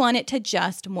 unless you want it to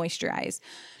just moisturize.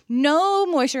 No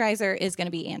moisturizer is going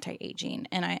to be anti-aging,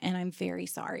 and I'm very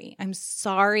sorry. I'm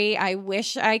sorry. I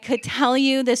wish I could tell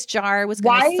you this jar was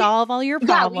going to solve all your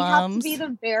problems. Yeah, we have to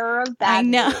be the bearer of bad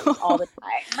news all the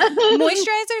time.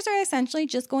 Moisturizers are essentially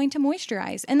just going to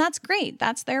moisturize, and that's great.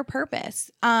 That's their purpose.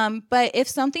 But if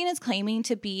something is claiming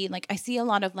to be like, I see a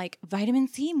lot of like vitamin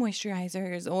C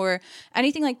moisturizers or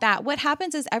anything like that, what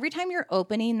happens is every time you're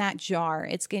opening that jar,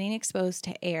 it's getting exposed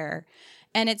to air.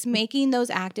 And it's making those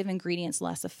active ingredients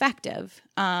less effective.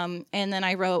 And then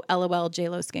I wrote LOL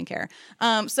JLo skincare.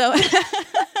 So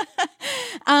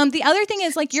the other thing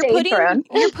is like you're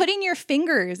putting your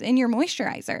fingers in your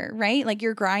moisturizer, right? Like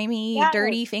your grimy,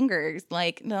 dirty fingers.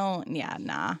 Like,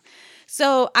 nah.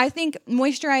 So I think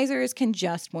moisturizers can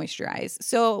just moisturize.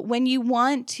 So when you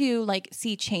want to like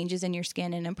see changes in your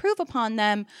skin and improve upon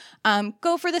them,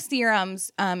 go for the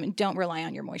serums. Don't rely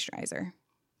on your moisturizer.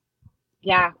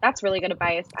 Yeah, that's really good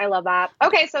advice. I love that.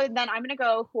 Okay, so then I'm going to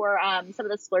go for some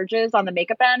of the splurges on the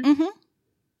makeup end.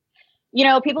 You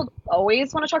know, people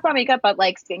always want to talk about makeup, but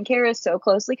like skincare is so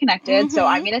closely connected. So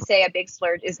I'm going to say a big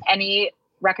splurge is any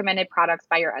recommended products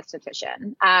by your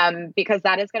esthetician, because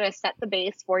that is going to set the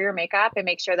base for your makeup and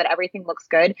make sure that everything looks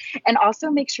good, and also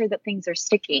make sure that things are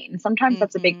sticking. Sometimes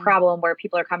that's a big problem where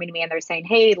people are coming to me and they're saying,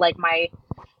 hey, like my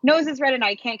nose is red and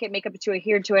I can't get makeup to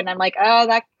adhere to it. And I'm like, oh,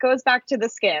 that goes back to the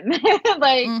skin.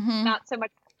 Like not so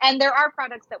much. And there are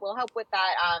products that will help with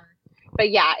that. But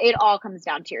yeah, it all comes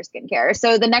down to your skincare.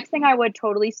 So the next thing I would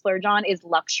totally splurge on is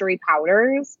luxury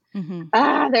powders.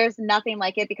 There's nothing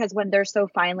like it, because when they're so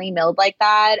finely milled like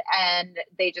that and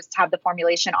they just have the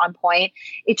formulation on point,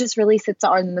 it just really sits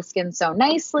on the skin so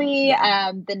nicely.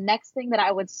 The next thing that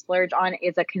I would splurge on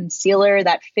is a concealer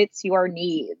that fits your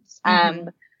needs.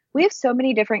 We have so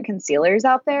many different concealers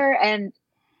out there, and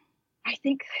I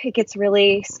think it gets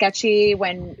really sketchy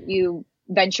when you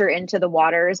venture into the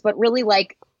waters, but really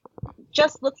like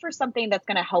just look for something that's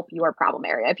going to help your problem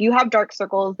area. If you have dark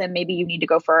circles, then maybe you need to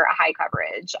go for a high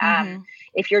coverage.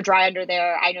 If you're dry under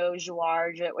there, I know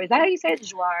Jouer. Is that how you say it?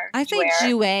 Jouer? I say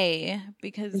Jouer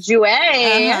because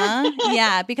Jouer.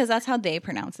 Yeah, because that's how they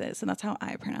pronounce it. So that's how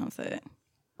I pronounce it.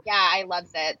 Yeah, I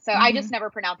loves it. So I just never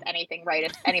pronounce anything right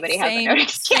if anybody hasn't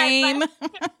noticed. Same.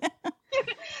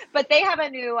 But they have a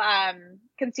new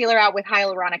concealer out with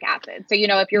hyaluronic acid. So,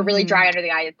 if you're really dry under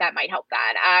the eyes, that might help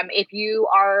that. If you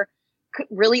are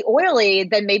really oily,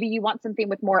 then maybe you want something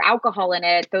with more alcohol in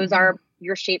it. Those are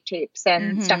your Shape Tapes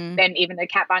and stuff, and even the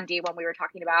Kat Von D one we were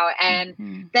talking about.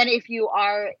 And then if you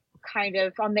are kind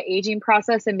of on the aging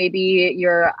process and maybe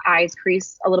your eyes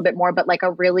crease a little bit more, but like a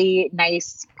really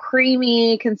nice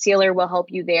creamy concealer will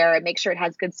help you there, and make sure it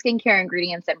has good skincare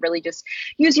ingredients, and really just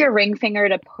use your ring finger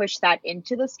to push that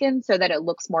into the skin so that it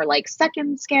looks more like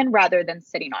second skin rather than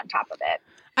sitting on top of it.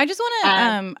 I just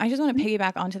want to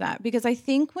piggyback onto that, because I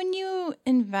think when you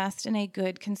invest in a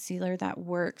good concealer that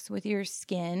works with your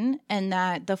skin and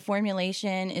that the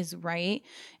formulation is right,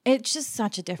 it's just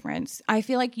such a difference. I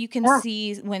feel like you can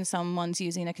see when someone's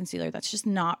using a concealer that's just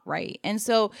not right. And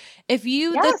so if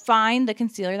you find the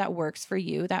concealer that works for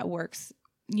you, that works,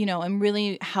 and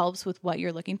really helps with what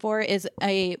you're looking for, is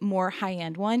a more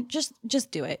high-end one, just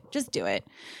do it. Just do it.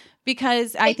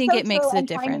 Because I think it makes a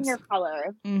difference. Finding your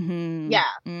color.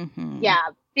 Yeah.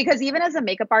 Because even as a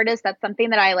makeup artist, that's something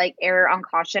that I like err on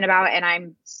caution about, and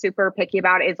I'm super picky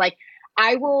about, is like,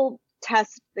 I will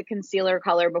test the concealer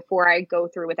color before I go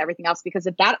through with everything else, because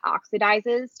if that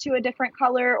oxidizes to a different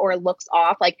color or looks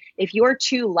off, like if you're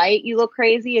too light, you look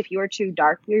crazy. If you're too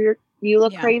dark, you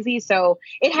look crazy. So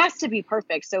it has to be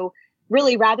perfect. So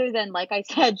really, rather than, like I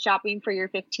said, shopping for your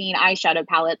 15 eyeshadow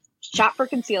palettes, shop for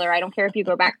concealer. I don't care if you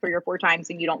go back 3 or 4 times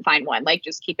and you don't find one. Like,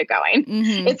 just keep it going.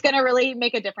 It's going to really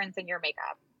make a difference in your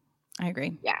makeup. I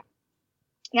agree.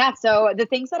 Yeah. So the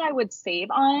things that I would save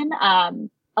on,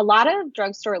 a lot of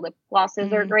drugstore lip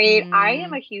glosses are great. I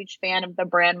am a huge fan of the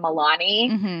brand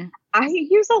Milani. I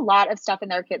use a lot of stuff in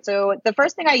their kit. So the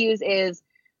first thing I use is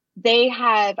they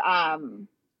have,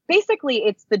 basically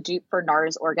it's the dupe for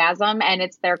NARS Orgasm, and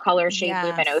it's their color shade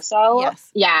Luminoso.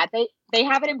 Yeah. They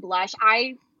have it in blush.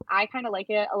 I kind of like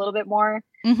it a little bit more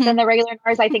than the regular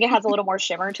NARS. I think it has a little more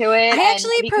shimmer to it. I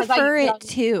actually prefer it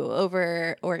too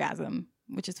over Orgasm,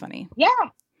 which is funny. Yeah.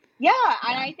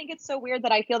 And I think it's so weird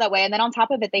that I feel that way. And then on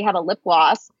top of it, they have a lip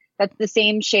gloss that's the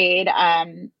same shade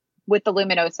with the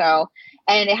Luminoso.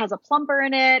 And it has a plumper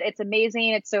in it. It's amazing.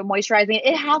 It's so moisturizing.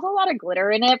 It has a lot of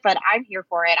glitter in it, but I'm here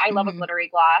for it. I love a glittery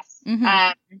gloss.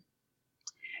 And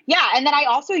then I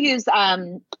also use...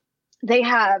 they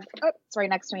have, it's right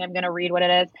next to me. I'm going to read what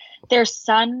it is. Their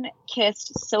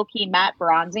Sun-Kissed Silky Matte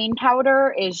Bronzing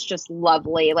Powder is just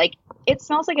lovely. Like, it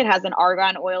smells like it has an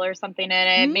argan oil or something in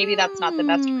it. Maybe that's not the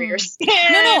best for your skin.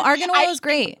 No, argan oil is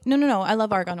great. No. I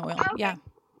love argan oil. Okay. Yeah.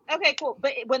 Okay, cool.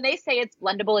 But when they say it's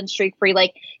blendable and streak-free,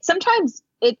 like, sometimes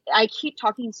I keep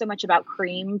talking so much about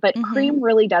cream, but cream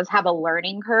really does have a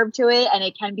learning curve to it, and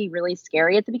it can be really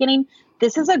scary at the beginning.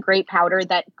 This is a great powder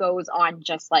that goes on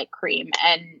just like cream,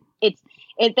 and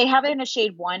they have it in a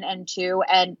shade 1 and 2,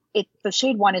 and the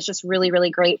shade 1 is just really, really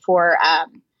great for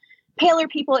paler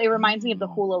people. It reminds me of the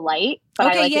Hula Light, but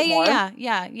I like it more.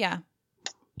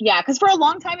 Yeah, because for a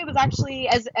long time it was actually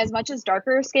as much as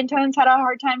darker skin tones had a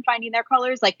hard time finding their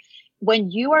colors. Like, when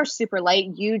you are super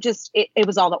light, you just it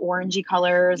was all the orangey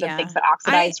colors and things that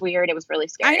oxidized weird. It was really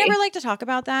scary. I never like to talk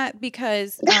about that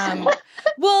because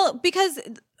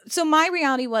so my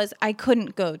reality was I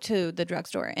couldn't go to the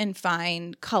drugstore and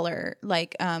find color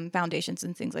like foundations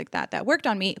and things like that worked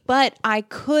on me, but I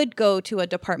could go to a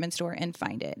department store and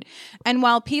find it. And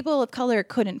while people of color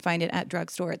couldn't find it at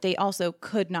drugstore, they also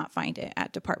could not find it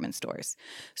at department stores.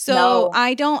 So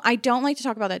I don't like to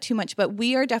talk about that too much, but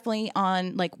we are definitely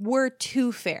on, like, we're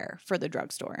too fair for the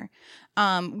drugstore,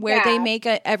 where they make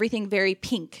everything very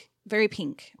pink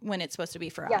when it's supposed to be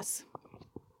for us.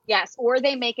 Yes, or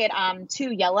they make it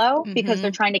too yellow because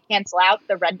they're trying to cancel out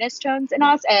the redness tones in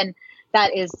us, and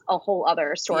that is a whole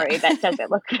other story that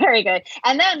doesn't look very good.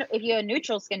 And then if you have a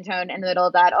neutral skin tone in the middle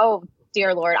of that, oh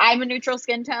dear Lord, I'm a neutral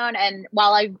skin tone, and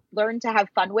while I've learned to have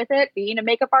fun with it being a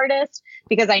makeup artist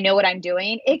because I know what I'm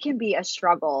doing, it can be a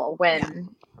struggle when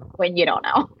you don't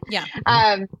know.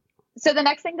 So the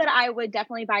next thing that I would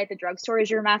definitely buy at the drugstore is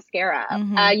your mascara.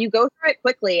 You go through it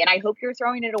quickly, and I hope you're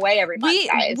throwing it away every month,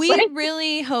 guys. We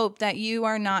really hope that you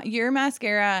are not. Your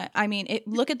mascara, I mean,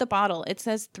 look at the bottle. It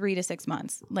says 3 to 6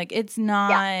 months. Like, it's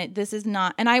not, this is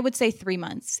not, and I would say 3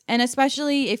 months. And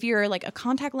especially if you're like a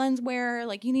contact lens wearer,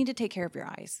 like, you need to take care of your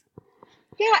eyes.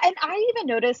 Yeah, and I even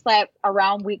noticed that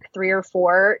around week 3 or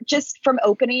 4, just from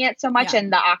opening it so much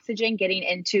and the oxygen getting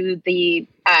into the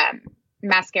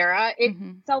mascara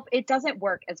itself, it doesn't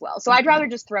work as well. So I'd rather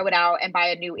just throw it out and buy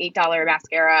a new $8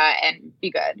 mascara and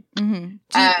be good.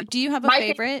 Do you have a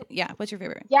favorite? Yeah, what's your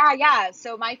favorite? Yeah.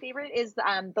 So my favorite is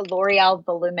the L'Oreal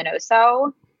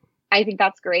Voluminoso. I think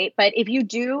that's great. But if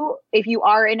you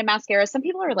are into mascara, some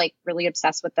people are like really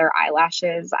obsessed with their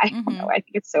eyelashes. I don't know. I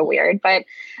think it's so weird, but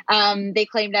they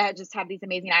claim to just have these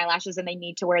amazing eyelashes and they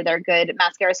need to wear their good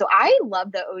mascara. So I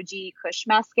love the OG Kush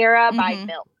mascara by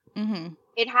Milk.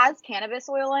 It has cannabis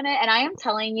oil in it. And I am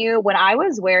telling you, when I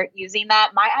was using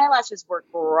that, my eyelashes were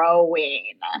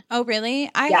growing. Oh,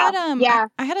 really? I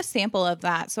had a sample of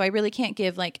that. So I really can't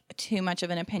give like too much of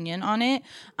an opinion on it.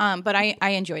 But I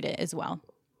enjoyed it as well.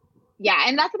 Yeah,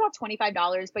 and that's about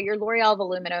 $25, but your L'Oreal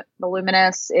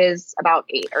Voluminous is about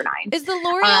 $8 or $9. Is the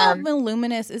L'Oreal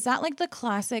Voluminous, is that like the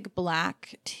classic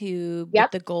black tube with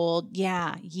the gold?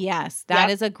 Yeah, yes. That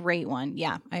is a great one.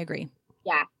 Yeah, I agree.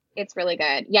 Yeah, it's really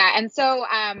good. Yeah, and so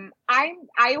I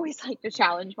always like to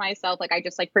challenge myself. Like I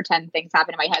just like pretend things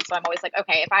happen in my head. So I'm always like,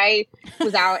 okay, if I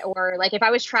was out or like if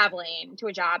I was traveling to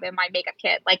a job and my makeup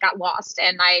kit like got lost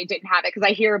and I didn't have it, because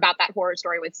I hear about that horror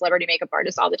story with celebrity makeup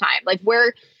artists all the time. Like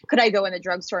where could I go in the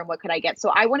drugstore and what could I get? So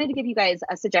I wanted to give you guys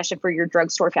a suggestion for your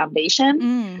drugstore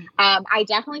foundation. I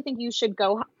definitely think you should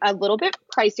go a little bit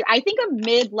pricier. I think a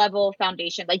mid-level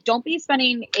foundation, like don't be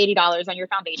spending $80 on your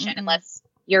foundation unless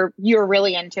you're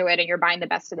really into it and you're buying the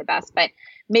best of the best. But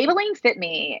Maybelline Fit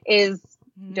Me is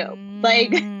dope.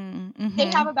 Like they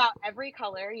have about every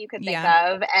color you could think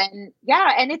of. And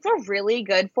and it's a really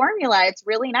good formula. It's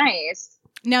really nice.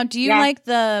 Now, do you like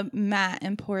the matte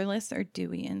and poreless or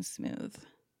dewy and smooth?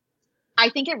 I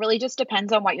think it really just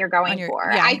depends on what you're going for.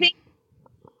 Yeah. I think,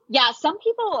 some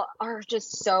people are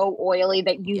just so oily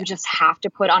that you just have to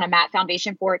put on a matte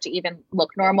foundation for it to even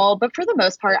look normal. But for the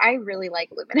most part, I really like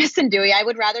luminous and dewy. I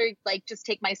would rather like just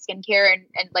take my skincare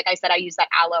and like I said, I use that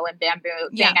aloe and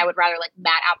bamboo thing. I would rather like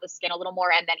matte out the skin a little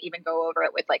more and then even go over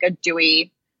it with like a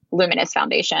dewy luminous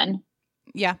foundation.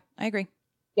 Yeah, I agree.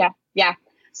 Yeah.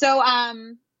 So,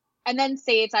 and then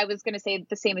I was going to say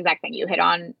the same exact thing you hit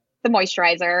on. The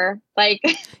moisturizer,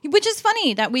 which is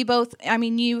funny that we both, I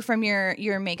mean, you from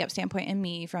your makeup standpoint and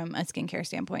me from a skincare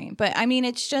standpoint, but I mean,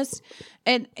 it's just,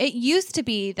 it used to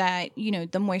be that, you know,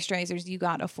 the moisturizers you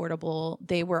got affordable,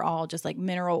 they were all just like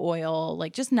mineral oil,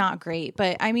 like just not great.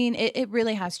 But I mean, it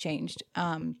really has changed.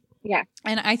 And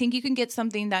I think you can get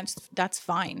something that's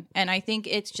fine. And I think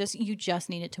it's just, you just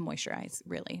need it to moisturize,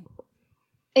 really.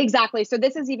 Exactly. So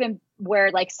this is even where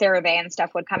like CeraVe and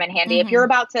stuff would come in handy. If you're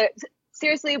about to,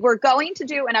 seriously, we're going to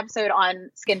do an episode on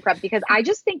skin prep because I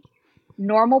just think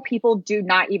normal people do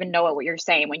not even know what you're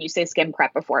saying when you say skin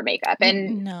prep before makeup.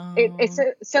 And it's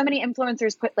so many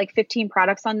influencers put like 15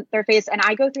 products on their face. And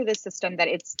I go through this system that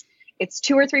it's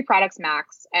 2 or 3 products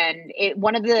max. And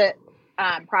one of the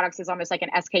products is almost like an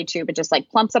SK2, but just like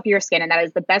plumps up your skin. And that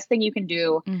is the best thing you can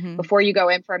do before you go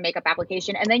in for a makeup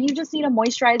application. And then you just need a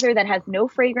moisturizer that has no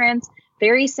fragrance,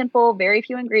 very simple, very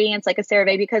few ingredients, like a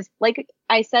CeraVe, because like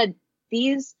I said,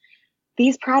 these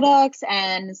products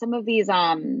and some of these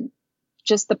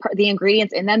just the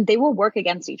ingredients in them, they will work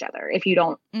against each other if you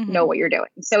don't know what you're doing.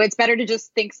 So it's better to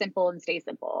just think simple and stay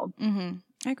simple.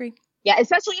 I agree. Yeah,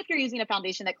 especially if you're using a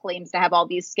foundation that claims to have all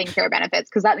these skincare benefits,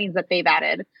 because that means that they've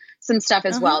added some stuff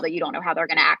as well that you don't know how they're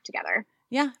going to act together.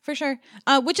 Yeah, for sure.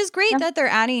 Which is great that they're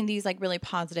adding these like really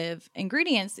positive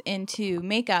ingredients into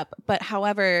makeup. But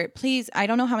however, please, I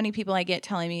don't know how many people I get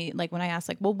telling me, like when I ask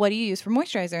like, well, what do you use for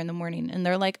moisturizer in the morning? And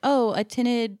they're like, oh, a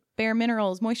tinted Bare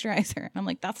Minerals moisturizer. And I'm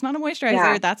like, that's not a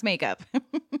moisturizer. That's makeup.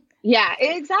 Yeah,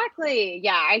 exactly.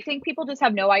 Yeah, I think people just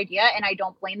have no idea, and I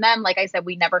don't blame them. Like I said,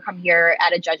 we never come here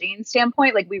at a judging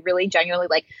standpoint. Like we really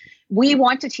genuinely we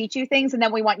want to teach you things, and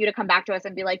then we want you to come back to us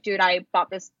and be like, dude, I bought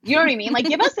this. You know what I mean? Like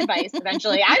give us advice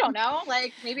eventually. I don't know.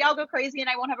 Like maybe I'll go crazy and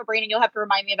I won't have a brain and you'll have to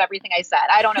remind me of everything I said.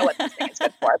 I don't know what this thing is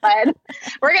good for, but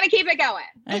we're going to keep it going.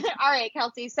 Okay. All right,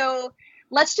 Kelsey. So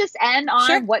let's just end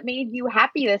on what made you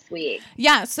happy this week.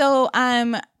 Yeah. So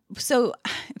it's,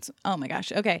 oh my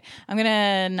gosh. Okay.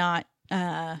 I'm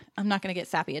not going to get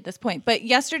sappy at this point, but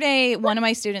yesterday, one of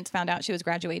my students found out she was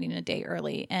graduating a day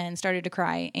early and started to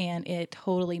cry, and it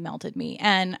totally melted me.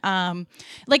 And,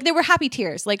 like they were happy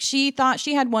tears. Like she thought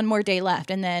she had one more day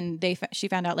left. And then she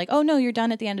found out like, oh no, you're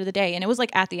done at the end of the day. And it was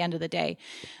like at the end of the day.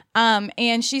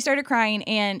 And she started crying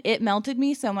and it melted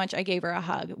me so much. I gave her a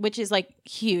hug, which is like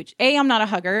huge. A, I'm not a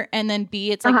hugger. And then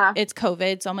B, it's like, it's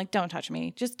COVID. So I'm like, don't touch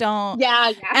me. Just don't.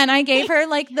 Yeah. And I gave her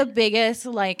like the biggest,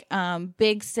 like,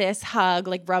 big sis hug,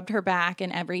 like rubbed her back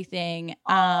and everything.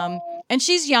 And And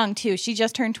she's young too. She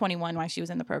just turned 21 while she was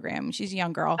in the program. She's a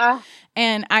young girl.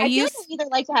 And I feel like I either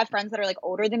like to have friends that are like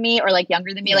older than me or like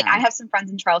younger than me. Like I have some friends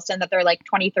in Charleston that they're like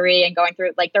 23 and going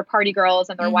through like they're party girls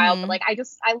and they're wild. But like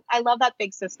I love that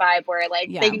big sis vibe where like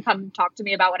they can come talk to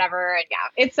me about whatever. And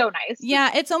it's so nice.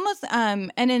 Yeah, it's almost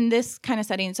and in this kind of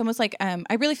setting, it's almost like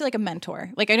I really feel like a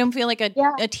mentor. Like I don't feel like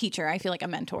a teacher. I feel like a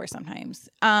mentor sometimes.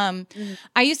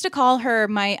 I used to call her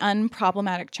my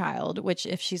unproblematic child, which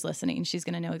if she's listening, she's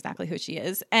going to know exactly who she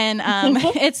is. And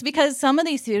it's because some of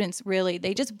these students really,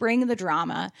 they just bring the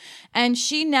drama, and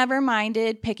she never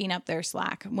minded picking up their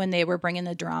slack when they were bringing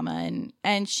the drama.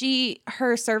 And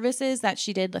her services that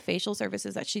she did, the facial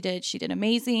services that she did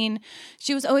amazing.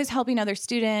 She was always helping other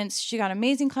students. She got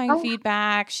amazing client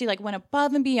feedback. She like went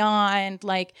above and beyond,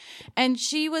 and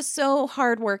she was so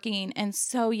hardworking and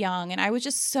so young. And I was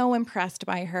just so impressed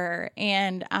by her.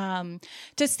 And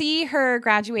to see her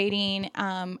graduating,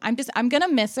 I'm going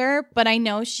to miss her, but I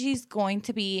know she's going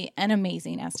to be an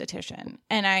amazing esthetician.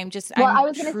 And I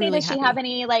was going to say, does she have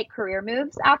any like career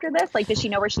moves after this? Like, does she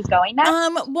know where she's going next?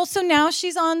 Well, so now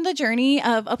she's on the journey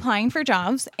of applying for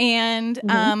jobs. And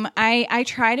I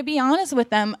try to be honest with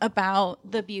them about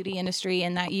the beauty industry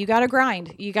and that you got to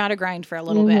grind. You got to grind for a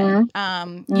little bit.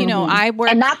 You know, I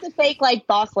work. And not the fake like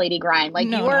boss lady grind. Like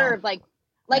you were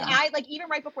I like even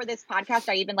right before this podcast,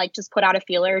 I even like just put out a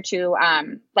feeler to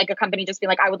like a company just being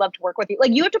like, I would love to work with you.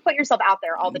 Like you have to put yourself out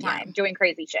there all the time doing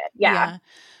crazy shit. Yeah.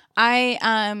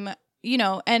 I you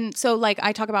know, and so like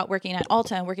I talk about working at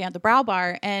Ulta and working at the Brow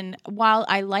Bar, and while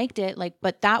I liked it,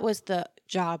 but that was the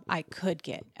job I could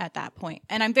get at that point.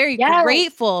 And I'm very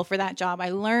grateful for that job.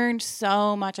 I learned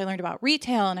so much. I learned about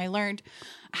retail and I learned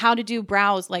how to do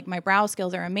brows. Like my brow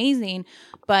skills are amazing,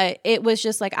 but it was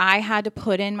just like I had to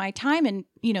put in my time and,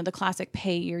 you know, the classic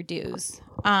pay your dues.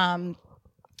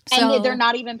 And they're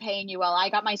not even paying you well. I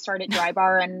got my start at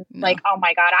Drybar and like, oh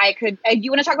my God, you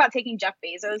want to talk about taking Jeff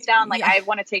Bezos down? Like I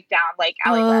want to take down like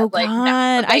Ally Webb. Like, God.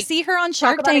 No, I see her on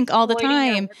Shark Tank all the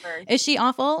time. Is she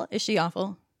awful?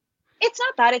 It's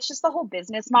not that. It's just the whole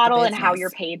business model and how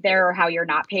you're paid there or how you're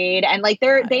not paid. And like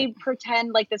they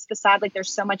pretend like this facade, like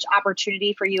there's so much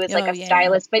opportunity for you as like a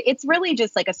stylist, but it's really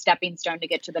just like a stepping stone to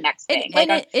get to the next thing.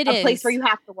 A place where you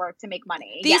have to work to make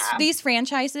money. These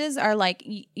franchises are like,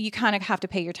 you kind of have to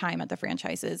pay your time at the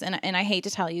franchises. And I hate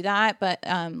to tell you that, but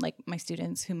like my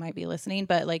students who might be listening,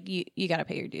 but like you got to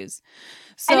pay your dues.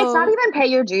 So, and it's not even pay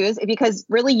your dues because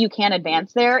really you can't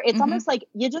advance there. It's almost like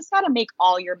you just got to make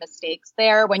all your mistakes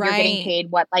there when you're getting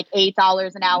paid like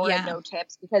 $8 an hour and no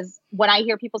tips. Because when I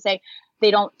hear people say they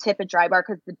don't tip at Drybar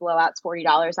because the blowout's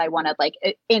 $40, I want to like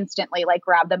instantly like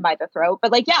grab them by the throat.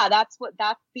 But like,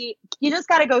 you just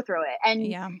got to go through it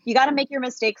and you got to make your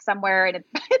mistakes somewhere, and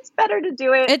it's better to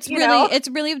do it. It's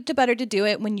really better to do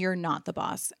it when you're not the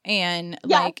boss and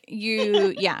like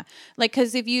you, like,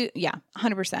 cause if you,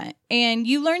 100%. And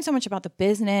you learn so much about the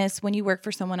business when you work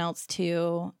for someone else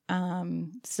too.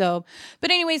 But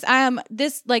anyways,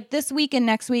 this week and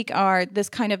next week are this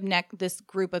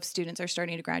group of students are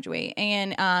starting to graduate,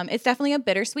 and it's definitely a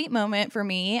bittersweet moment for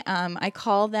me. I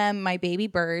call them my baby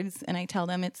birds, and I tell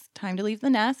them it's time to leave the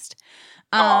nest.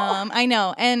 I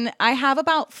know, and I have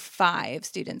about 5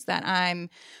 students that I'm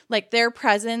like their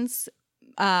presence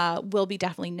will be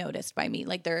definitely noticed by me,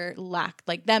 like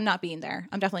them not being there.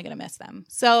 I'm definitely going to miss them.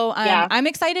 So I'm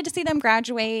excited to see them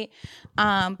graduate.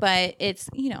 But it's,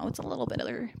 it's a little bit of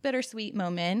a bittersweet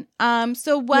moment.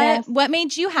 So what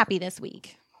made you happy this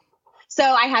week? So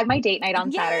I had my date night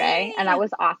on Saturday, and that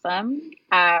was awesome.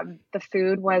 The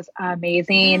food was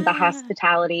amazing. Yeah. The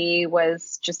hospitality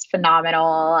was just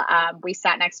phenomenal. We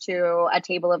sat next to a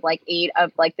table of like 8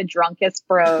 of like the drunkest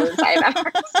bros I've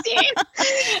ever seen.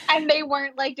 And they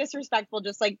weren't like disrespectful,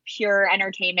 just like pure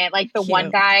entertainment. Like the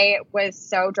one guy was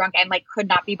so drunk and like could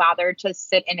not be bothered to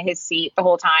sit in his seat the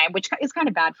whole time, which is kind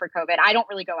of bad for COVID. I don't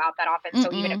really go out that often,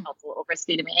 so even it felt a little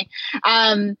risky to me.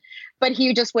 But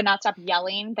he just would not stop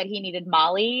yelling that he needed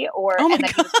Molly and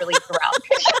that he was really drunk.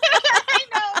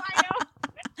 I know.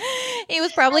 He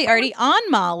was probably already on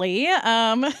Molly.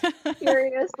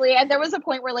 Seriously. And there was a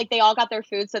point where like they all got their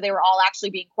food, so they were all actually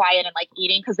being quiet and like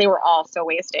eating because they were all so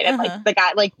wasted. And like the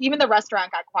guy, like even the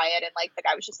restaurant got quiet, and like the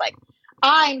guy was just like,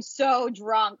 I'm so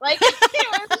drunk. Like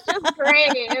it was just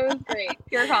great. It was great.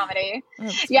 Pure comedy.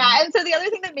 And so the other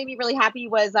thing that made me really happy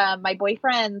was my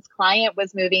boyfriend's client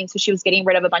was moving. So she was getting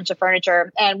rid of a bunch of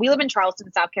furniture, and we live in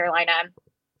Charleston, South Carolina.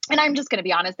 And I'm just going to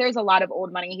be honest, there's a lot of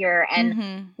old money here,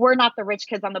 and we're not the rich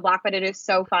kids on the block, but it is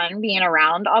so fun being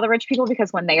around all the rich people,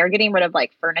 because when they are getting rid of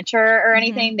like furniture or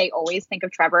anything, they always think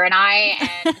of Trevor and I.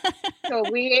 And so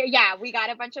we got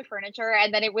a bunch of furniture,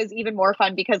 and then it was even more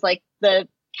fun because like the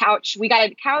couch. We got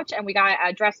a couch and we got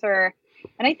a dresser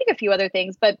and I think a few other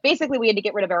things, but basically we had to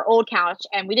get rid of our old couch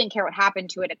and we didn't care what happened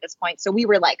to it at this point. So we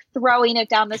were like throwing it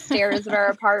down the stairs of our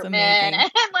apartment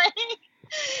and like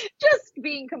just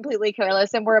being completely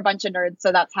careless. And we're a bunch of nerds.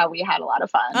 So that's how we had a lot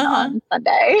of fun on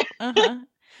Sunday.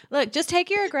 Look, just take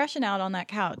your aggression out on that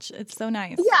couch. It's so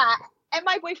nice. Yeah. And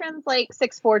my boyfriend's like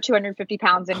 6'4", 250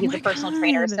 pounds, and he's a personal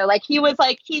trainer. So like, he was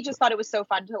like, he just thought it was so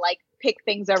fun to like pick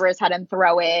things over his head and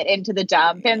throw it into the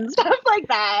dump and stuff like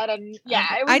that. And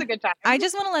yeah, it was a good time. I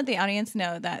just want to let the audience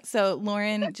know that. So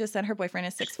Lauren just said her boyfriend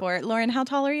is 6'4". Lauren, how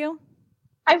tall are you?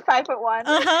 I'm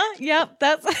 5'1". Yep.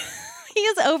 He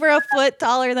is over a foot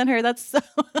taller than her. That's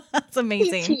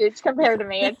amazing. He's huge compared to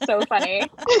me. It's so funny.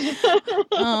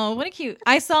 Oh, what a cute.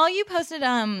 I saw you posted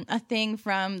a thing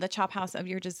from the Chop House of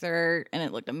your dessert and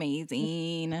it looked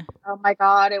amazing. Oh my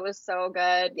God, it was so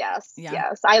good. Yes. Yeah.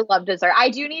 Yes. I love dessert. I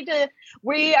do need to,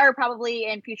 we are probably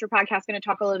in future podcasts going to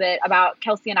talk a little bit about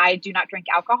Kelsey and I do not drink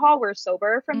alcohol. We're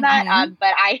sober from that.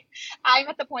 But I'm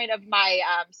at the point of my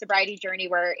sobriety journey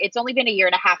where it's only been a year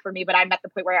and a half for me, but I'm at the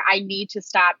point where I need to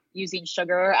stop using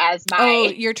sugar as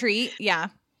my your treat. Yeah.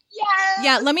 Yes,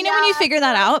 yeah. Let me know when you figure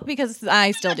that out because I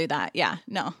still do that. Yeah.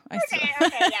 No. Okay.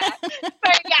 Yeah.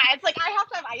 But yeah, it's like I have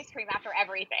to have ice cream after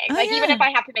everything. Even if I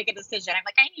have to make a decision, I'm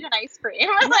like, I need an ice cream.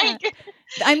 Like,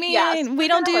 I mean, we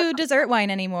don't do dessert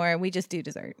wine anymore. We just do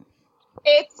dessert.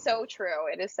 It's so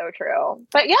true. It is so true.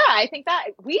 But yeah, I think that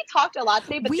we talked a lot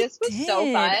today, but this was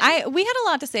so fun. We had a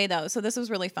lot to say though, so this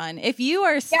was really fun. If you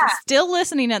are still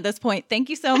listening at this point, thank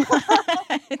you so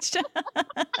much.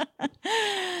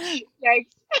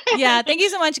 Yeah, thank you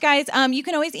so much, guys. You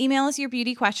can always email us your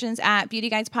beauty questions at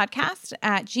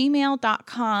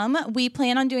beautyguidespodcast@gmail.com. We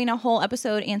plan on doing a whole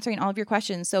episode answering all of your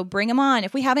questions, so bring them on.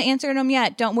 If we haven't answered them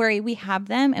yet, don't worry. We have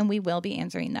them, and we will be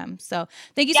answering them. So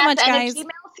thank you so much, guys. If Gmail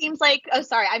seems like, I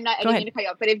didn't mean to cut you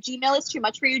off, but if Gmail is too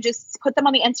much for you, just put them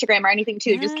on the Instagram or anything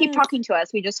too. Yes. Just keep talking to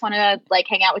us. We just want to like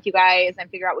hang out with you guys and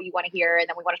figure out what you want to hear, and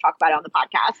then we want to talk about it on the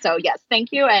podcast. So yes,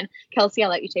 thank you. And Kelsey, I'll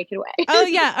let you take it away. Oh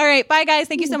yeah. All right. Bye, guys.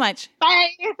 Thank you so much.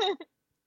 Bye.